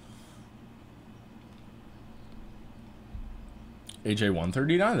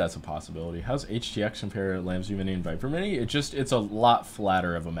 AJ139, that's a possibility. How's HTX compare to Lamzu Mini and Viper Mini? It's a lot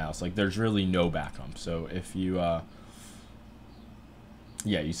flatter of a mouse. Like, there's really no back hump. So if you, yeah,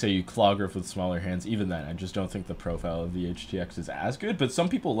 you say you claw grip with smaller hands, even then, I just don't think the profile of the HTX is as good, but some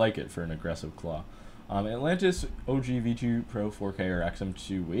people like it for an aggressive claw. Atlantis OG V2 Pro 4K or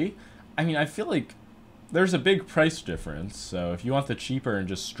XM2 I mean, I feel like there's a big price difference. So if you want the cheaper and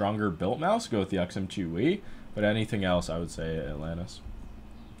just stronger built mouse, go with the XM2 But anything else, I would say Atlantis.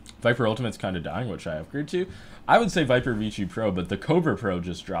 Viper Ultimate's kind of dying, which I upgrade to. I would say Viper V2 Pro, but the Cobra Pro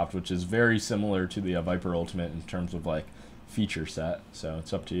just dropped, which is very similar to the Viper Ultimate in terms of, like, feature set. So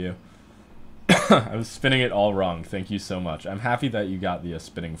it's up to you. I was spinning it all wrong. Thank you so much. I'm happy that you got the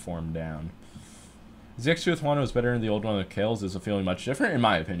spinning form down. Is the X2 with Wano was better than the old one with Kales? Is it feeling much different? In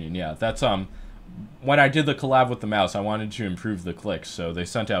my opinion, yeah. That's, when I did the collab with the mouse, I wanted to improve the clicks, so they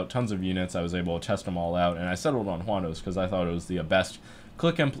sent out tons of units. I was able to test them all out, and I settled on Juano's because I thought it was the best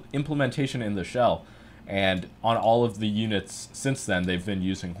click implementation in the shell. And on all of the units since then, they've been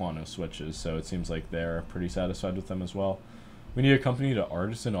using Juano switches, so it seems like they're pretty satisfied with them as well. We need a company to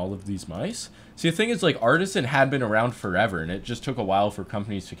artisan all of these mice. See, the thing is, like, artisan had been around forever, and it just took a while for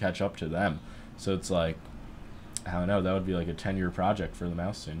companies to catch up to them. So it's like, I don't know, that would be like a 10-year project for the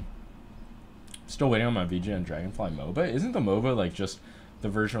mouse soon. Still waiting on my VGN Dragonfly MOBA. Isn't the MOBA like just the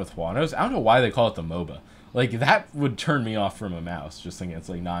version with Juano's? I don't know why they call it the MOBA. Like, that would turn me off from a mouse, just thinking it's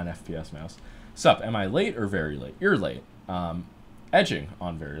like not an FPS mouse. Sup, am I late or very late? You're late. Edging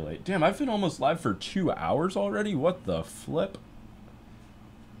on very late. Damn, I've been almost live for 2 hours already? What the flip?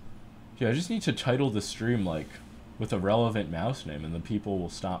 Yeah, I just need to title the stream, like, with a relevant mouse name, and the people will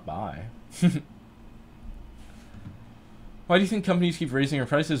stop by. Why do you think companies keep raising their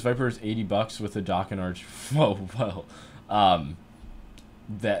prices? Viper is $80 with a dock and arch. Whoa, well,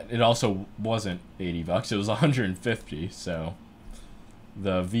 that it also wasn't $80. It was $150. So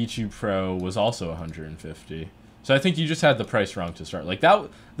the V2 Pro was also $150. So I think you just had the price wrong to start. Like that,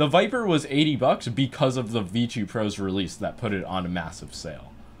 the Viper was $80 because of the V2 Pro's release that put it on a massive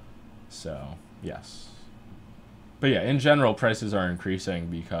sale. So yes, but yeah, in general, prices are increasing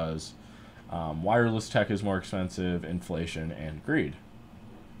because wireless tech is more expensive, inflation, and greed.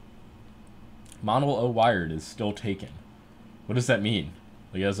 Model O wired is still taken. What does that mean?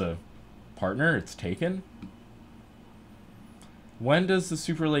 Like, as a partner, it's taken? When does the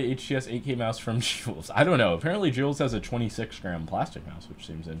super late HTS 8K mouse from Jules? I don't know. Apparently, Jules has a 26-gram plastic mouse, which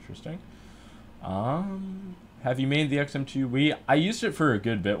seems interesting. Have you made the XM2 I used it for a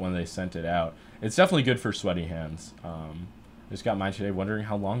good bit when they sent it out. It's definitely good for sweaty hands. Just got mine today, wondering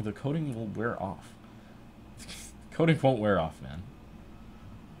how long the coating will wear off. Coating won't wear off, man.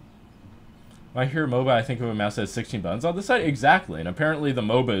 When I hear MOBA, I think of a mouse that has 16 buttons on the side. Exactly, and apparently the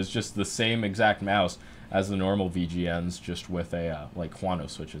MOBA is just the same exact mouse as the normal VGNs, just with a like Juano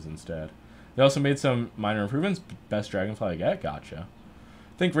switches instead. They also made some minor improvements. Best Dragonfly I get? Gotcha.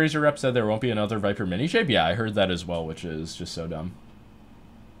 I think Razer Rep said there won't be another Viper mini shape. Yeah, I heard that as well, which is just so dumb.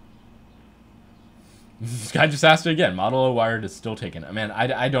 This guy just asked it again. Model O wired is still taken. Man,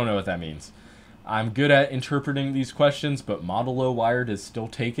 I don't know what that means. I'm good at interpreting these questions, but Model O wired is still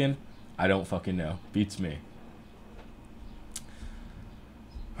taken? I don't fucking know. Beats me.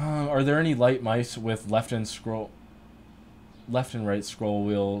 Are there any light mice with left and right scroll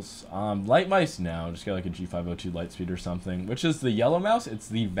wheels? Light mice now. Just got like a G502 Lightspeed or something. Which is the yellow mouse? It's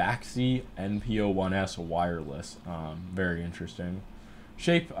the Vaxi NPO1S wireless. Very interesting.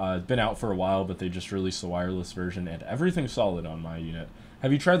 Shape, been out for a while, but they just released the wireless version, and everything's solid on my unit.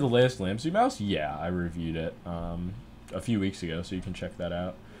 Have you tried the latest Lamzu mouse? Yeah, I reviewed it a few weeks ago, so you can check that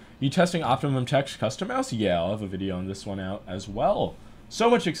out. You testing Optimum Tech's custom mouse? Yeah, I'll have a video on this one out as well. So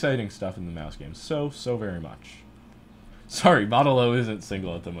much exciting stuff in the mouse game. So very much. Sorry, Model O isn't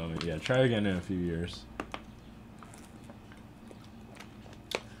single at the moment. Yeah, try again in a few years.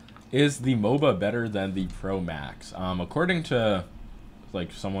 Is the MOBA better than the Pro Max? According to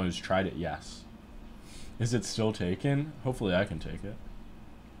like someone who's tried it, yes. Is it still taken? Hopefully I can take it.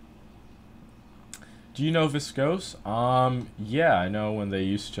 Do you know Viscose? Yeah, I know when they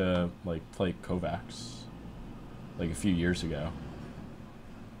used to like play Kovacs like a few years ago.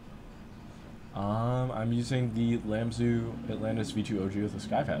 I'm using the Lamzu Atlantis V2 OG with the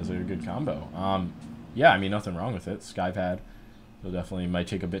Skypad. They're a good combo. Yeah, I mean, nothing wrong with it. Skypad, it definitely might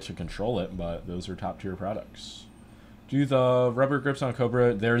take a bit to control it, but those are top tier products. Do the rubber grips on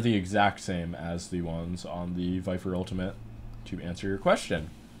Cobra, they're the exact same as the ones on the Viper Ultimate, to answer your question.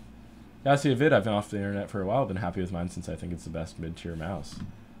 Gotta see a vid. I've been off the internet for a while. Been happy with mine since I think it's the best mid-tier mouse.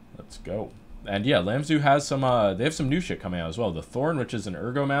 Let's go. And yeah, Lamzu has some, they have some new shit coming out as well. The Thorn, which is an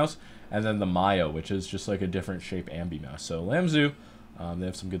ergo mouse, and then the Maya, which is just like a different shape ambi mouse. So Lamzu, they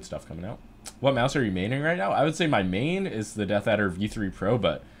have some good stuff coming out. What mouse are you maining right now? I would say my main is the Death Adder V3 Pro,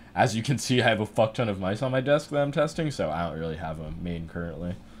 but as you can see, I have a fuck ton of mice on my desk that I'm testing, so I don't really have a main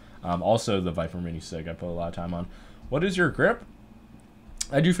currently. Also, the Viper Mini Sig I put a lot of time on. What is your grip?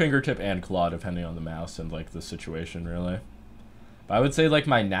 I do fingertip and claw, depending on the mouse and, like, the situation, really. But I would say, like,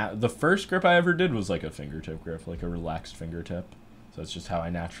 the first grip I ever did was, like, a fingertip grip, like a relaxed fingertip. So it's just how I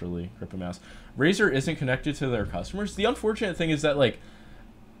naturally grip a mouse. Razer isn't connected to their customers. The unfortunate thing is that, like,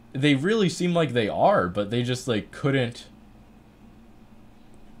 they really seem like they are, but they just, like, couldn't...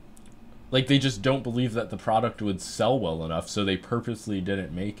 Like, they just don't believe that the product would sell well enough, so they purposely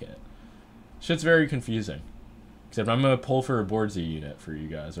didn't make it. Shit's very confusing. Except I'm going to pull for a Boardsy unit for you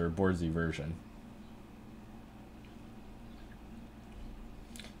guys, or a Boardsy version.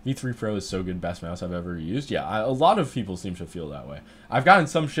 V3 Pro is so good, best mouse I've ever used. Yeah, a lot of people seem to feel that way. I've gotten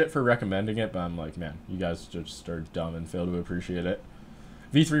some shit for recommending it, but I'm like, man, you guys just are dumb and fail to appreciate it.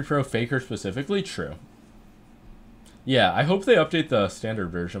 V3 Pro Faker specifically? True. Yeah, I hope they update the standard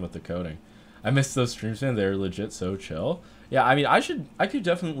version with the coding. I miss those streams, man. They're legit so chill. Yeah, I mean, I could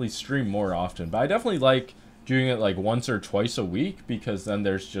definitely stream more often, but I definitely like doing it like once or twice a week, because then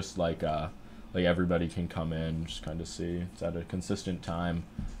there's just like everybody can come in, just kind of see. It's at a consistent time.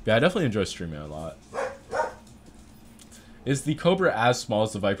 Yeah, I definitely enjoy streaming a lot. Is the Cobra as small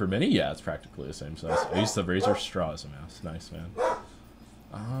as the Viper Mini? Yeah, it's practically the same size. I use the Razer straw as a mouse. Nice, man.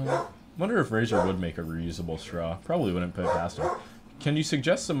 Wonder if Razer would make a reusable straw. Probably wouldn't put it past them. Can you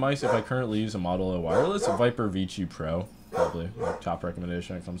suggest some mice if I currently use a Model O wireless? A Viper V2 Pro, probably. Like, top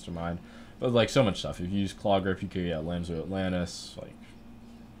recommendation that comes to mind. But like so much stuff. If you use Claw Grip, you could get Lamzo Atlantis. Like,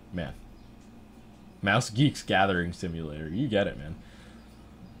 man. Mouse Geeks Gathering Simulator. You get it, man.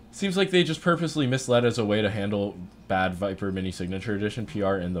 Seems like they just purposely misled as a way to handle bad Viper Mini Signature Edition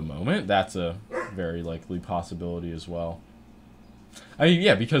PR in the moment. That's a very likely possibility as well. I mean,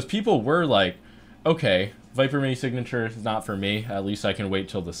 yeah, because people were like, okay, Viper Mini Signature is not for me. At least I can wait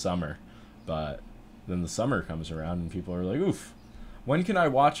till the summer. But then the summer comes around and people are like, oof. When can I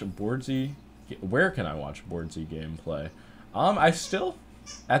watch Boardsy? Where can I watch Boardsy gameplay? I still,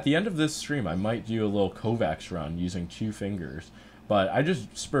 at the end of this stream, I might do a little Kovacs run using 2 fingers. But I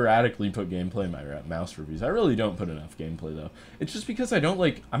just sporadically put gameplay in my mouse reviews. I really don't put enough gameplay, though. It's just because I don't,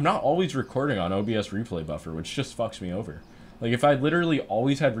 like, I'm not always recording on OBS Replay Buffer, which just fucks me over. Like, if I literally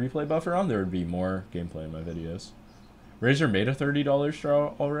always had Replay Buffer on, there would be more gameplay in my videos. Razer made a $30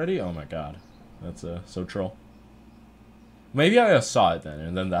 straw already? Oh my god. That's so troll. Maybe I saw it then,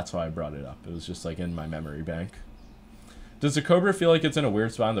 and then that's why I brought it up. It was just, like, in my memory bank. Does the Cobra feel like it's in a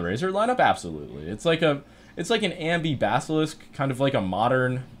weird spot in the Razer lineup? Absolutely. It's like an ambi basilisk, kind of like a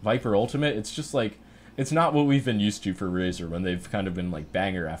modern Viper Ultimate. It's just like, it's not what we've been used to for Razer when they've kind of been like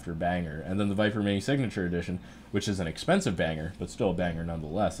banger after banger. And then the Viper Mini Signature Edition, which is an expensive banger, but still a banger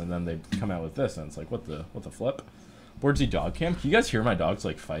nonetheless. And then they come out with this, and it's like, what the flip? Boardsy dog cam. Can you guys hear my dogs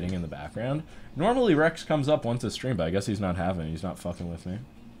like fighting in the background? Normally Rex comes up once a stream, but I guess he's not having it. He's not fucking with me.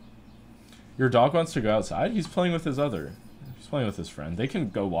 Your dog wants to go outside? He's playing with his friend. They can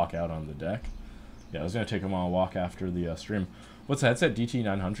go walk out on the deck. Yeah, I was going to take him on a walk after the stream. What's the headset?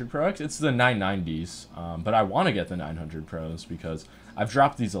 DT900 Pro X? It's the 990s, but I want to get the 900 Pros because I've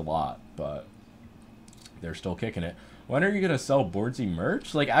dropped these a lot, but they're still kicking it. When are you going to sell Boardsy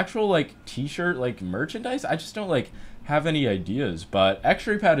merch? Like, actual, like, t-shirt, like, merchandise? I just don't, like, have any ideas, but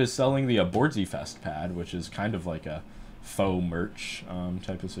X-Ray Pad is selling the Boardsy Fest pad, which is kind of like a faux merch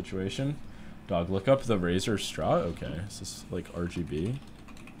type of situation. Dog, look up the Razer straw. Okay, is this, like, RGB?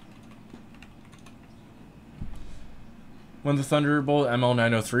 When the Thunderbolt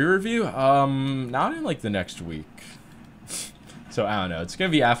ML903 review? Not in, like, the next week. So, I don't know. It's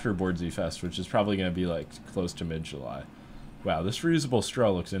going to be after Boardsy Fest, which is probably going to be, like, close to mid-July. Wow, this reusable straw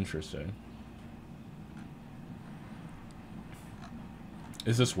looks interesting.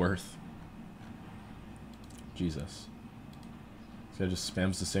 Is this worth? Jesus. This guy just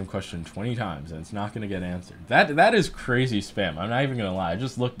spams the same question 20 times, and it's not going to get answered. That is crazy spam. I'm not even going to lie. I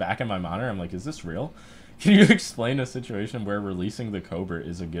just look back at my monitor. I'm like, is this real? Can you explain a situation where releasing the Cobra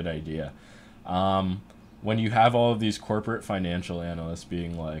is a good idea? When you have all of these corporate financial analysts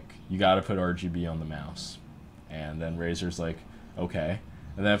being like, you got to put RGB on the mouse. And then Razer's like, okay.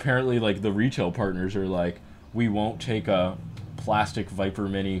 And then apparently, like, the retail partners are like, we won't take a plastic Viper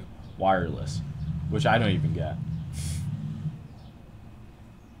Mini wireless, which I don't even get.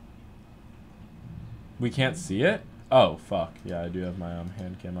 We can't see it? Oh, fuck. Yeah, I do have my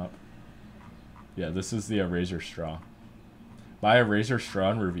hand cam up. Yeah, this is the Razer straw. Buy a Razer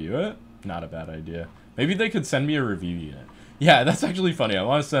straw and review it? Not a bad idea. Maybe they could send me a review unit. Yeah, that's actually funny. I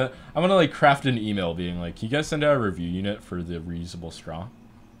want to like craft an email being like, can you guys send out a review unit for the reusable straw?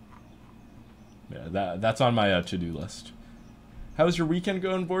 Yeah, that's on my to-do list. How's your weekend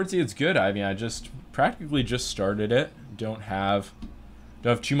going, Boardsy? It's good. I mean, I practically just started it. Don't have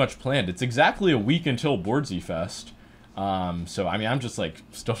too much planned. It's exactly a week until Boardsy Fest. So I mean, I'm just like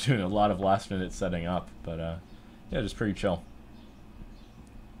still doing a lot of last minute setting up, but yeah, just pretty chill.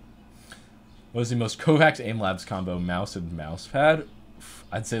 What is the most Kovacs Aim Labs combo mouse and mouse pad?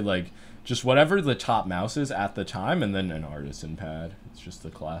 I'd say like just whatever the top mouse is at the time, and then an artisan pad. It's just the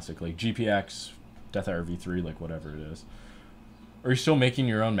classic like GPX, Death Hour V3, like whatever it is. Are you still making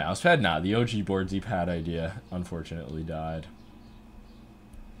your own mouse pad? Nah, the OG Boardsy pad idea unfortunately died.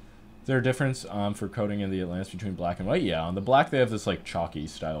 Is there a difference for coating in the Atlantis between black and white? Yeah, on the black they have this like chalky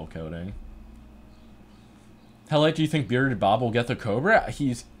style coating. How light do you think Bearded Bob will get the Cobra?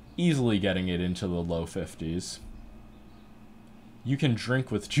 He's easily getting it into the low 50s. You can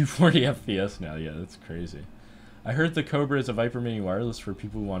drink with 240 FPS now. Yeah, that's crazy. I heard the Cobra is a Viper Mini wireless for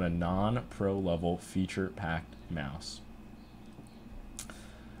people who want a non-pro level feature-packed mouse.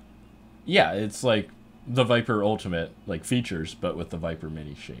 Yeah, it's like the Viper Ultimate like features, but with the Viper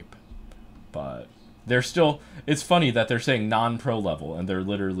Mini shape. But they're still, it's funny that they're saying non-pro level and they're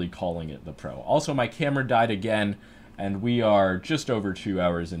literally calling it the pro. Also, my camera died again, and we are just over 2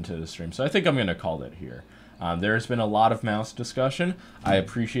 hours into the stream, so I think I'm going to call it here. There's been a lot of mouse discussion. I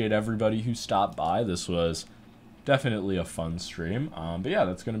appreciate everybody who stopped by. This was definitely a fun stream. But yeah,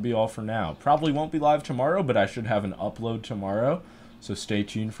 that's going to be all for now. Probably won't be live tomorrow, but I should have an upload tomorrow, so stay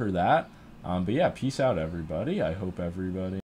tuned for that. But yeah, peace out, everybody. I hope everybody